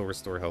 And they still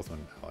restore health when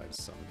allied is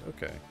summoned.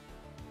 Okay.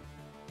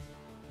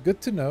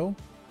 Good to know.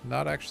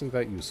 Not actually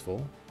that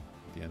useful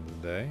at the end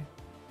of the day.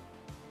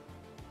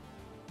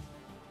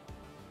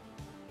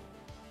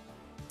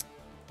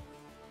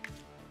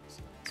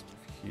 So let's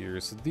move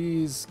here. So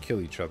these kill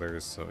each other,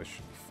 so I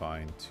should be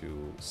fine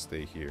to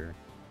stay here.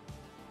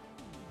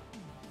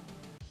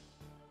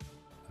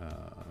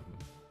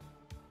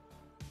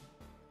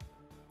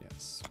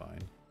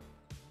 Fine.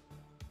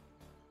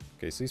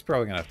 Okay, so he's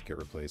probably gonna have to get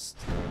replaced.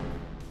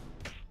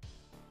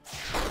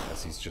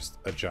 As he's just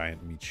a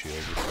giant meat shield,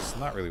 which is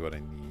not really what I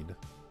need.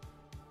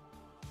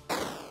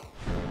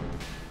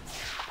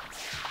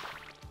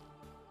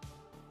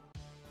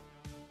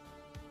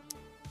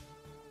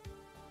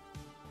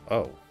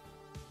 Oh.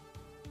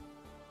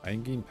 I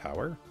can gain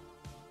power?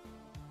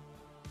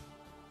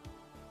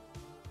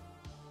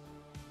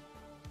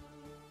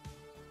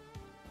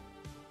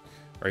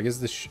 Or I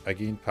guess I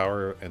gained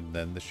power and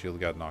then the shield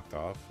got knocked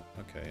off.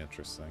 Okay,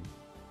 interesting.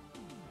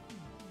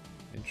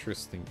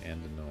 Interesting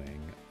and annoying.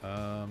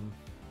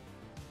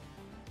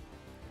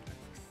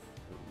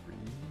 3.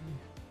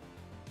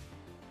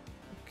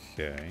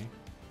 Okay.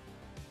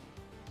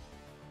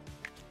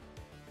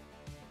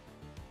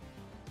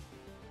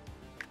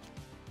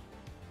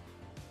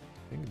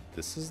 I think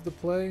this is the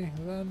play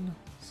then,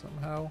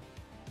 somehow.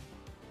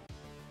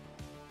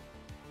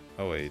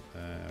 Oh wait,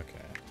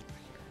 okay.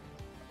 Here,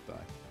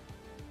 die.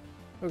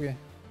 Okay.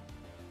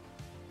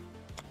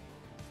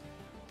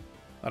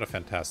 Not a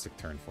fantastic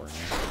turn for me.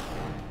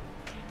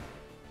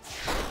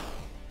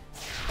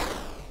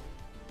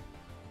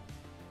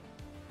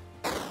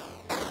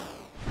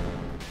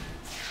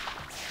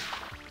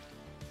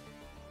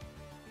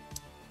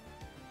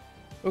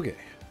 Okay,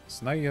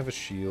 So now you have a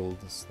shield,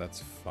 so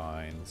that's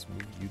fine. Let's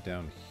move you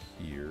down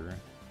here.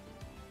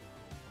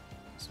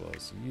 As well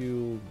as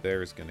you.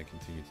 Bear's going to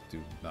continue to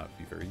not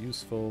be very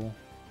useful. We'll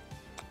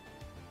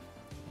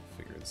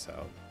figure this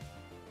out.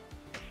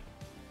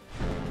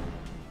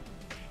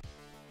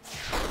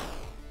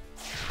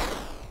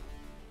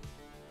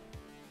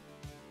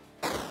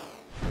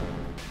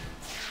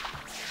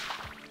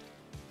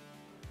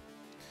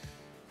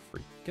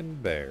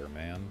 Freaking bear,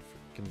 man.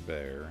 Freaking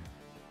bear.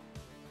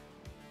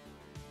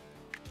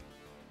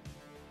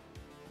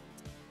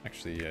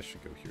 Actually, yeah, I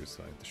should go here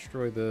so I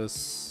destroy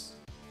this.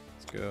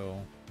 Let's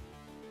go.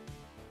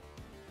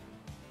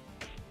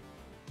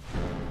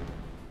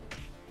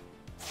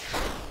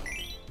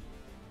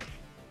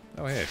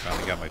 Oh hey, I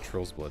finally got my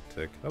Troll's Blood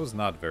tick. That was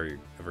not a very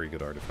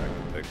good artifact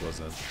to pick,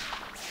 was it?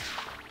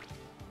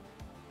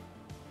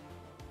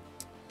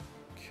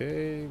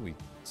 Okay, we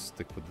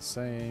stick with the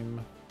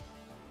same.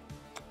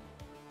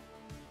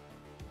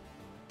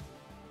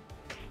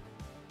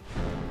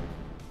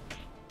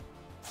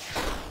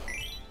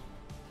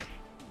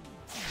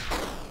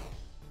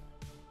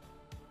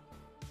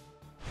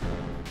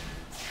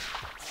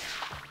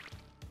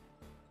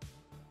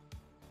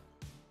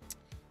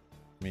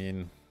 I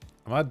mean,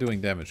 I'm not doing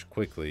damage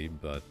quickly,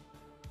 but...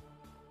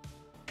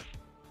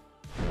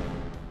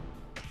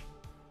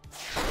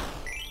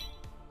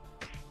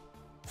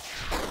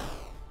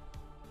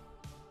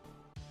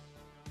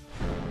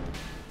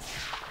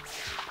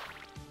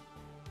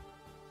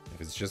 if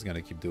it's just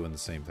gonna keep doing the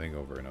same thing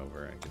over and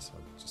over, I guess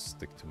I'll just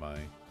stick to my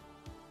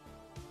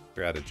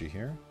strategy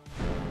here.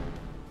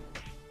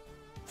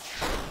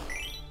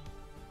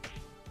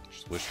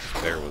 Just wish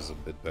this bear was a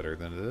bit better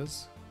than it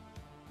is.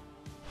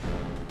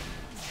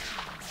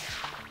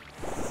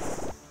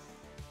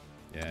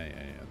 Yeah,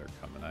 they're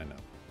coming, I know.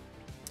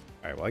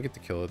 Alright, well I get to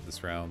kill it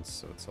this round,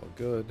 so it's all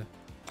good.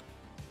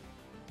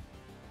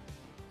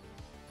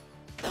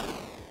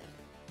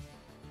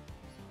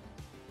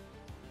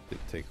 Did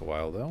take a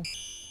while though.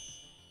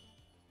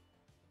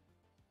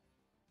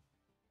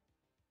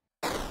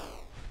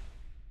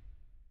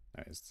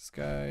 Alright, is this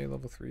guy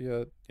level 3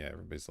 yet? Yeah,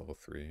 everybody's level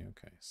 3.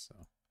 Okay, so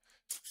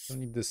don't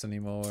need this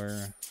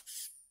anymore.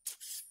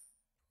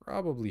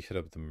 Probably hit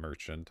up the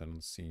merchant. I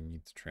don't see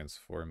need to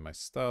transform my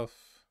stuff.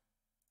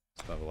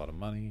 Still have a lot of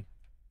money.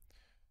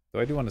 Though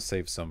I do want to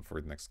save some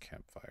for the next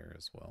campfire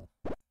as well.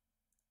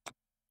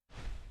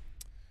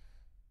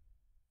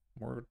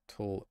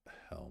 Mortal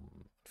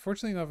Helm.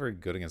 Unfortunately not very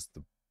good against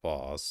the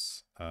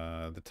boss.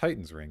 The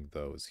Titan's Ring,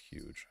 though, is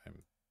huge.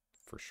 I'm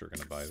for sure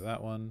going to buy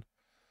that one.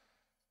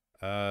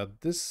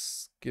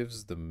 This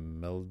gives the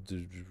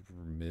Melidox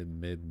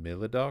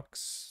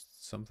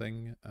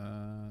something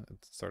at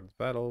the start of the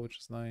battle, which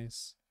is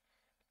nice.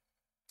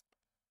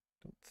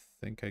 Don't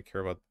think I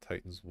care about the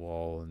Titan's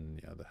Wall, and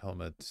yeah, the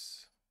helmet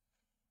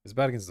is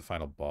bad against the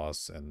final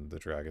boss, and the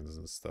dragons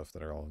and stuff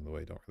that are all in the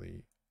way don't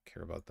really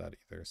care about that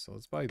either. So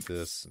let's buy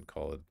this and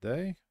call it a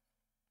day.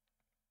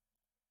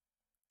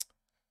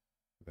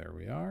 There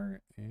we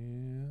are,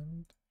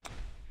 and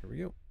here we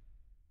go.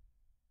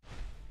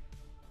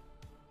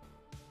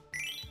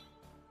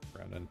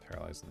 Round and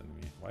paralyze an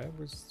enemy.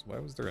 Why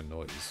was there a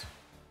noise?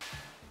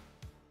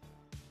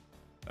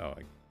 Oh,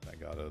 I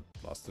got a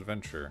lost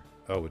adventure.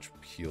 Oh, which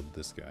healed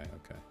this guy.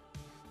 Okay.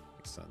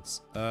 Makes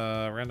sense.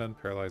 Random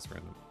paralyze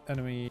random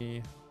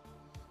enemy.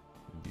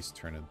 These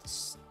turn into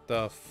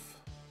stuff.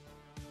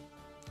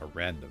 A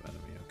random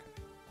enemy, okay.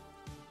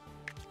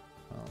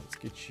 Let's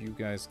get you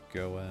guys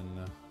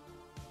going.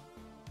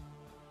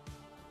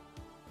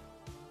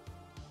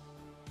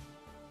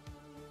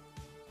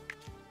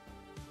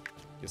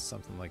 Guess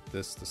something like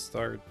this to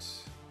start.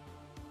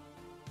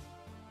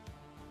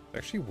 I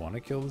actually want to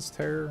kill this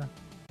terror.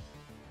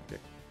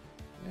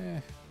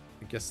 Okay.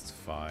 I guess it's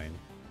fine.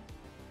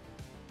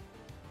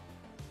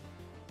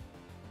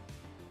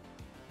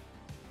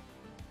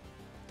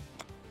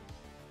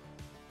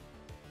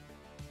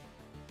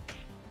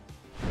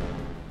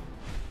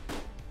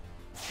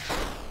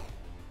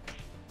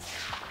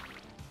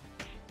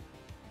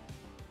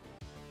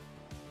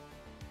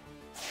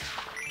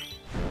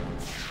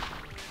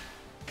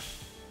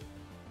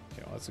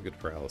 That's a good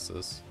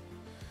paralysis.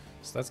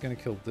 So that's gonna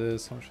kill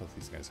this. How much health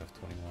these guys have?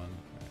 21. Alright,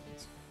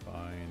 that's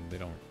fine. They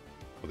don't.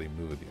 Well, they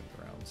move at the end of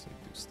the round, so they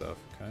do stuff.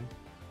 Okay.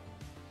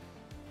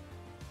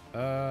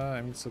 I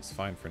mean, this looks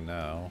fine for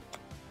now.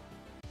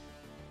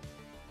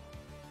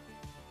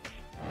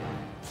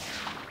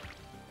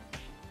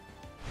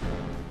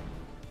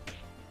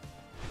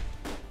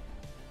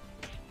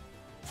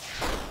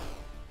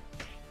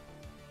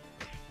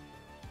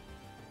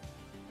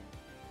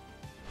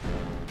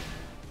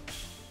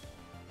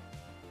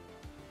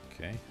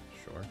 Okay,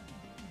 sure.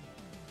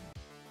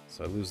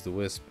 So I lose the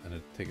wisp and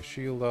I take a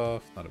shield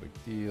off, not a big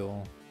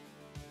deal.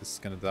 This is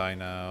gonna die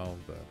now,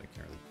 but I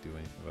can't really do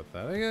anything about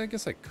that. I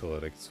guess I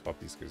could swap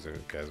these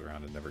guys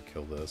around and never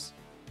kill this.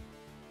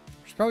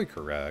 Which is probably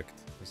correct.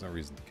 There's no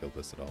reason to kill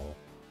this at all.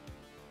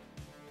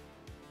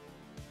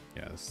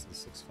 Yeah, this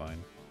looks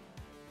fine.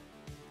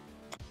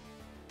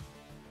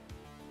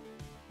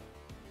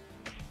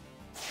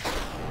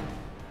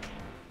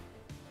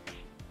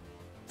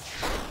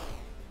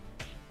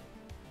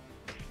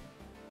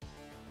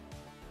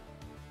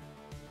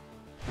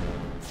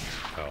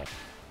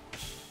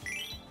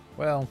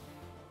 Well,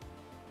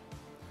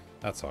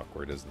 that's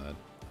awkward, isn't it?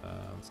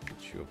 Let's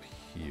get you up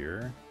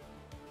here.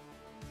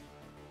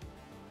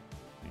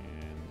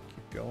 And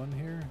keep going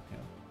here. Yeah.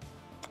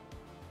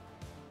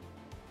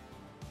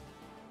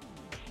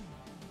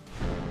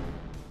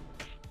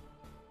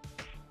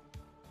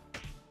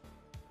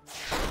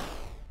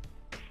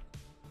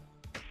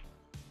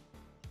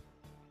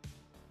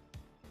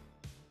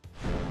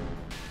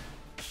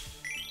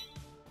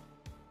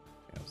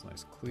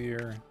 Nice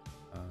clear.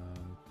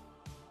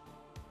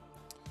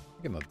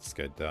 We can let this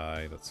guy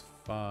die. That's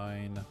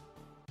fine.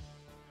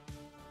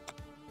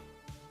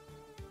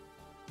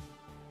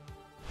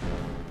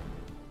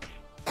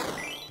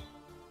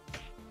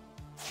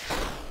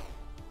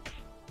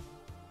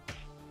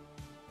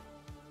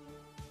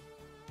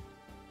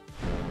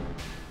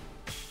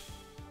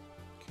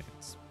 Okay,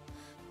 it's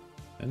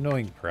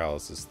annoying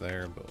paralysis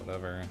there, but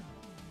whatever.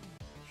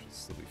 Should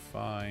still be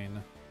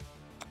fine.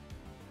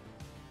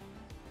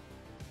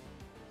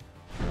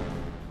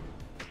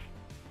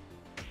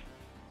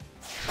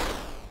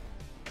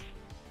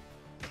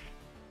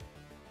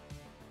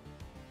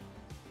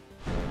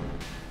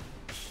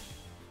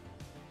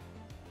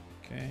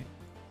 Okay.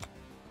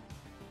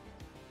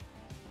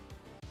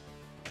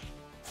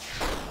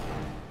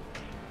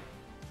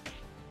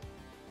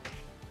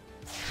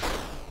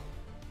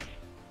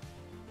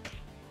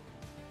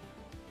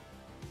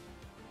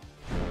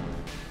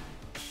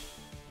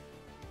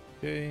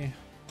 Okay.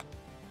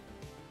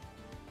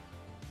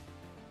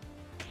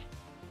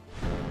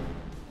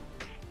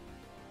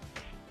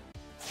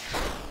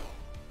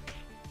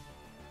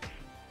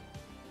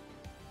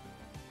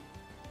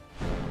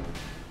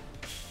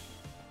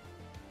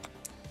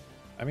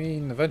 I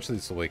mean, eventually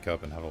this will wake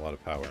up and have a lot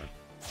of power.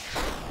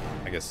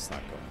 I guess it's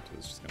not going to.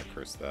 It's just going to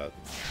curse that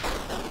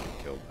and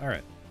get killed.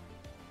 Alright.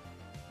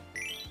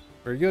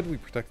 Very good. We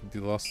protected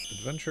the lost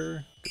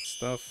adventure. Good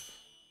stuff.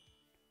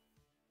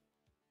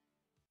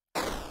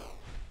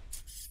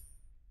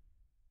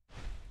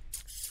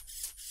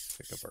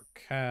 Pick up our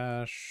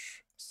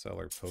cash, sell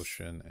our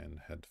potion, and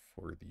head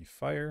for the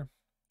fire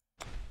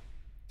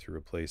to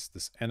replace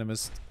this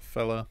animist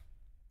fella.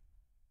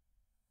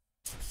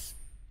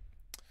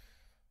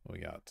 We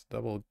got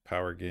double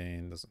power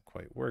gain, doesn't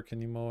quite work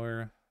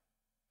anymore.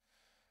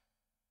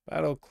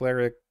 Battle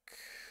cleric,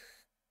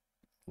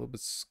 a little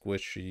bit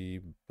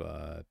squishy,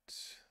 but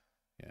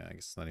yeah, I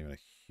guess it's not even a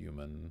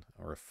human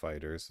or a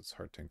fighter, so it's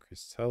hard to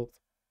increase its health.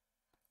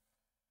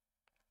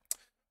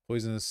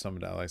 Poisonous,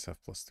 summoned allies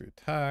have +3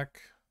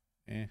 attack.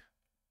 Eh.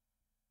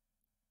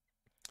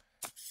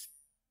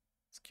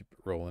 Let's keep it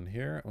rolling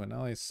here. When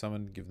allies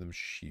summoned, give them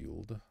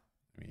shield.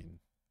 I mean,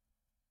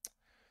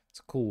 it's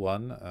a cool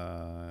one.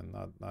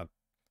 Not.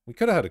 We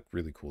could have had a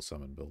really cool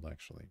summon build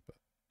actually, but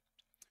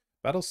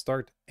battle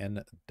start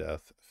and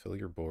death. Fill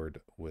your board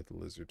with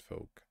lizard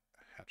folk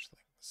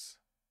hatchlings.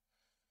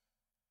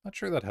 Not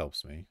sure that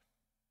helps me.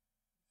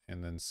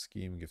 And then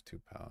scheme, give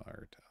 2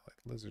 power to allied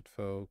lizard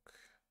folk.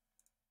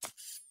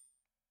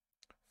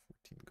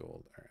 14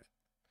 gold. All right.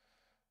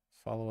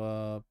 Follow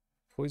up.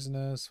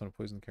 Poisonous. When a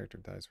poison character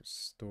dies,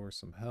 restore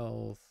some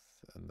health.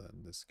 And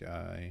then this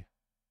guy.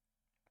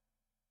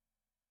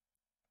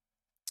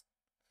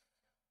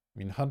 I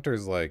mean,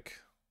 Hunter's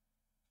like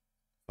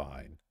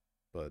fine,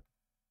 but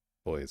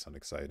boy, it's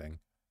unexciting.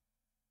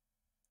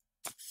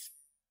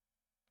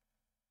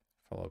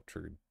 Follow up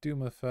trigger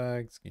doom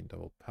effects, gain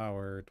double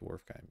power, dwarf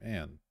guy.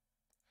 Man,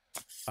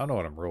 I don't know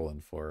what I'm rolling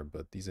for,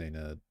 but these ain't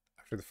it.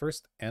 After the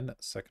first and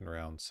second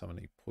round, summon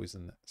a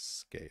poison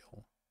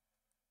scale.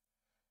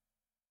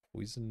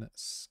 Poison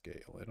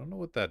scale. I don't know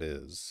what that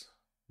is,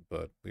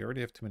 but we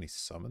already have too many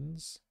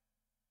summons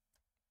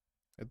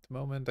at the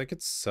moment. I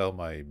could sell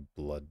my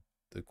blood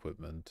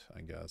equipment, I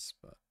guess,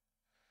 but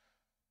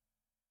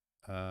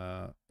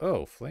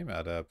oh, flame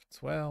adept.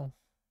 Well,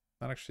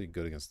 not actually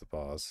good against the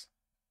boss.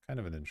 Kind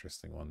of an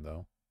interesting one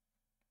though.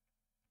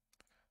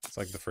 It's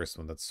like the first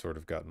one that's sort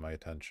of gotten my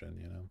attention,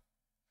 you know.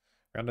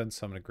 Round end,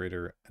 summon a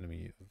greater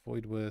enemy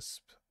void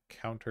wisp.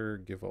 Counter,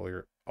 give all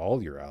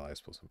your allies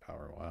 +1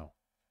 power. Wow.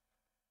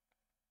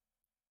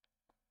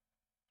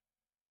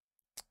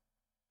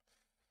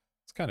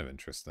 It's kind of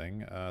interesting.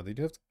 They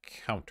do have to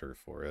counter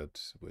for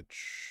it,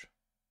 which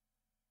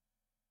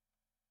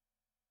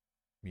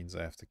means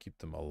I have to keep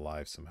them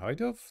alive somehow. I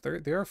do have,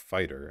 they are a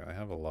fighter. I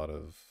have a lot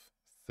of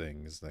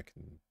things that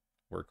can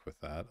work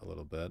with that a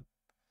little bit.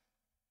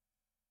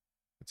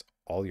 It's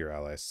all your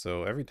allies.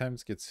 So every time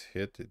it gets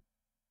hit, it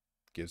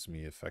gives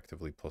me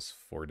effectively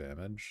 +4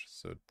 damage.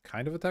 So it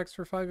kind of attacks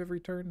for 5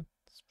 every turn,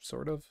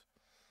 sort of.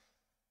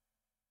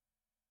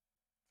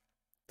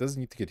 Doesn't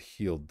need to get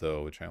healed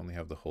though, which I only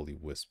have the Holy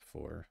Wisp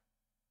for.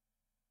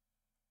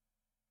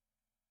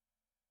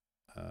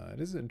 It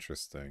is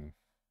interesting.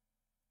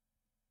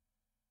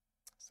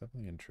 It's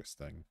definitely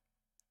interesting.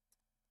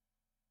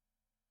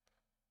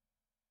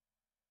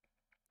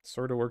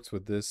 Sort of works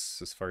with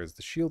this as far as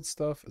the shield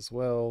stuff as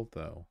well,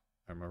 though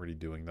I'm already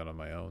doing that on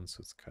my own,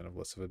 so it's kind of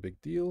less of a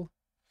big deal.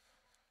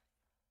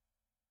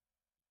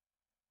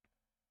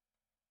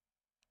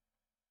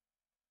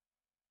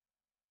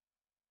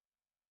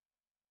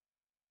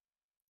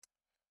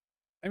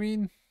 I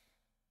mean,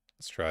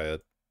 let's try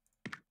it.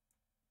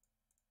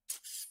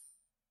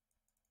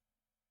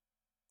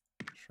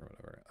 Sure,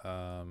 whatever.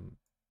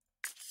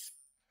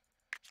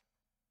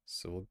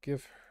 So we'll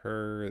give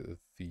her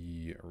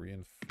the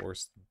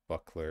reinforced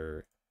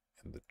buckler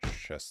and the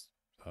chest.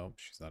 Oh,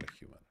 she's not a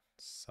human.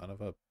 Son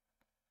of a...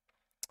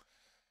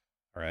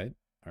 Alright.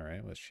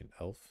 Alright, was she an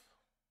elf?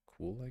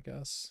 Cool, I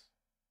guess.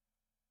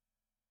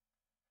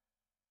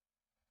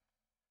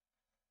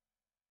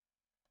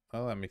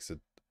 Well, that makes it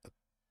a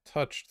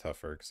touch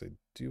tougher, because I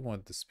do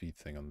want the speed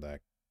thing on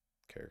that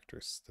character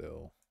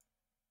still.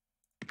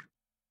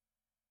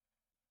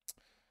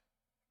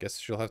 Guess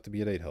she'll have to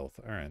be at 8 health.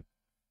 Alright.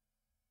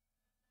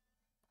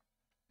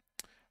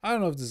 I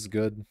don't know if this is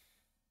good,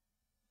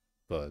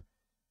 but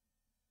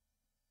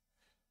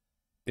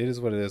it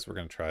is what it is. We're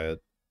going to try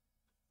it.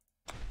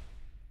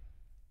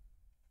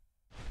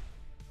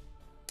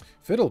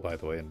 Fiddle, by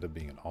the way, ended up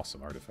being an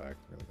awesome artifact.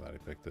 Really glad I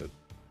picked it.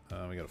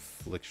 We got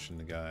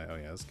Affliction guy. Oh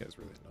yeah, this guy's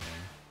really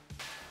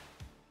annoying.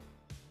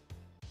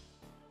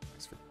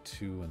 Thanks for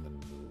 2 and then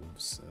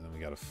moves. And then we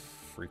got a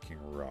freaking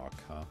rock,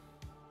 huh?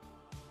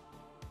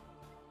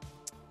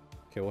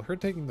 Okay, well, her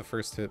taking the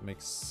first hit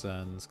makes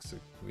sense, because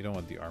we don't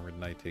want the Armored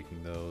Knight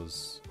taking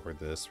those, or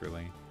this,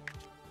 really.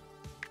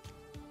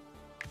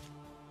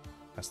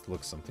 Has to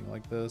look something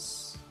like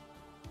this.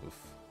 Oof.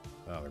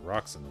 Oh, the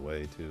rock's in the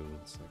way, too.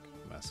 It's,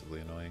 like,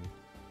 massively annoying.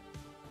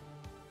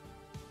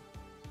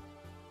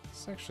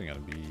 It's actually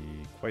going to be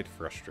quite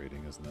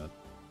frustrating, isn't it?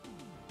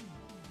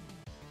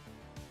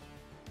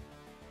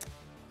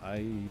 I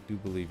do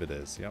believe it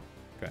is, yep.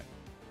 Okay.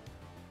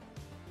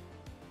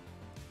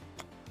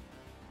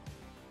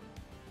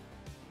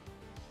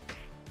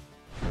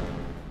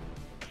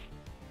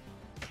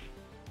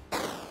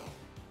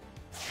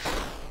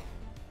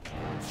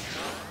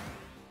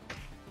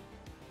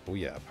 Oh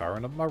yeah,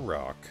 powering up my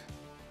rock.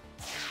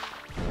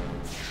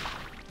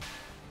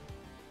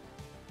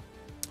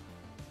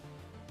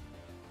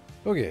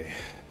 Okay.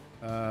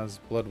 This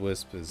Blood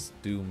Wisp is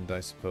doomed, I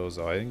suppose.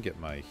 Oh, I didn't get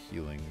my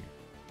healing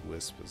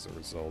Wisp as a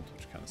result,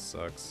 which kind of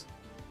sucks.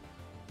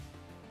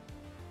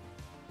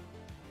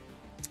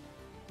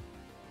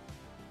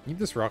 Need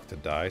this rock to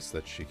die so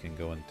that she can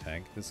go and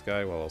tank this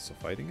guy while also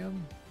fighting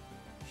him.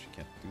 She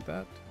can't do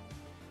that.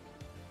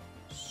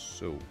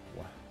 So...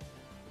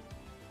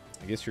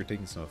 I guess you're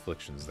taking some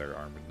afflictions there,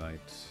 Armored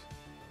Knight.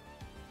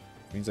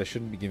 Means I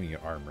shouldn't be giving you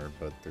armor,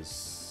 but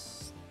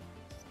there's...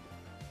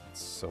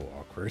 It's so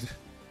awkward.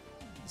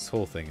 This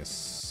whole thing is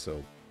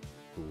so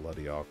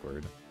bloody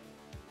awkward.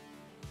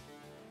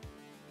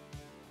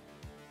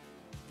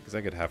 Because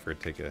I could have her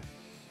take a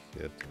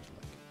hit.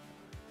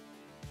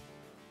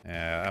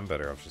 Yeah, I'm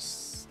better off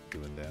just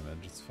doing damage,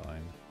 it's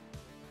fine.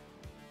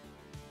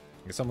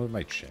 I guess I'll move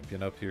my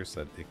champion up here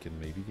so that it can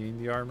maybe gain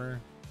the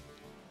armor.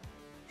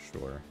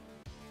 Sure.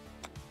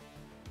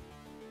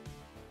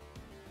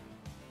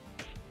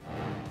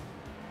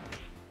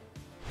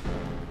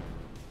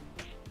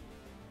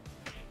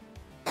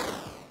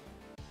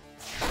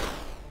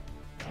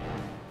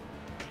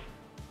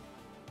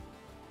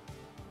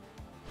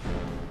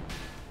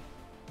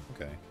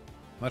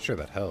 I'm not sure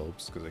that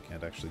helps, because I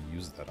can't actually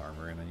use that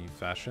armor in any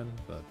fashion,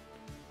 but...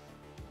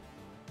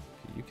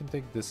 You can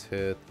take this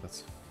hit,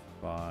 that's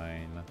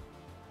fine.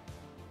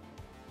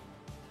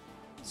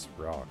 This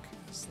rock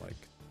is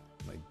like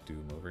my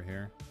doom over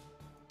here.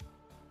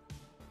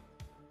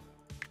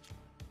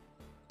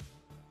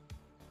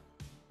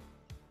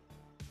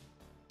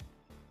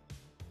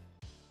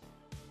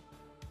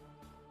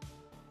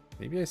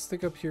 Maybe I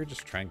stick up here,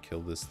 just try and kill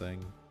this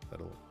thing.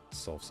 That'll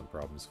solve some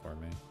problems for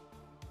me.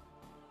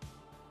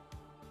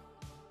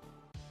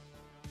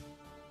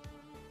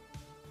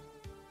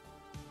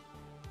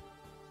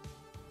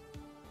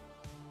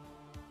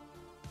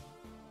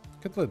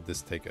 Could let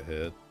this take a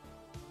hit.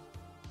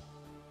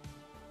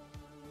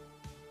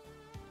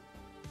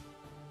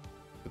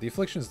 But the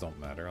afflictions don't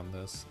matter on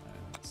this.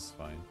 It's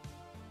fine.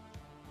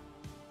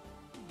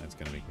 That's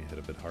gonna make me hit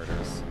a bit harder.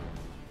 So.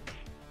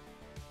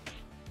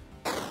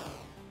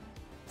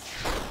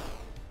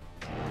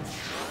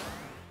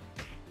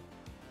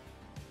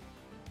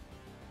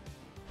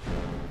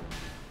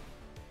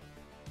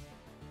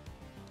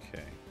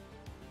 Okay.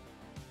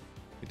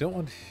 We don't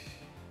want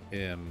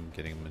him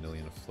getting a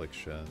million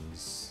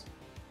afflictions.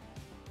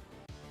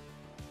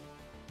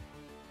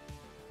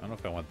 I don't know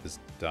if I want this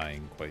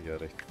dying quite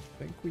yet. I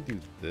think we do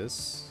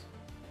this.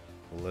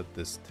 We'll let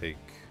this take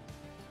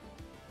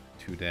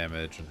 2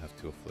 damage and have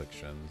 2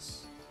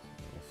 afflictions.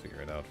 We'll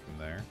figure it out from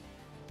there.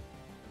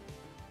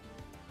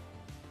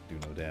 Do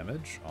no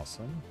damage.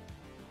 Awesome.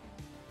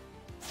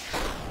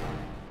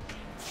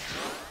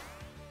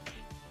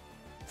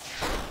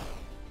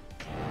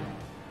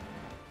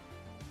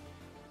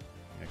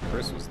 Yeah,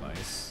 Chris was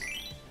nice.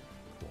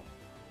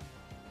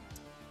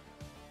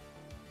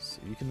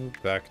 You can move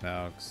back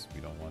now because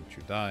we don't want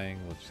you dying.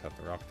 We'll just have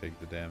the rock take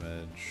the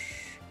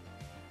damage.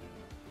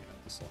 Yeah,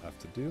 this will have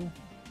to do.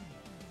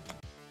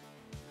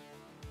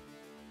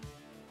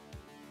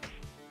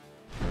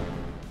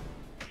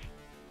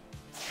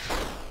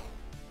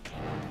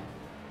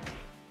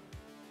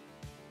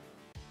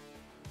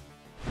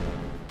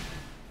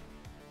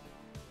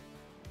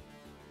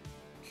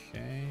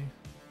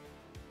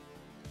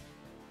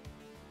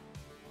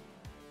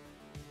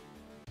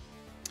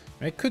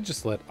 I could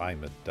just let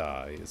Ima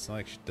die. It's not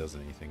like she does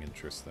anything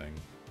interesting.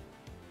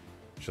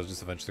 She'll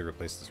just eventually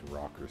replace this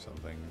rock or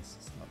something.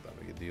 It's not that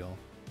big a deal.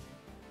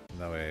 And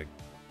that way I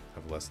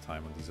have less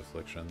time on these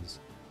afflictions.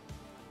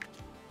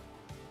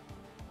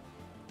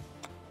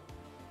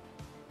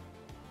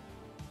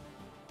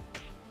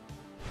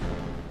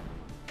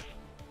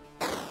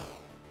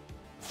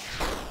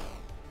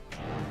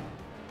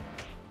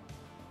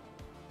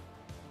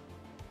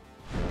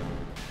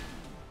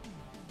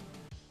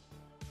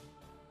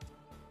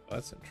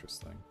 That's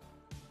interesting.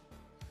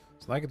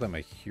 So now I could let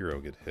my hero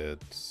get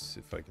hit,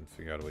 if I can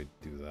figure out a way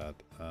to do that.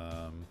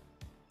 I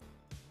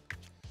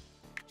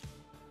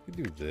could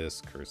do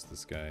this, curse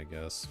this guy, I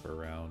guess, for a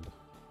round.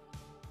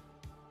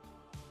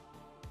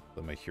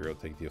 Let my hero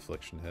take the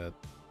affliction hit.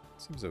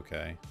 Seems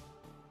okay.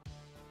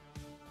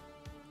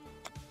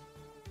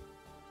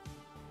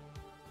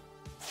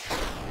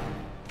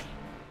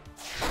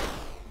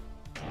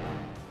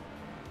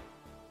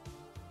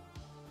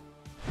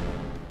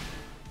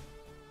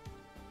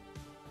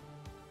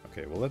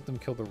 Okay, we'll let them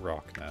kill the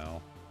rock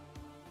now.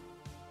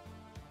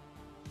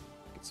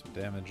 Get some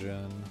damage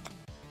in.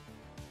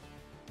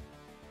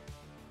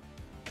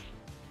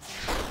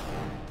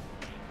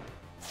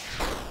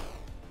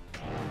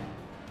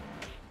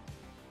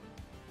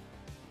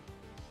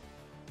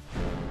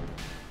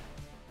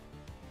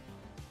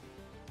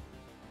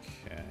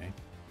 Okay.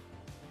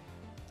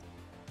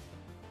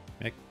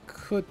 I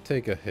could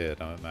take a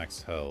hit. I'm at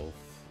max health.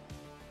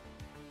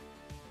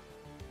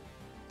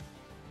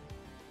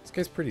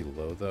 This guy's pretty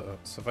low though,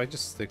 so if I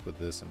just stick with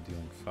this, I'm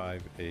dealing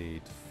 5,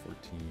 8,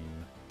 14.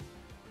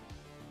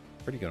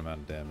 Pretty good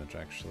amount of damage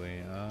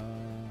actually.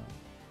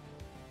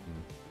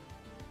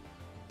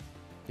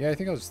 Yeah, I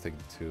think I'll just take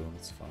the 2,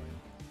 that's fine.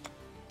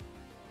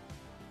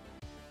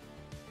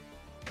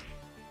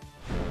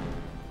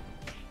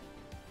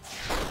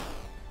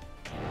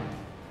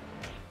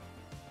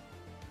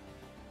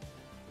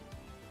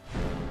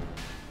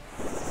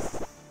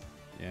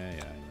 Yeah,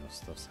 I know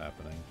stuff's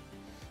happening.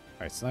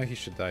 Alright, so now he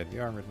should die to the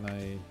Armored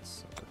Knight,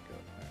 so we're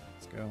good. Alright,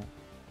 let's go.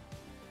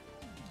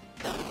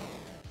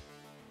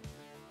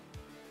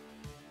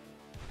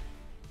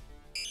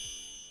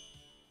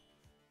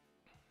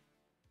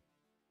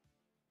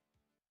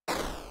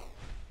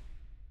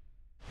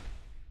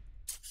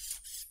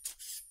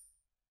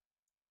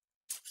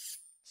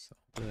 Sell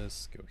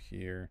this, go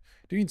here.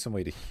 Do need some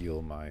way to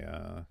heal my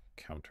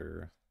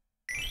counter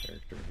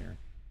character here.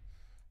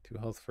 2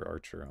 health for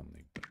Archer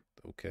only.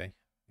 Okay,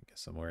 I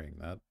guess I'm wearing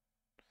that.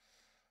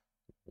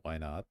 Why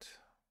not?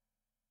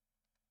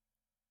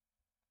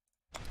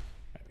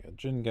 Right, we got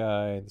Jin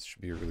Guy. This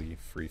should be a really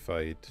free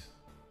fight.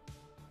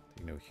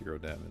 Take no hero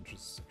damage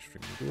is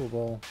extremely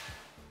doable.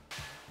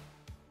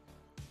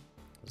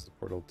 There's the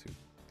portal too.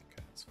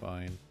 Okay, that's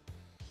fine.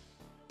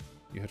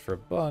 You hit for a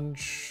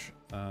bunch,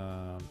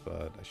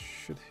 but I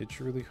should hit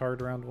you really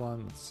hard round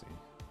 1. Let's see.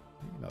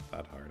 Maybe not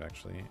that hard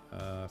actually.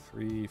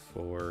 3,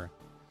 4,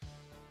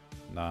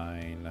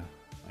 9.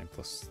 9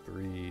 plus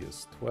 3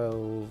 is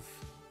 12.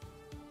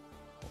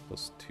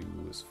 Plus 2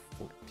 is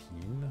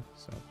 14,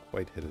 so I don't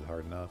quite hit it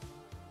hard enough.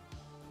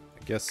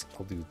 I guess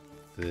I'll do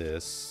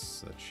this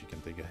so that she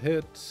can take a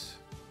hit.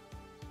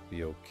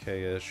 Be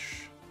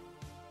okay-ish.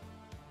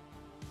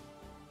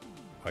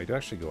 Oh, I do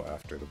actually go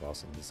after the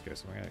boss on this guy,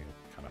 so I'm gonna get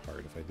kind of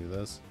hard if I do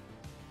this.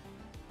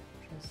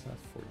 Just have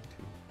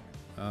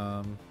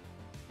 42.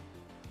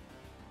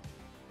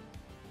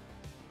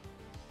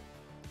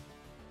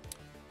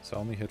 So I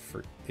only hit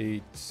for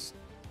 8,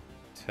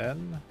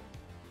 10.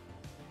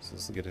 So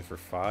this will get it for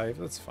 5.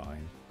 That's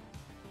fine.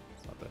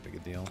 It's not that big a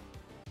deal.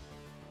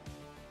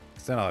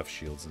 Because then I'll have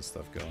shields and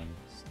stuff going.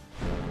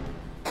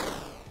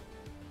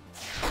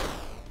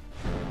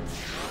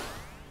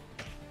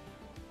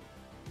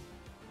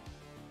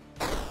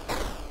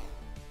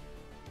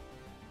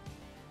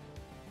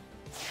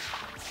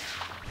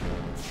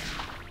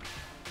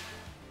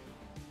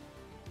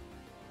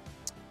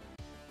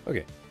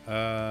 Okay.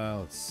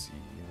 Let's see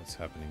what's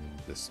happening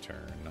this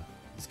turn.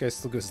 This guy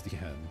still goes to the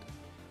end,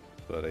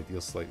 but I deal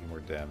slightly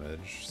more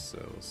damage.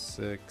 So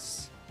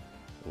 6,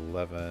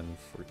 11,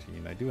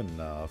 14. I do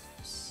enough,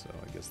 so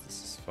I guess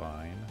this is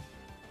fine.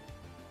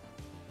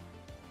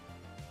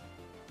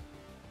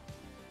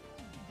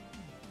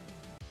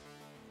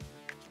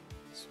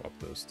 Swap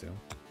those two.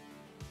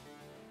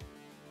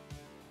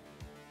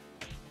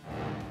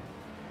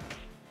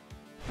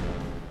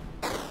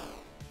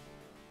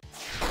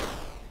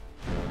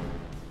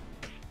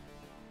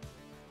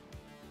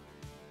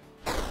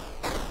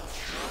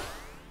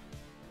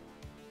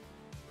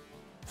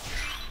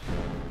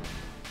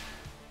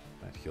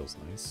 Feels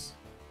nice.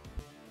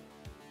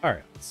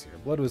 Alright, let's see. Our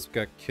Blood Wisp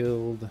got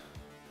killed.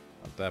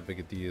 Not that big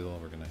a deal.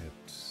 We're gonna hit.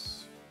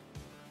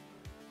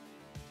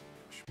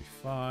 Should be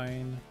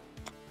fine.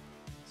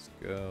 Let's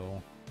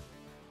go.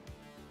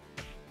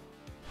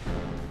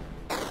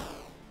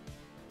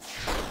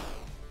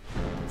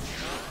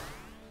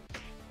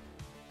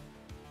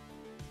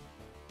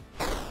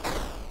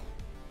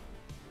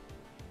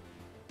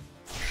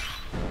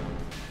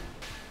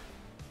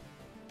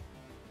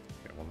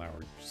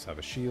 just have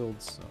a shield,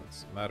 so it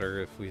doesn't matter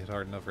if we hit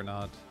hard enough or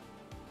not.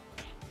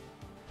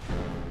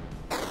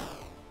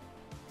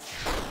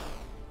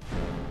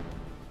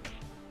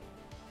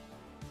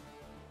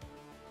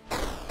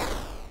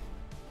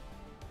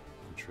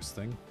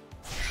 Interesting.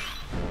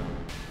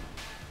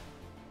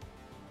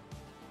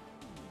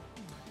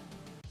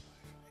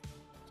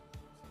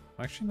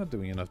 I'm actually not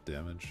doing enough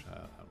damage. I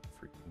don't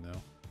freaking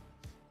know.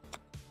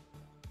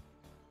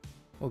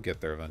 We'll get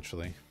there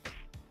eventually.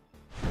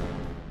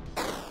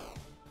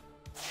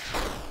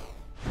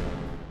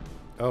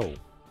 Oh.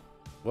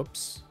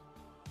 Whoops.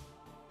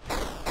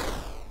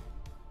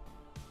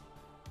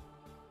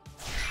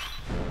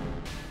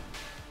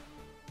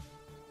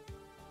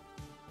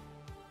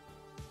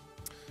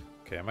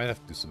 Okay, I might have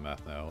to do some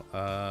math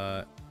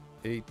now.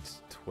 8,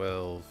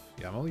 12...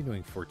 Yeah, I'm only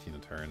doing 14 a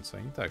turn, so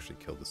I need to actually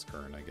kill this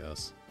Kern, I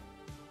guess.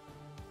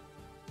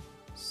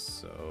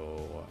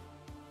 So...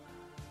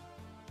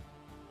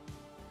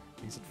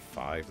 He's at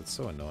 5, that's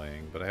so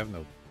annoying, but I have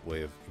no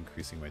way of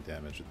increasing my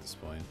damage at this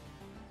point.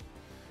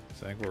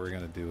 So I think what we're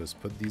going to do is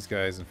put these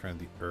guys in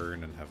front of the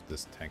urn and have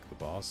this tank the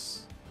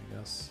boss, I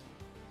guess.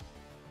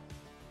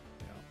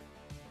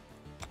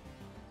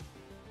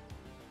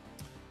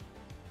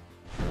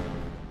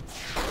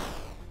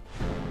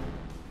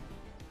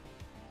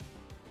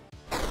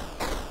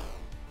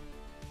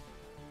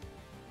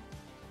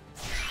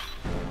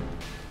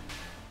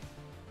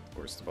 Of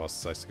course, the boss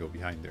decides to go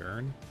behind the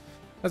urn.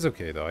 That's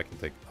okay, though. I can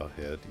take a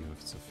hit, even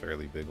if it's a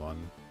fairly big one.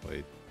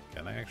 Wait,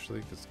 can I actually?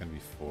 Because it's going to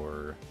be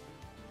 4...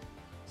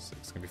 6.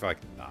 It's going to be like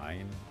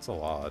 9. It's a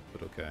lot,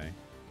 but okay.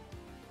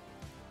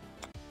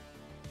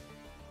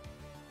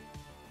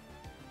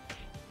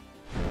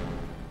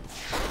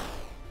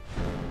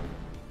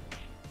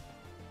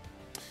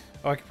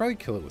 Oh, I could probably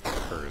kill it with a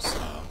curse,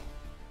 huh?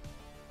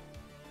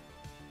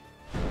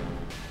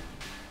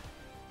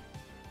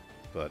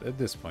 But at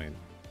this point,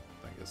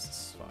 I guess this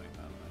is fine.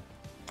 I don't know.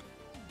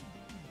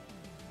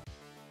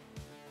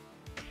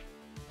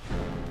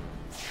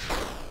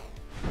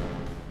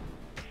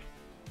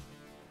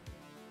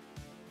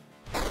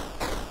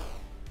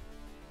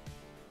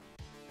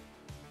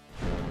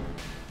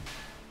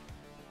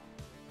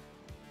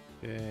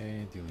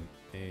 Okay, dealing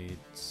 8,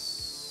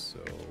 so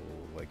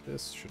like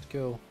this should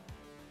kill.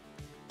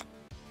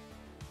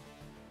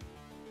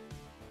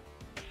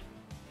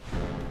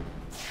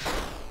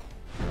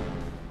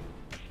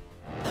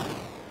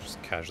 Just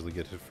casually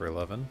get hit for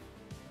 11.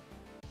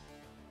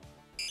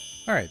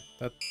 Alright,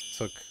 that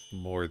took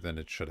more than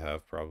it should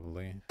have,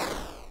 probably.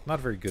 Not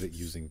very good at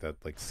using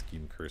that, like,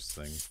 scheme curse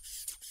thing.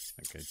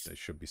 Like, I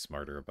should be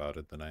smarter about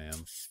it than I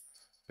am,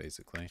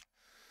 basically.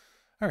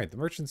 Alright, the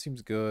merchant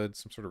seems good.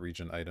 Some sort of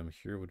region item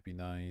here would be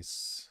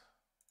nice.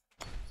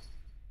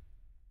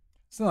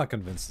 Still not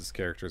convinced this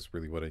character is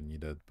really what I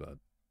needed, but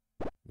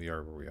we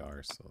are where we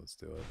are, so let's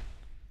do it.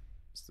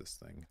 What's this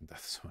thing?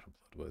 Death Zone of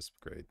Blood Wisp.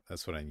 Great.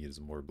 That's what I need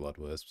is more Blood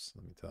Wisps,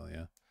 let me tell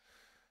you.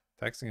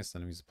 Taxing against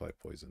enemies, apply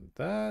poison.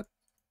 That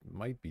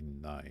might be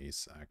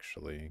nice,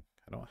 actually.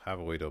 I don't have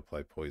a way to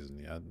apply poison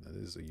yet. That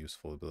is a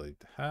useful ability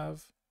to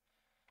have.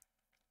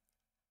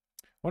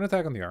 One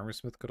attack on the armor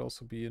smith could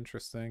also be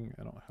interesting.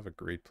 I don't have a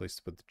great place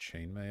to put the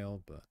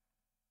chainmail, but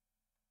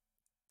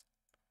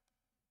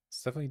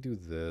let's definitely do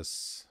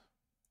this.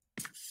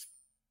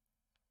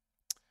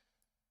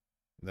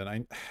 Then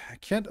I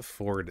can't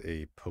afford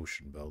a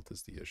potion belt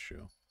is the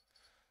issue.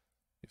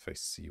 If I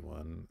see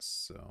one,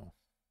 so...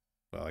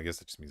 Well, I guess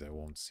that just means I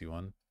won't see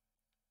one.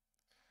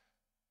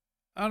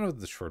 I don't know if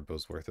the short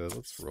bow's worth it.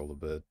 Let's roll a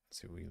bit,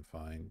 see what we can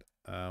find.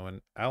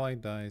 When ally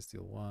dies,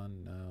 deal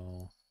 1.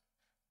 No.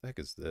 What the heck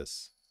is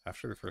this?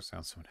 After the first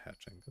sound, summon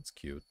hatching. That's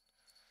cute.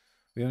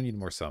 We don't need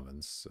more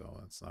summons, so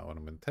that's not what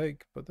I'm going to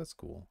take, but that's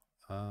cool.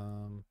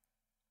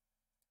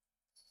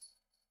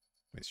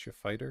 Is she a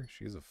fighter?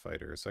 She is a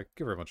fighter, so I can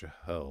give her a bunch of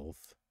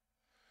health.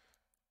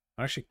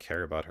 I don't actually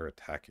care about her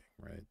attacking,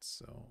 right?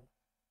 So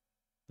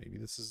maybe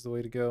this is the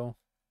way to go.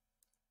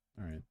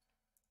 Alright.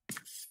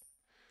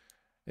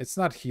 It's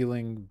not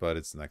healing, but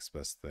it's the next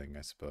best thing,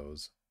 I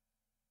suppose.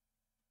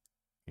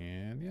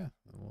 And yeah,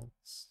 we'll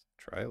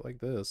try it like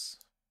this.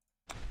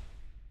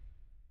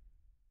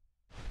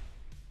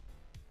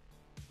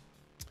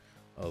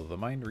 Oh, the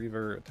Mind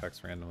Reaver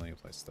attacks randomly,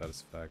 applies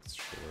status effects,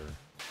 sure.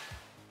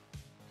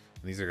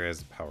 And these are guys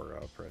that power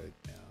up, right?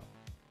 Yeah.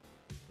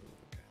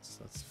 Okay,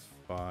 so that's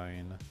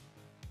fine.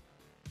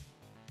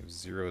 We have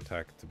 0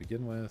 attack to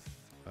begin with.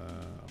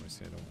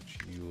 Obviously, I don't want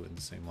you in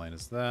the same line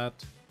as that.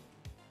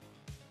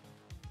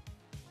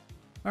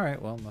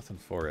 Alright, well, nothing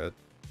for it.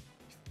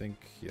 I think,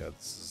 yeah,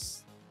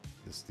 these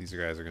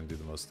guys are going to do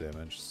the most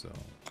damage, so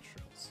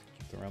sure, let's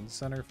keep them around the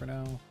center for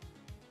now.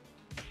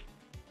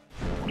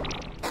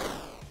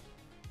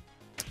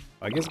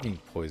 I guess getting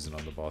poison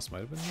on the boss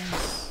might have been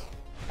nice.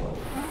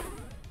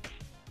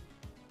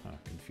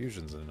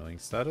 Confusion's an annoying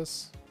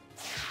status.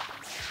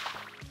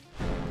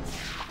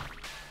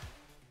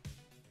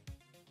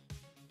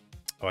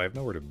 Oh, I have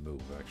nowhere to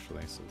move,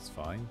 actually, so it's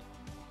fine.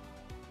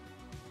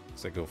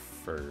 Because I go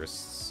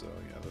first, so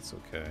yeah, that's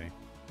okay.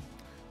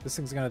 This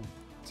thing's gonna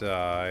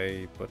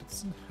die, but it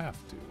doesn't have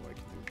to. I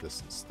can do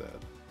this instead.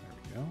 There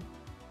we go.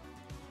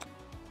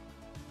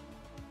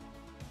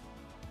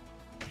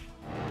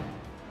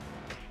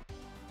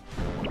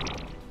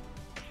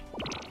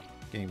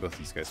 Getting both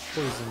these guys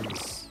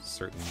poisons,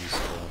 certainly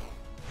useful.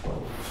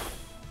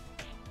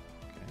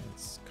 Okay,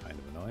 it's kind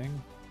of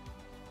annoying.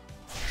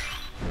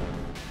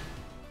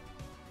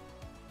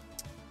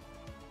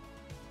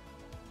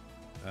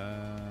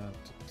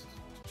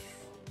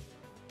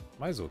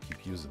 Might as well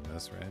keep using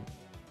this, right?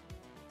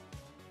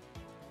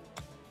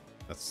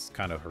 That's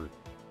kind of her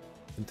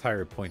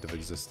entire point of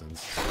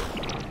existence.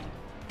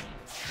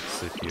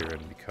 Sit here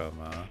and become,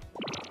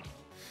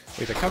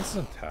 Wait, that counts as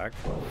an attack?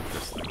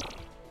 Interesting.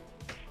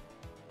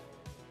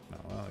 Oh,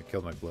 well, I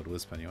killed my Blood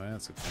Wisp anyway,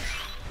 that's okay.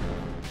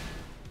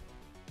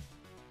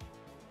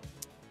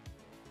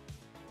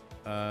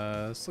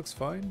 This looks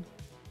fine.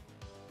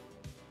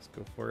 Let's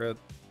go for it.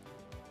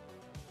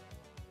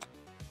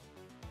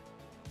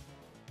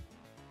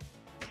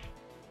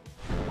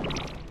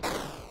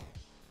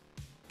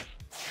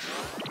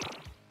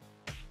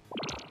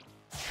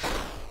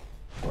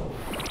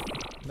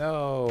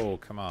 No,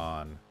 come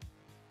on.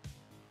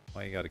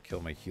 Why you gotta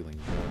kill my healing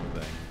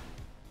thing?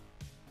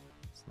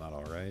 It's not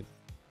alright.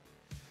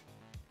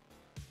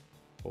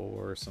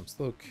 Or so I'm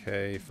still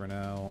okay for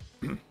now.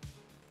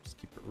 Just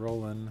keep it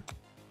rolling.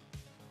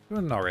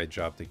 Doing an alright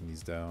job taking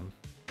these down.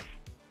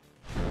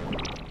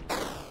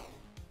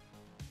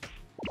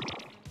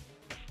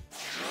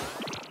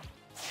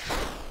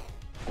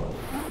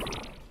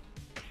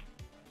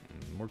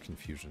 More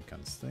confusion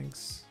kind of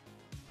stinks.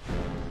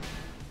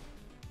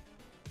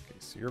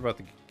 So you're about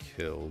to get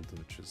killed,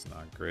 which is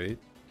not great.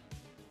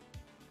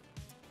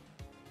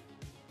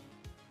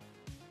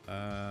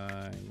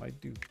 I might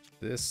do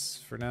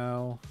this for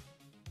now.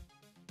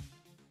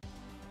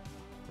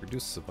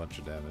 Reduces a bunch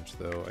of damage,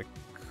 though. I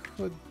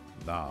could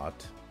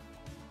not.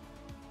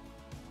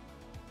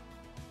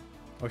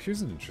 Oh,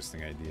 here's an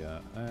interesting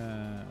idea.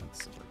 It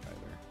doesn't work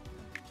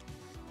either.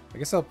 I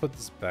guess I'll put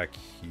this back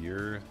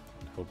here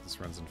and hope this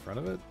runs in front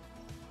of it.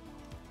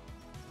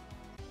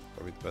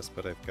 Probably the best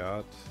bet I've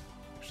got.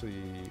 Actually,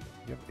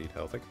 you have 8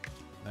 health.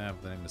 Nah,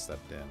 but then I missed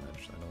that damage.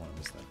 I don't want to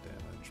miss that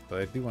damage.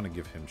 But I do want to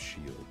give him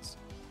shields.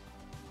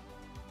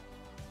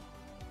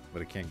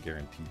 But I can't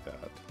guarantee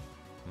that.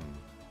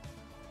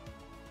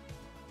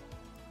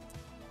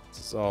 This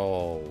is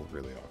all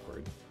really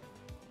awkward.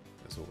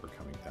 That's what we're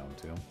coming down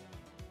to. I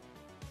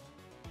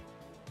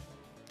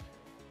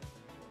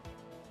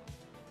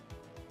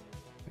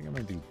think I'm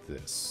going to do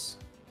this.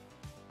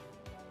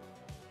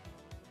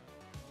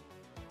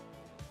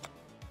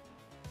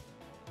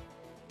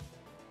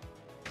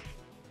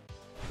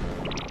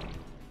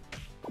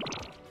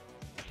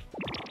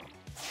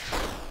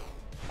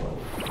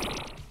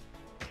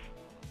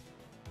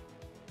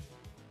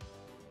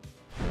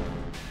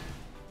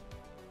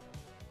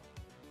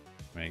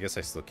 I guess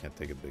I still can't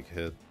take a big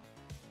hit,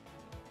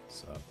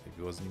 so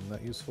maybe it wasn't even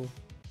that useful.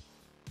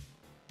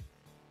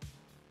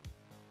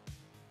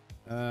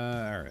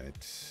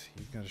 Alright,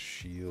 you've got a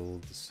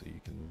shield, so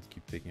you can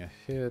keep taking a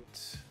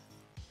hit.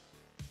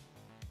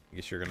 I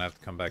guess you're gonna have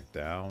to come back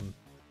down.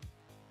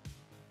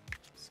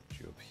 Set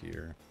you up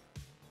here.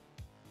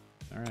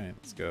 Alright,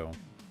 let's go.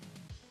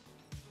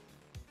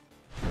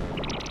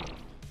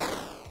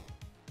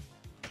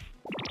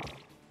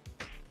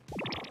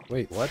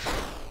 Wait, what?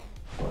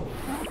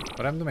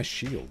 What happened to my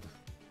shield?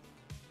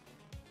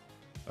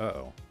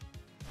 Uh-oh.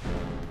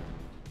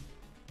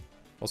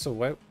 Also,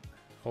 why...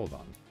 Hold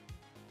on.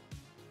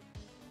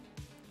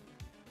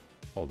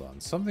 Hold on.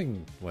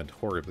 Something went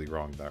horribly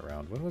wrong that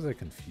round. When was I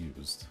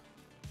confused?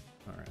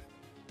 Alright.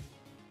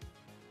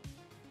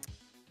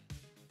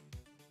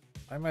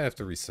 I might have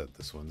to reset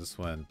this one. This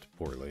went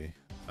poorly.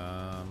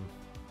 Yeah,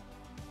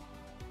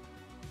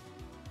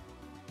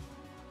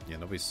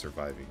 nobody's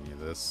surviving any of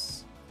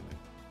this.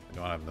 I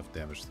don't have enough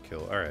damage to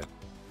kill. Alright.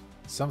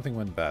 Something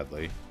went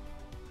badly.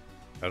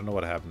 I don't know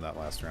what happened that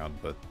last round,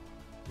 but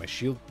my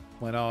shield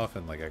went off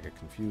and like I got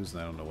confused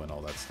and I don't know when all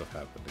that stuff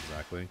happened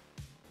exactly.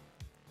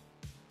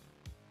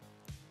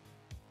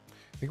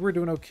 I think we're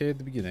doing okay at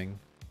the beginning,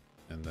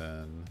 and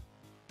then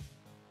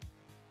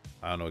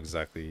I don't know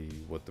exactly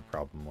what the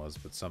problem was,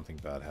 but something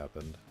bad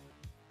happened.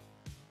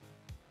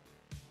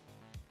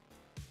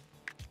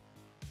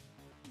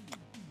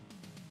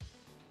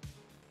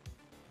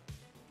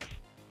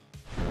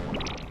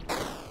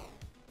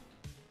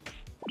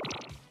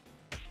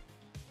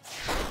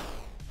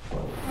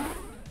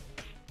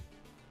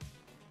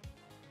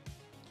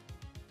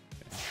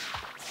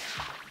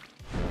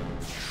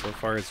 So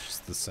far it's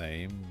just the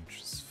same, which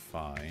is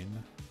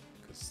fine,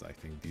 because I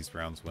think these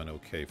rounds went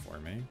okay for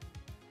me.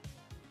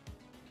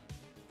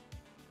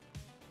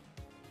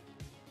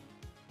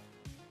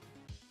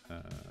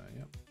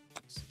 Yep,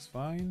 this is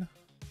fine.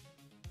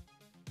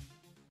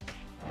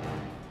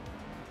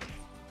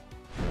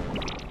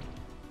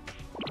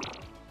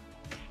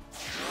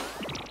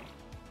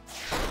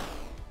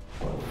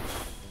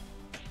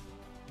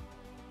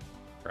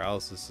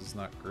 Paralysis is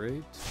not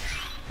great.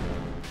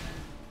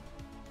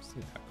 What's the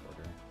attack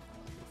order?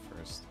 I'll go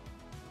first.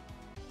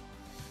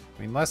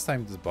 I mean, last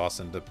time this boss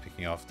ended up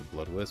picking off the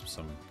Blood Wisp,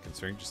 so I'm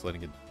considering just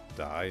letting it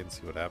die and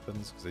see what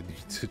happens, because I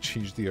need to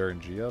change the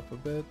RNG up a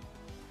bit.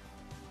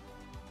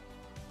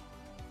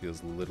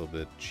 Feels a little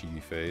bit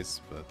cheaty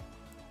face, but...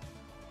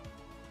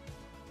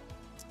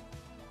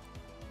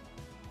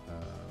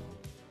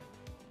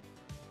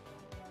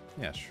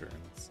 yeah, sure.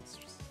 Let's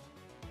just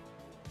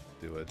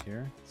do it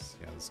here. See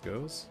how this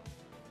goes.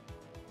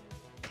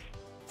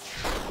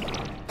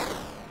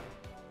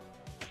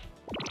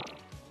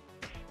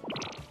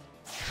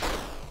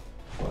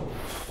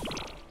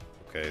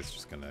 Okay, it's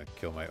just gonna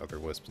kill my other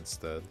wisp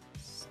instead.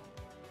 It's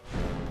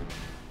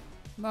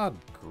not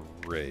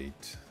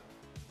great,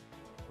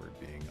 if we're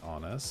being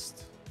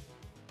honest.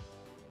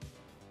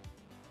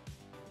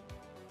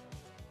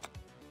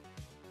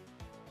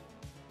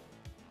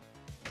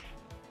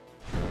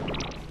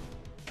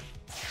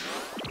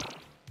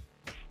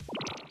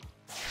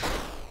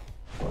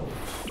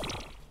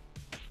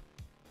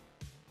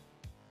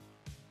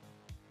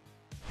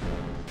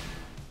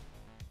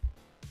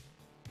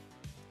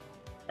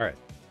 Alright,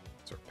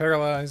 so we're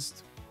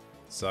paralyzed.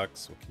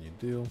 Sucks, what can you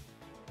do?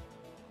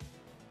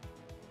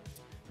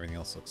 Everything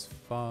else looks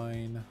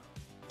fine.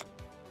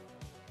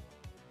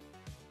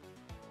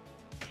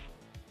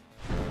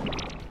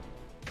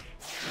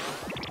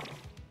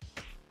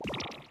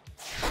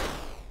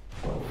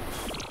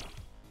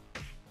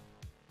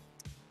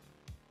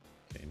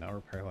 Okay, now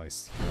we're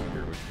paralyzed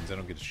here, which means I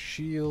don't get a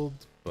shield,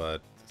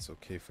 but it's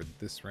okay for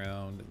this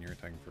round, and you're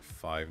attacking for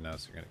 5 now,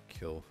 so you're gonna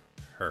kill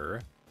her.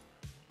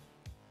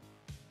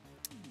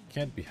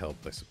 Can't be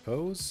helped, I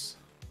suppose.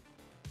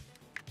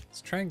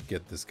 Let's try and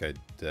get this guy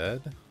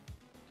dead.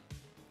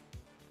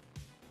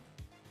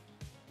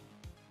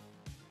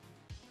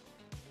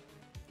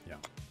 Yeah.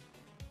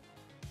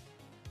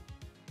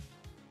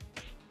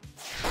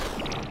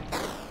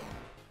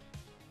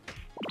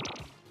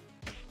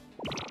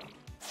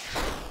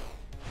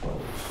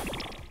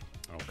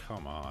 Oh,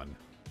 come on.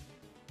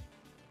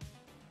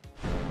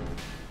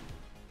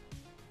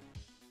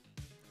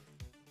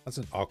 That's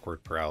an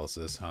awkward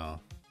paralysis, huh?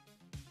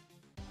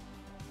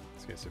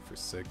 This guy's hit for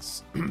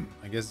 6.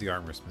 I guess the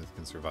armor smith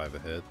can survive a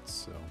hit,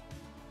 so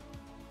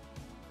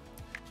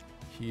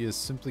he is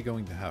simply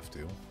going to have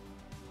to.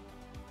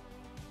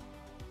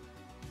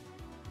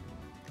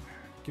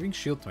 Giving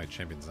shield to my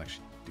champion doesn't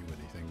actually do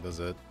anything, does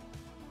it?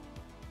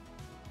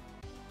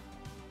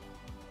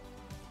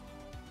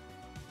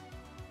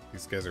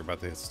 These guys are about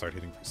to start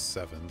hitting for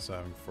 7, so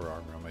having 4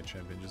 armor on my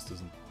champion just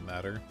doesn't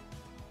matter.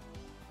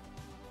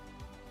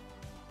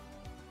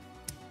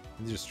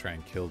 Let me just try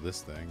and kill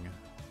this thing.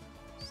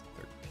 It's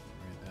 13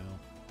 right now.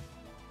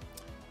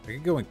 I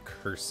could go and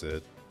curse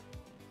it,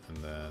 and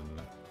then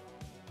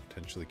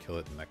potentially kill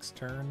it next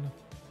turn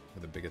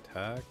with a big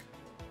attack.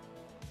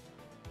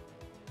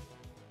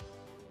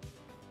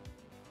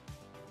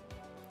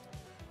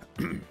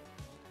 I'd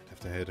have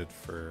to hit it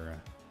for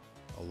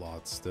a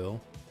lot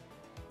still.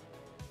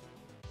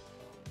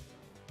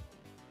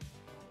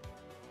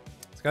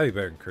 It's gotta be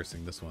better than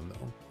cursing this one,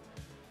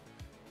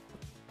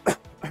 though.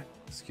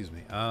 Excuse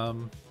me.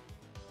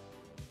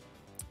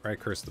 Or I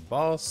curse the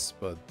boss,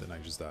 but then I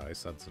just die,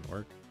 so that doesn't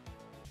work.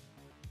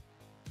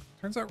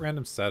 Turns out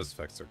random status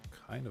effects are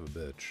kind of a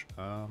bitch.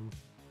 I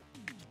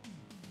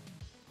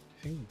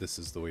think this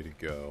is the way to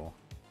go.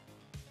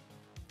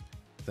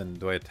 Then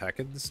do I attack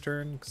it this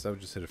turn? Because I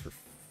would just hit it for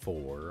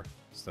 4.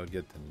 So I would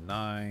get to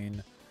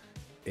 9,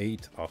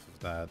 8 off of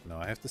that. No,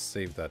 I have to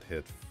save that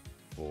hit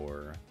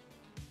for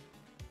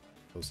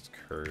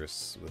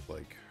post-curse with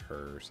like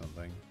her or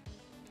something.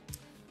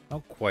 I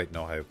don't quite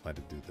know how I plan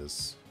to do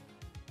this.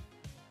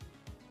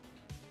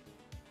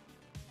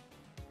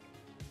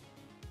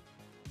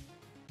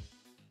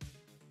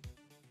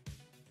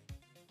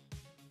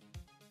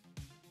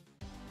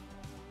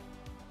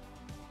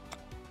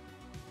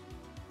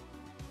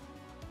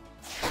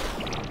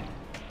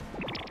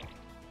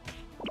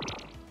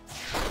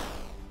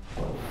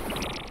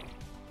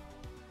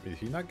 Did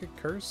he not get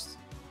cursed?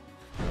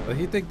 Did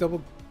he take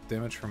double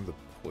damage from the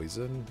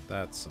poison?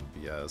 That's some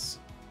BS.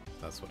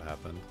 That's what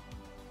happened.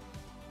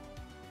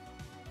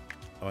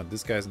 Oh, and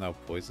this guy's now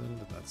poisoned?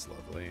 That's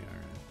lovely.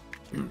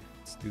 Alright.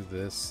 Let's do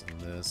this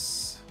and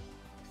this.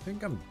 I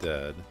think I'm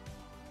dead.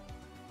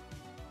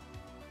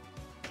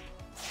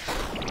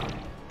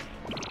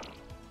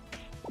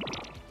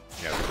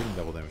 Yeah, we're taking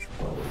double damage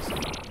from poison.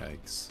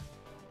 Yikes.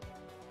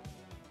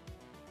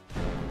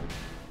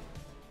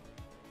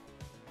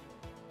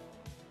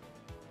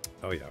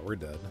 Oh yeah, we're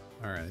dead.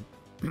 Alright.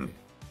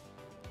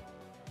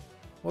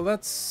 Well,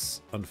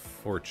 that's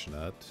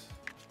unfortunate.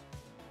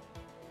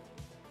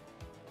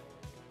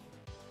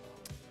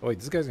 Oh wait,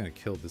 this guy's gonna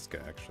kill this guy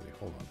actually.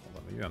 Hold on.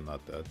 Maybe I'm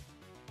not dead.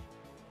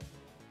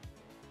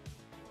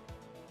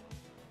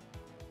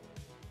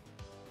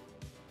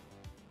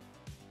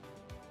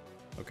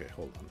 Okay,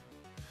 hold on.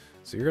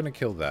 So you're gonna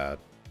kill that.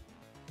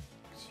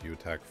 So you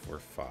attack for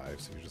 5,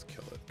 so you just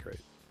kill it.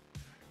 Great.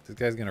 This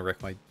guy's gonna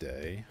wreck my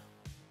day.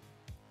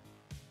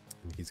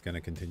 And he's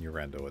gonna continue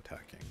rando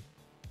attacking.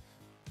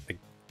 I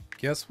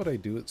guess what I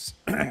do is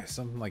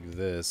something like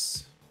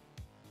this.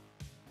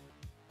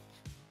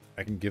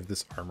 I can give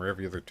this armor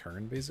every other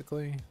turn,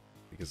 basically,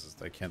 because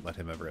I can't let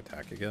him ever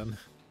attack again.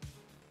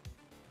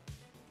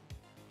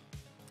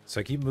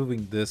 So I keep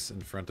moving this in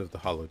front of the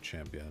Hollow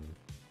Champion,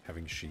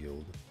 having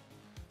shield.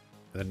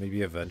 And then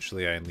maybe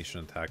eventually I unleash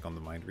an attack on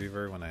the Mind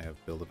Reaver when I have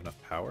built up enough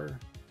power.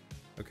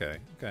 Okay,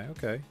 okay,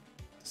 okay.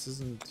 This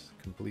isn't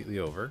completely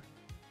over.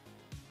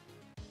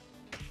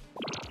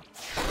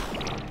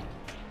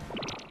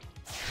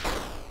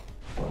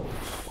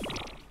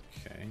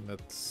 Okay,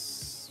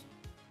 that's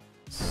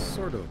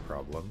sort of a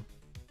problem.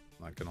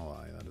 Not gonna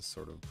lie, that is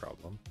sort of a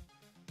problem.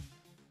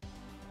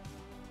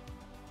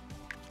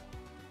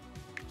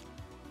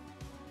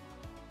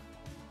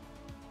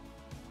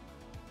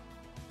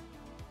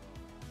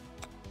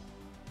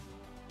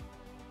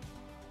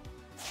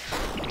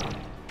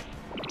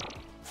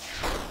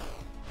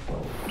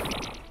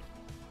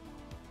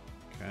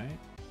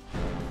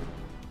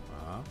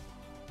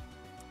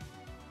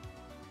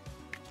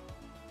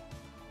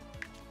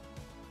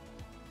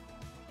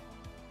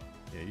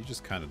 You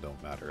just kind of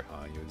don't matter,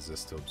 huh? You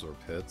exist to absorb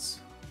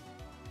hits.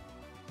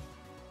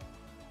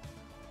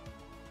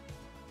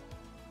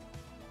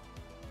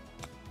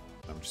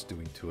 I'm just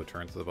doing 2 a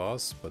turn to the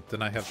boss, but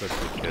then I have that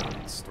big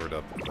hit stored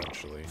up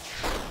eventually.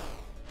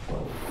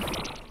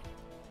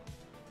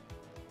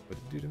 What did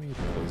it do to me? It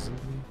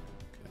poisoned me?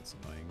 Okay, that's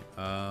annoying.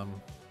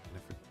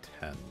 For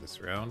 10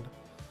 this round.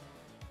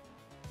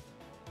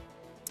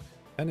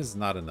 10 is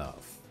not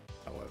enough,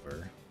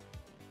 however.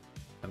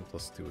 10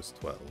 plus 2 is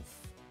 12.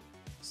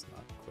 It's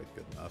not quite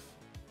good enough.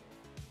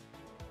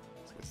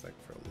 Let's get attack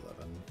for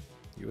 11.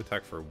 You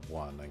attack for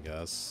 1, I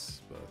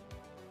guess, but...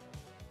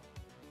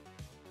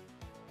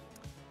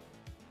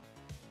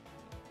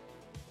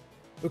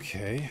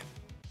 Okay.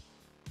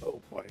 Oh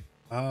boy.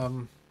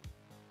 I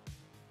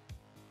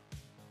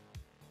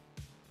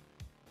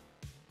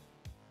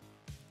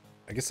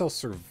guess I'll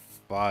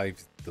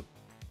survive the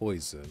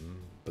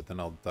poison, but then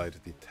I'll die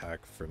to the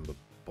attack from the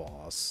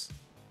boss.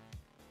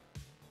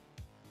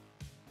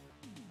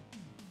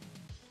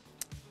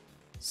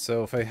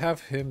 So if I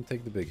have him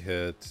take the big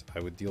hit,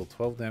 I would deal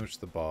 12 damage to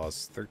the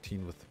boss,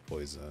 13 with the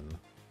poison.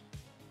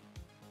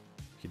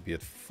 He'd be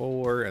at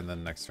 4, and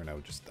then next turn I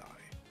would just die.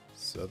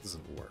 So that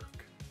doesn't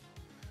work.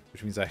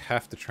 Which means I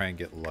have to try and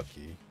get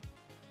lucky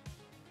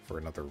for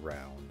another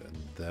round, and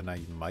then I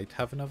might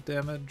have enough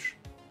damage.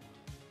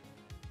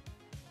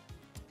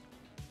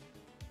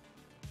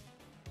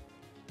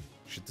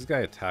 Should this guy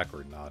attack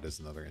or not is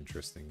another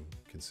interesting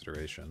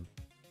consideration.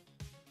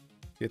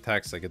 If he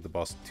attacks, I get the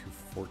boss to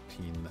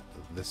 14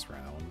 this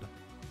round.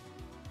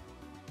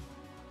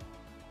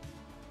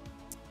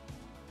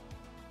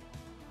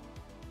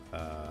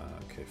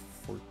 Okay,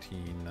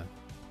 14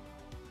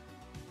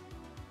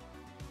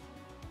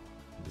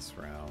 this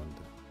round.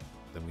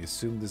 Then we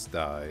assume this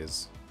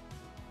dies.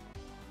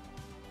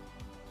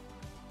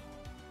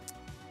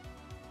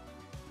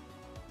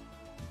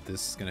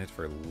 This is gonna hit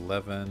for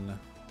 11,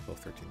 12,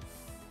 13,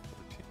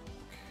 14.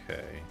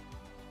 Okay.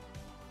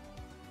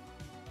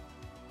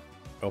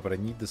 Oh, but I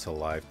need this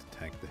alive to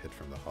tank the hit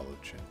from the Hollow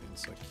Champion,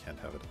 so I can't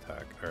have it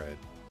attack. Alright.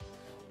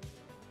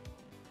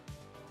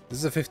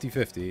 This is a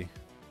 50-50.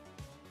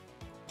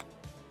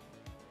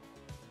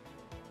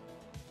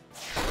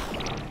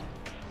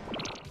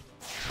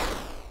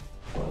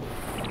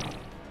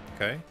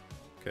 Okay.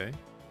 Okay.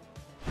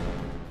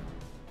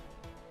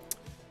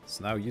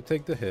 So now you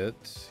take the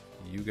hit.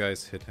 You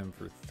guys hit him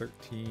for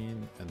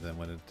 13, and then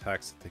when it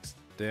attacks, it takes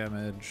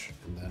damage,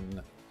 and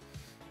then...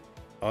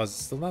 Oh, is it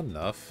still not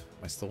enough?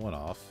 Am I still one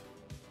off?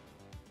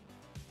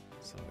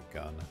 Son of a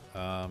gun.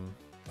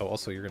 Oh,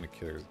 also, you're gonna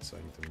kill her, so I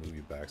need to move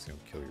you back so you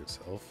don't kill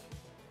yourself.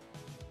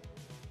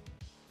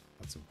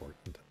 That's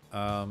important.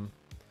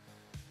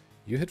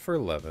 You hit for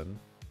 11.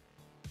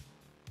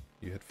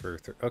 You hit for...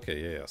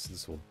 Okay, yeah, so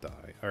this will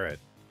die. Alright.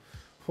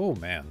 Oh,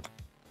 man.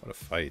 What a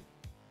fight.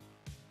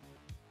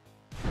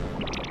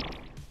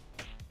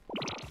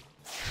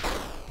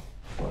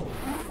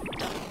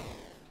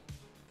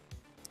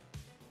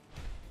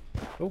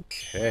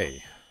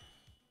 Okay.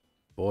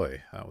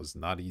 Boy, that was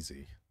not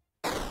easy.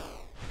 Let's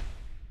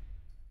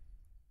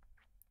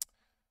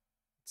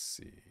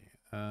see.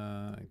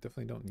 I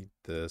definitely don't need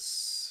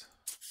this.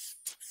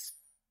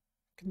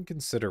 I can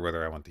consider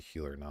whether I want to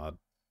heal or not.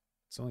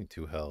 It's only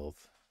 2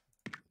 health.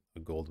 A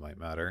gold might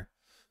matter.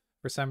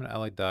 First time an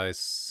ally dies,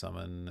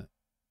 summon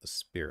a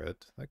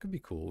spirit. That could be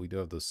cool. We do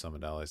have those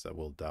summoned allies that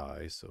will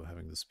die, so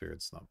having the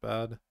spirit's not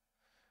bad.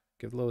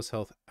 Give lowest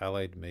health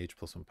allied mage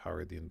 +1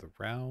 power at the end of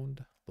the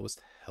round.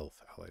 Lowest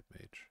health allied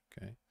mage.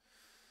 Okay.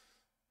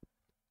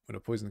 When a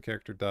poison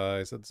character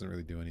dies, that doesn't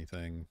really do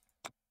anything.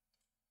 I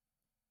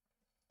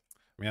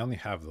mean, I only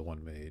have the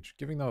 1 mage.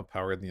 Giving them a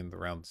power at the end of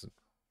the round doesn't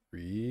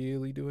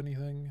really do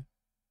anything.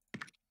 I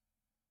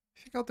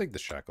think I'll take the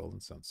shackle.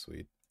 That sounds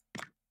sweet.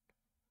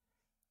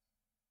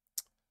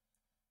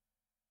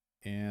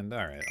 And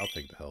alright, I'll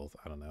take the health.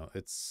 I don't know.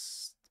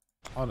 It's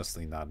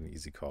honestly not an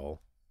easy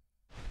call.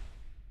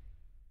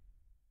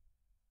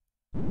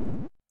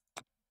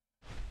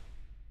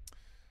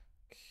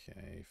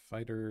 Okay,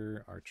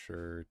 fighter,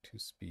 archer, 2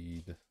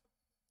 speed.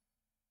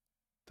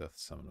 Death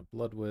Summon a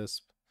Blood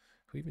Wisp.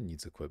 Who even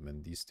needs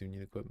equipment? These two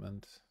need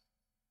equipment.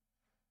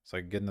 So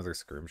I can get another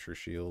Skirmisher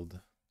Shield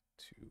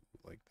to,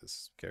 like,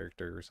 this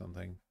character or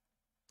something.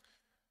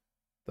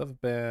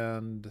 Dove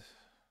Band.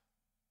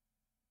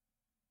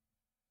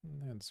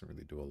 That doesn't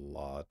really do a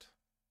lot.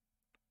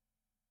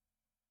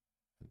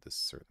 This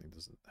certainly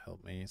doesn't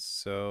help me.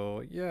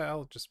 So, yeah,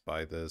 I'll just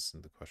buy this,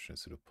 and the question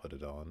is who to put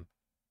it on.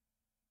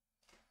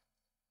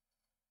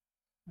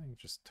 I think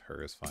just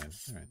her is fine.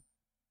 Alright.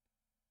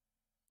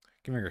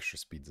 Giving her extra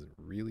speed doesn't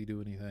really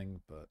do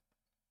anything, but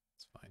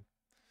it's fine.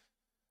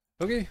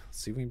 Okay, let's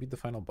see if we can beat the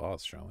final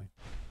boss, shall we?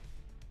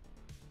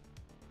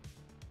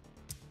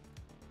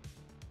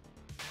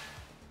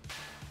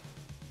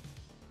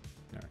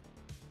 Alright.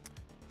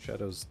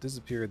 Shadows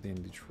disappear at the end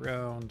of each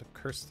round.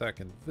 Curse attack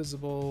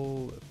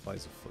invisible.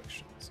 Applies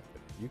afflictions.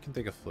 Okay. You can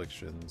take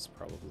afflictions,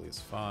 probably is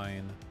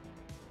fine.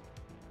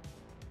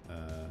 You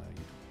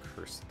do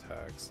curse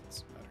attacks,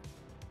 doesn't matter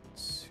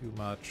too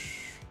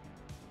much.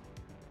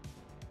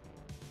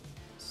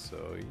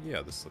 So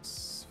yeah, this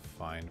looks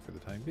fine for the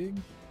time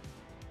being.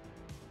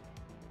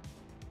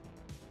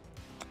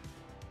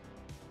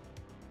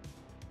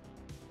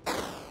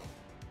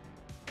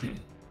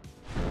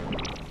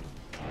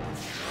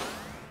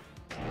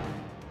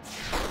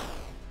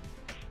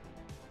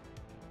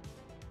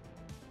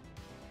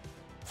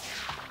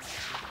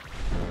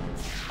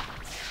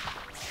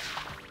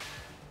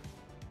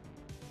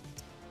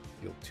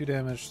 Deal 2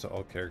 damage to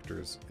all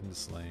characters in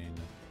this lane.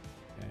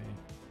 Okay.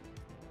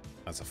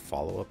 That's a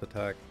follow-up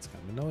attack. It's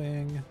kind of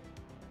annoying.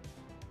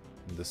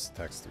 And this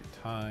attacks 3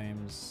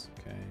 times.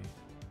 Okay.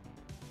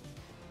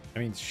 I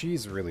mean,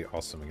 she's really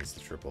awesome against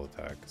the triple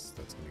attacks.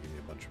 That's going to give me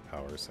a bunch of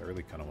power, so I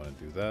really kind of want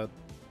to do that.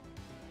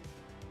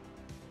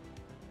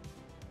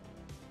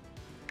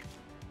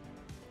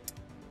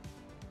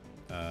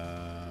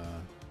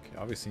 Okay,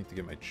 obviously need to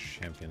get my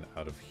champion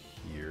out of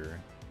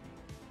here.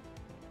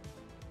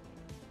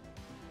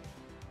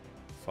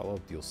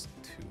 Follow-up deals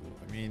 2.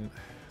 I mean,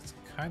 it's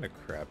kind of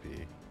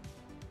crappy.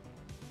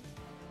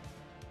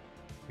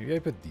 Maybe I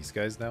put these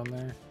guys down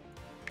there.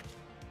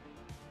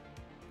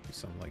 Do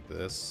something like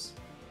this.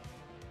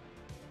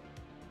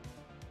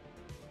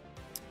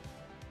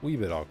 Wee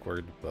bit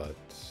awkward, but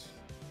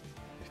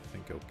I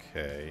think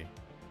okay.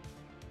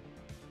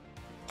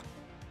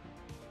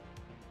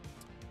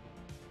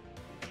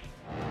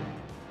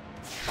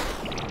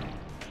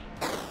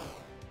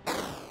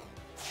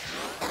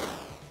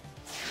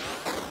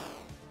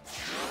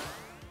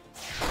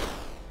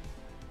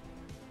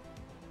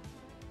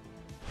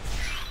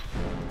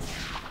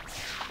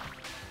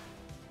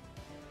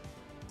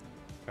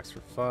 Attacks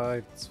for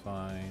 5, that's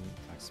fine.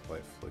 Attacks by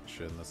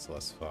affliction, that's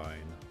less fine.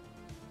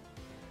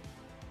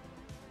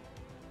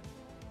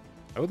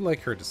 I would like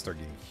her to start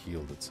getting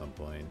healed at some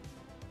point.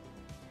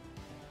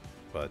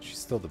 But she's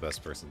still the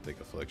best person to take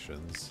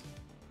afflictions.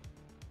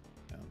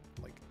 Yeah,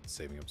 like,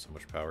 saving up so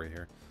much power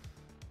here.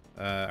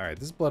 Alright,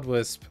 this Blood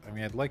Wisp, I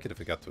mean, I'd like it if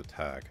it got to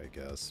attack, I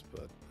guess,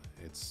 but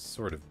it's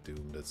sort of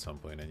doomed at some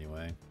point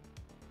anyway.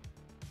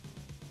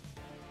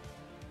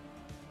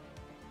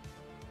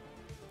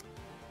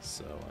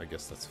 So, I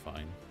guess that's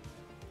fine.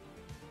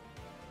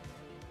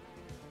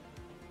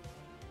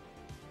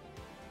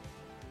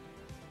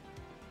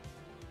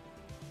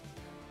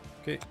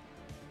 Okay.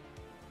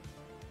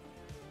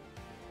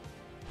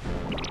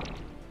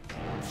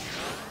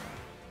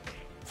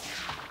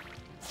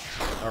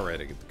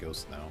 Alright, I get the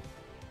ghost now.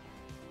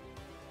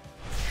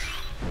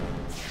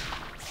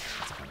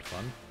 That's kind of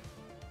fun.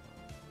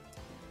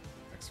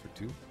 X for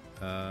 2.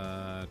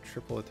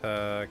 Triple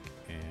attack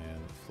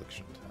and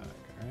affliction attack,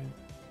 alright.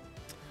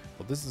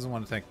 Well, this doesn't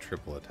want to tank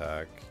triple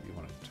attack. You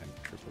want to tank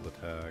triple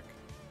attack.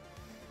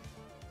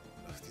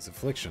 Ugh, these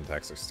affliction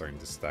attacks are starting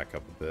to stack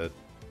up a bit.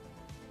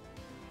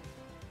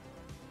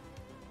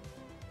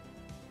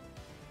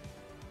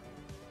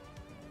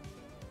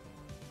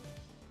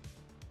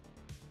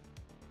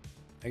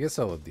 I guess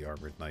I'll let the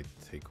Armored Knight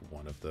take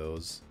one of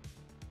those.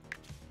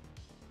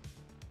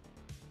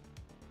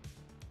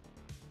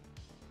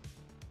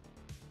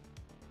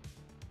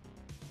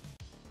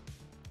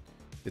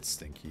 It's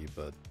stinky,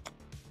 but...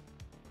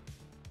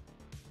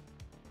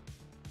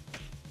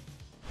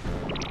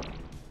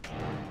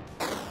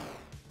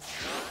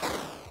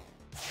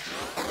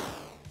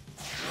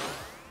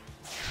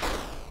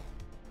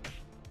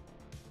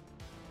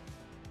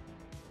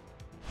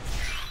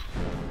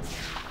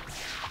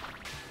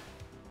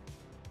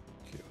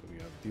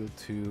 Deal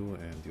 2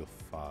 and deal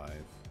 5.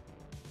 Okay,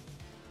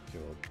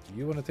 well,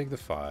 you want to take the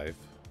 5.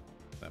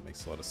 That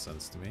makes a lot of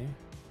sense to me.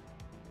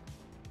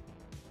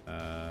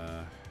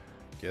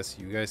 Guess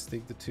you guys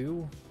take the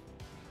 2.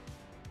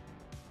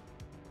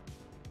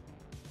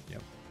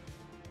 Yep.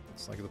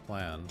 Looks like the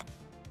plan.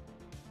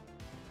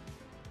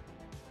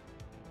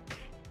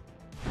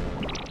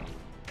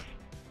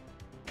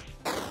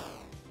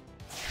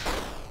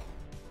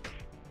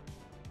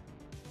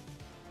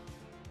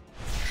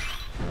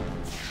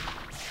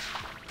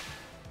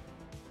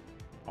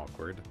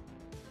 Awkward.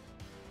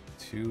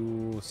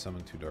 2,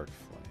 summon 2 dark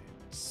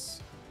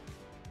flames.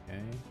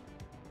 Okay.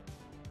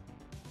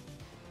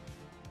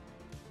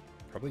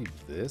 Probably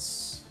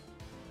this.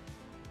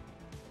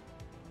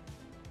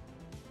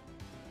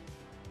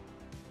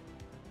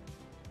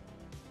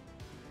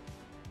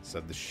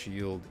 Said the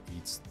shield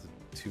eats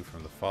the 2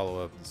 from the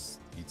follow-up. This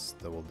eats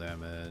double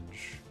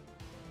damage.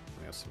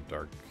 We have some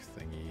dark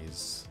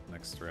thingies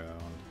next round.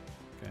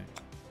 Okay.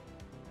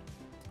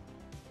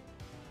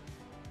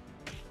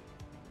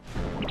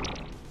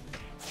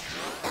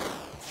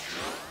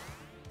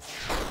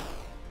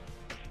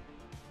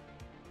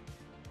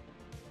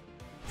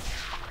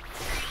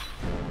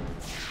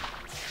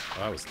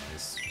 Oh, that was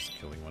nice. Just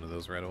killing one of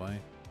those right away.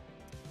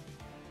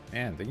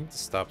 Man, they need to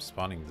stop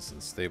spawning this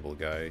unstable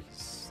guy.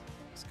 He's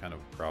kind of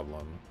a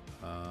problem.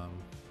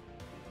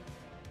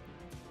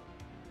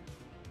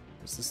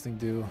 What's this thing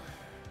do?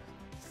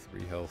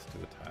 3 health to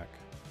attack.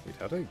 Wait,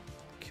 how did I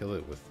kill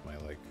it with my,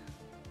 like...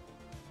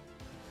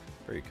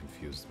 Very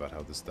confused about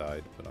how this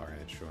died, but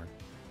alright, sure.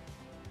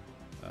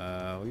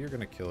 Well, you're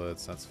gonna kill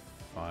it, so that's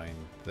fine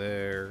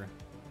there.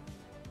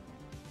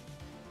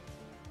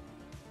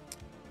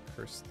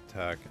 Cursed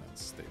attack and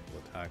unstable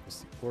attack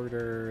was the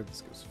order.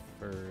 This goes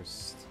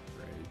first.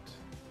 Right.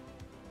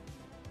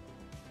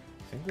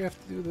 I think we have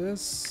to do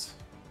this.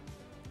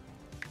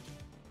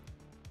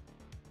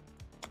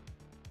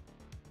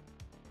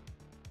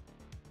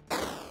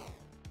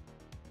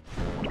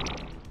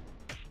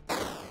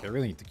 I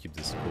really need to keep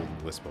this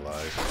golden wisp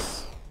alive.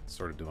 It's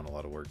sort of doing a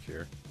lot of work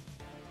here.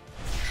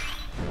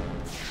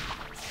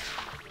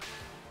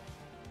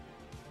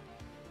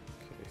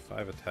 Okay,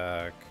 5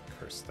 attack,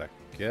 curse attack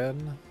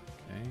again.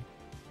 Okay.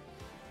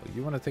 Well,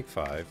 you want to take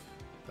 5.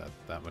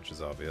 That much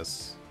is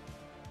obvious.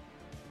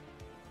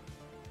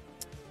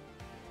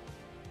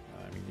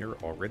 I mean, you're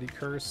already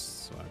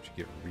cursed, so why don't you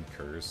get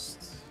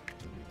recursed?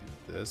 Let me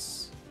do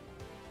this.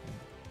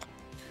 Okay.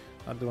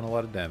 Not doing a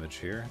lot of damage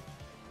here.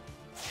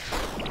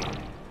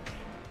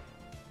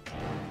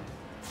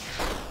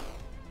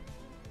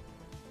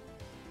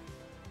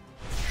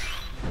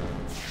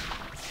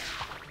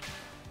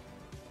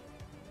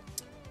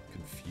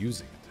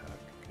 Confusing attack.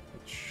 Okay,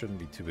 it shouldn't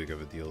be too big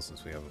of a deal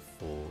since we have a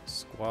full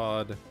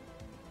squad.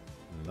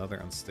 Another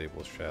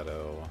unstable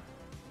shadow.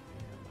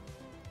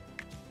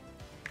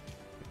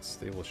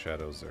 Stable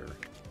shadows are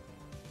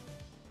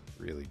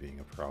really being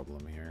a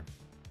problem here.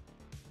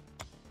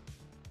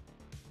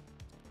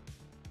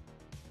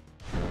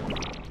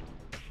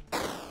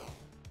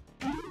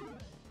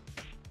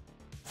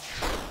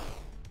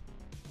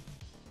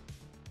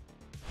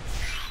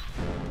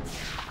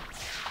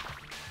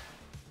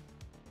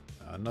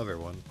 Another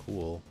one,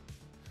 cool.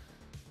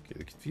 Okay,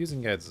 the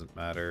confusing guy doesn't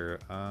matter.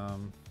 I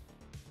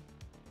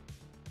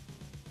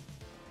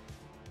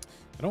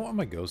don't want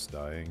my ghost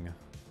dying.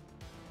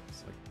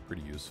 It's like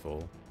pretty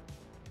useful.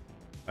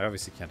 I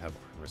obviously can't have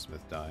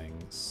Armorsmith dying,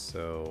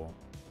 so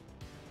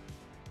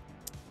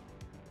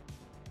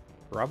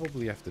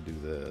probably have to do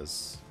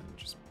this and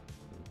just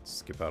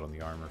skip out on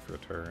the armor for a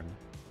turn.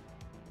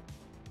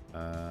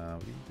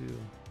 We do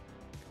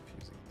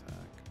confusing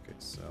attack. Okay,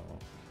 so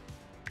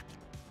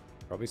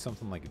probably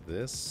something like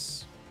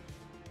this.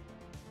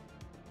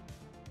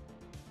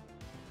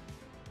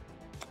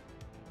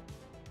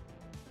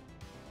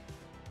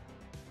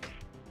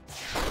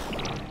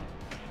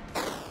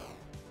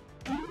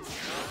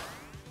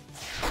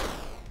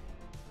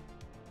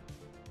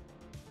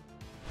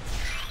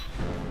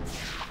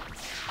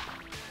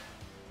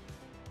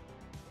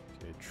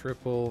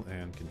 Triple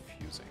and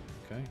confusing,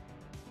 okay?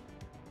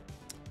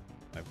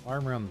 I have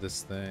armor on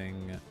this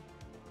thing.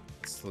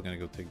 Still gonna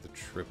go take the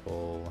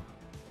triple.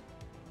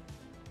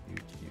 You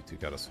two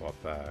gotta swap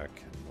back,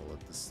 and we'll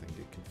let this thing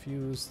get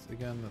confused.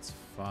 Again, that's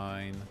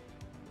fine.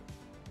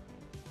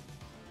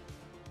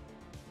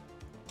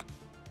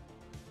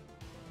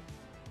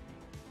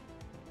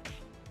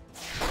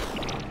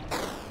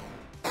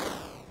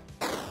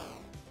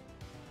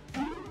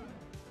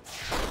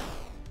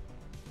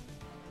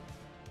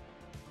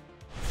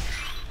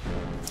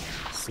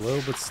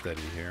 Slow but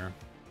steady here.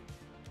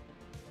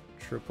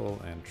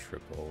 Triple and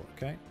triple.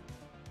 Okay.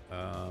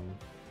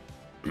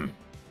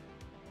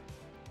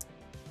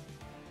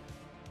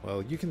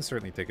 Well, you can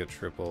certainly take a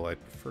triple. I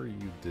prefer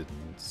you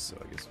didn't, so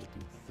I guess we'll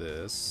do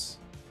this.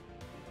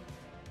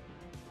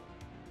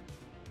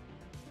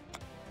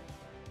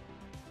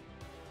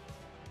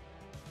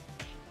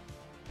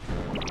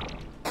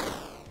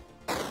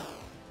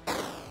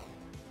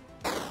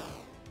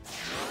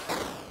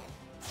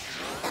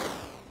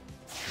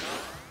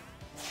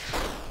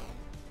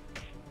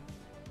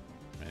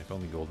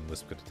 Only Golden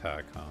Wisp could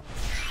attack, huh?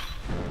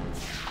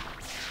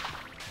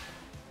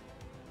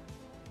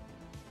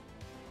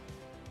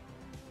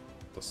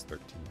 Plus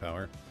 13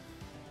 power.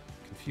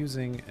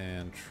 Confusing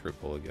and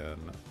triple again.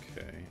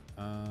 Okay.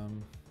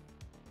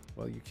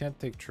 Well, you can't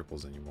take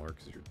triples anymore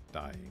because you're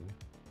dying.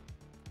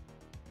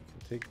 You can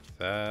take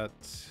that.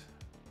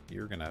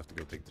 You're gonna have to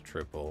go take the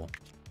triple.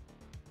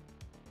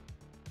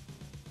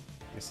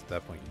 I guess at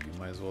that point you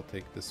might as well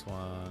take this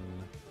one.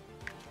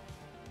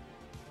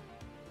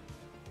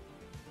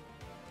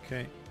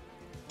 Okay.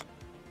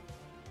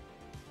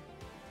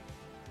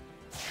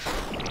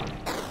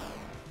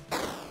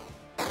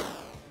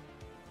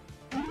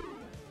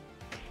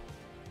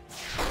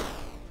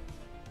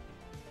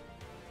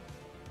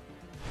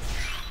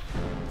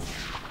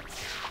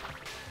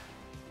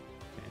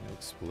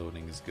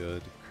 Loading is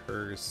good.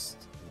 Cursed.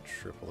 And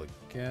triple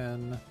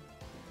again. I'm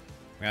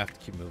gonna have to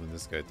keep moving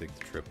this guy to take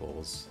the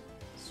triples.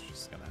 It's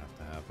just gonna have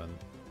to happen.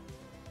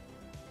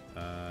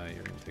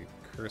 You're gonna take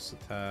curse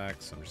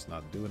attacks. I'm just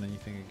not doing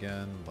anything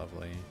again.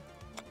 Lovely.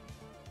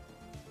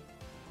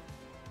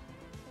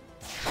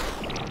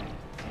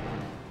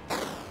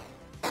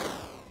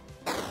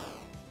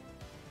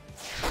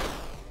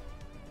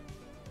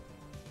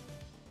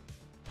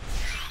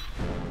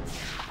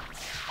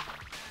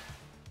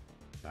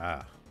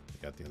 Ah, we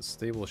got the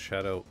Unstable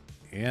Shadow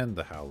and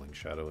the Howling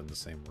Shadow in the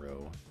same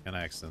row. And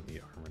I accidentally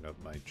armored up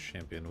my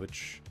champion,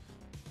 which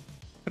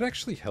could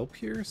actually help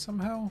here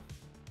somehow.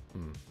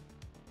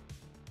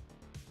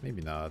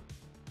 Maybe not.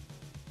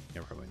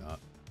 Yeah, probably not.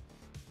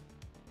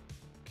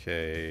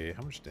 Okay,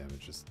 how much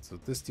damage is... So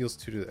this deals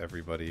 2 to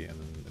everybody, and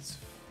then it's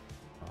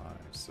 5,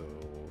 so...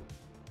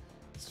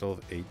 Still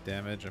have 8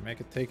 damage. I mean, I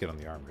could take it on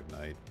the Armored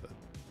Knight, but...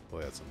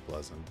 Boy, that's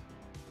unpleasant.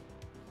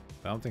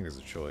 I don't think there's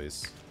a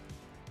choice.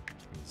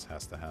 This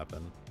has to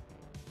happen.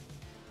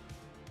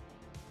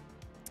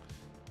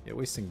 Yeah,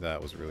 wasting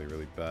that was really,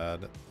 really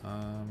bad.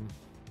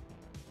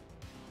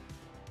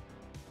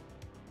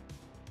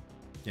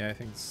 Yeah, I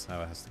think this is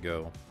how it has to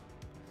go.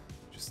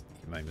 Just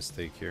my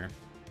mistake here.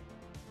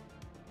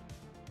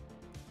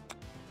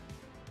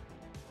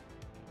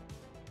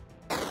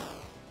 Yeah,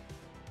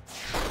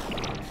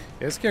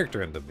 his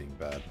character ended up being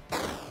bad.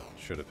 I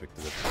should have picked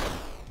a different one.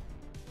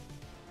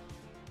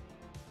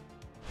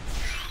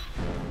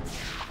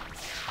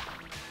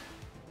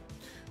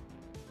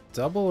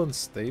 Double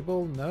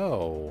unstable?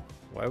 No.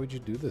 Why would you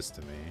do this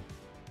to me?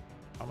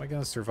 How am I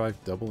gonna survive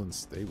double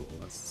unstable?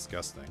 That's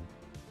disgusting.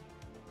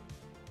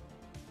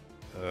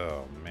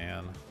 Oh,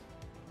 man.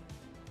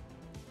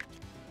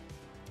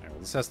 Alright,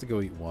 well, this has to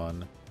go eat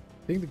 1. I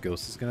think the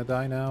ghost is gonna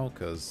die now,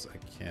 because I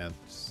can't...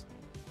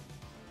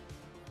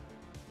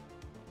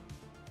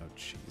 Oh,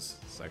 jeez.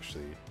 It's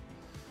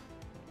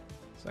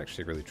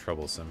actually really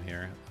troublesome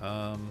here.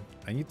 I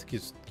need to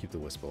keep the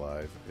Wisp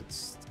alive.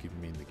 It's keeping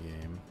me in the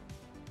game.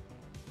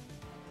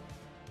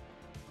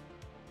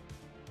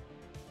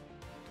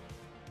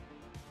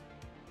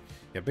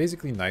 Yeah,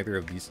 basically neither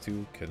of these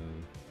two can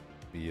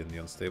be in the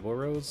unstable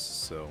rows,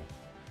 so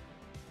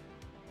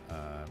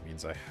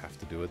means I have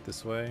to do it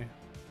this way.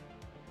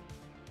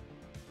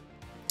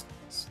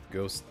 So the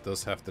ghost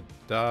does have to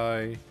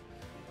die,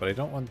 but I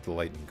don't want the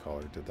lightning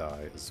caller to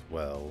die as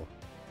well.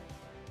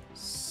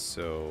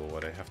 So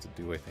what I have to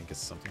do, I think, is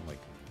something like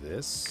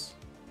this.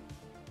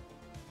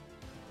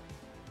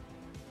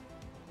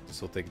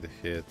 This will take the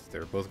hit.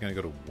 They're both going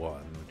to go to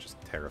 1, which is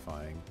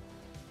terrifying.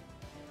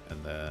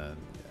 And then,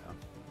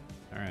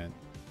 yeah. Alright.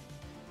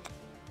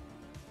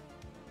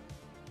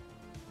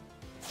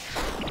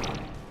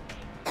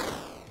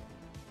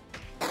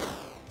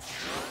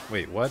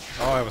 Wait, what?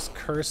 Oh, I was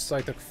cursed, so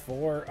I took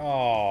 4?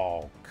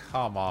 Oh,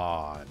 come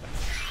on.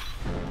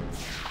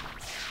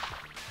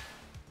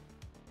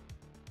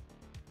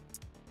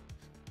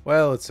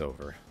 Well, it's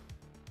over.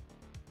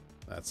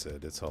 That's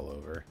it. It's all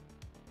over.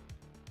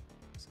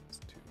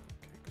 Okay,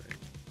 great.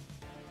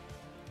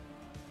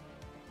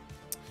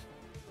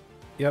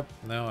 Yep,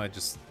 no, I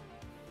just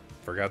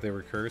forgot they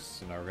were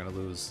cursed, and now we're gonna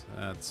lose.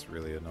 That's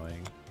really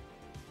annoying.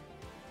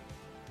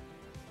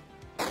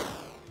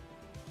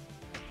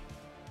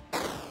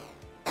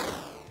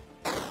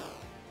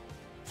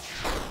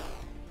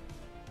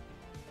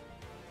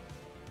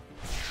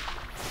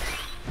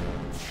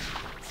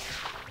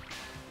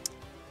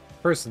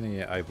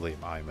 Personally, I blame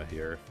Ima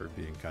here for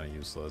being kind of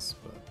useless,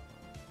 but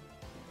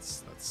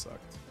that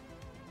sucked.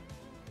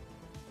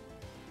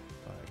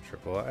 5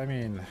 triple. I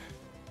mean,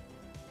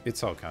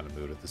 it's all kind of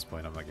moot at this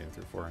point. I'm not getting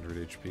through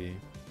 400 HP.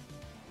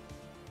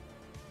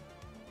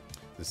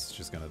 This is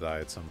just going to die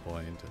at some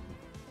point, and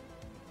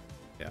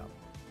yeah.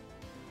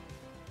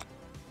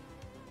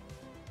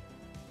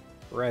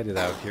 Ride it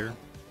out here.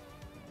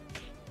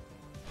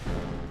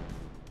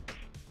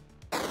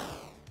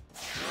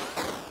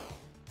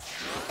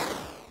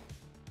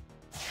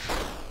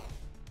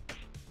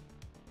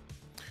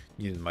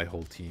 Needed my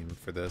whole team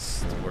for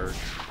this to work.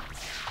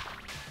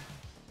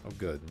 Oh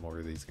good, more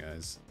of these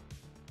guys.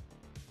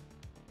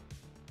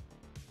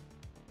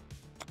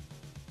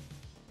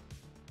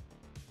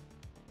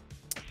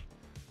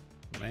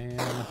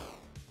 Man.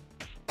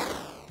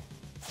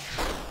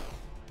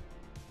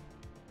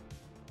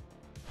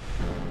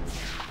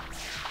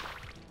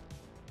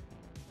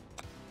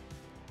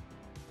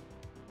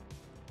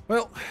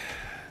 Well,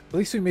 at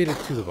least we made it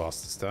to the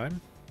boss this time.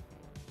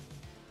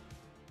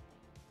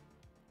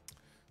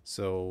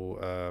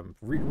 So,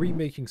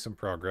 remaking some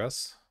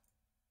progress.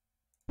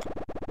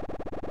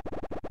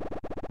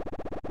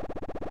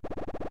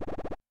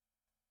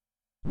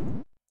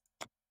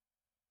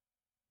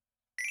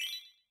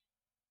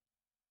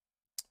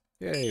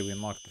 Yay, we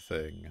unlocked the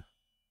thing.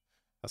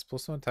 That's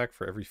supposed to attack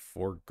for every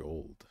 4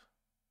 gold.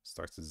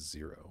 Starts at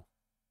 0.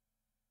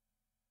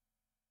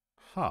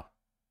 Huh.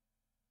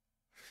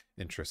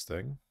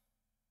 Interesting.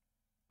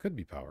 Could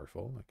be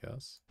powerful, I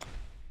guess.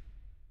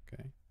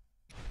 Okay.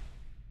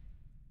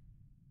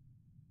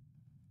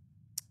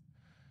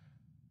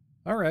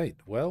 All right,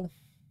 well,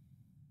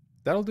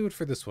 that'll do it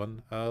for this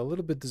one. A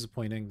little bit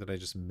disappointing that I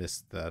just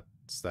missed that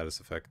status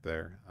effect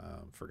there.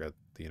 Forgot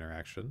the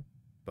interaction,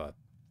 but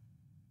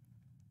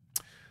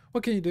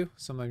what can you do?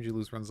 Sometimes you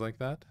lose runs like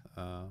that.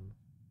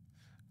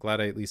 Glad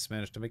I at least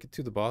managed to make it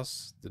to the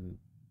boss.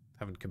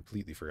 Haven't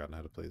completely forgotten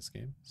how to play this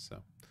game.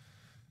 So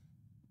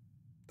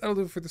that'll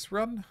do it for this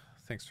run.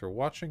 Thanks for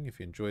watching. If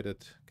you enjoyed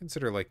it,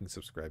 consider liking,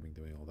 subscribing,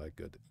 doing all that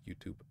good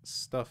YouTube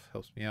stuff.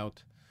 Helps me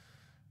out.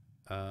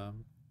 But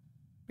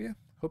yeah,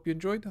 hope you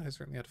enjoyed. I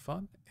certainly had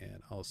fun,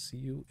 and I'll see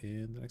you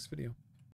in the next video.